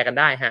มาแชร์กัน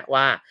ได้ฮะ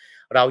ว่า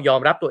เรายอ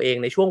มรับตัวเอง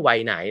ในช่วงวัย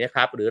ไหนนะค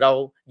รับหรือเรา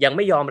ยังไ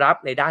ม่ยอมรับ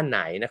ในด้านไห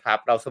นนะครับ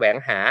เราแสวง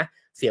หา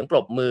เสียงปร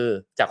บมือ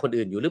จากคน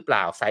อื่นอยู่หรือเป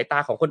ล่าสายตา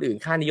ของคนอื่น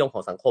ค่านิยมข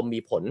องสังคมมี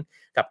ผล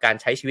กับการ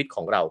ใช้ชีวิตข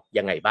องเรา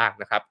ยังไงบ้าง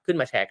นะครับขึ้น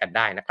มาแชร์กันไ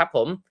ด้นะครับผ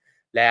ม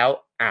แล้ว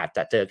อาจจ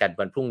ะเจอกัน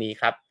วันพรุ่งนี้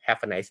ครับ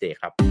Have a nice day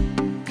ครับ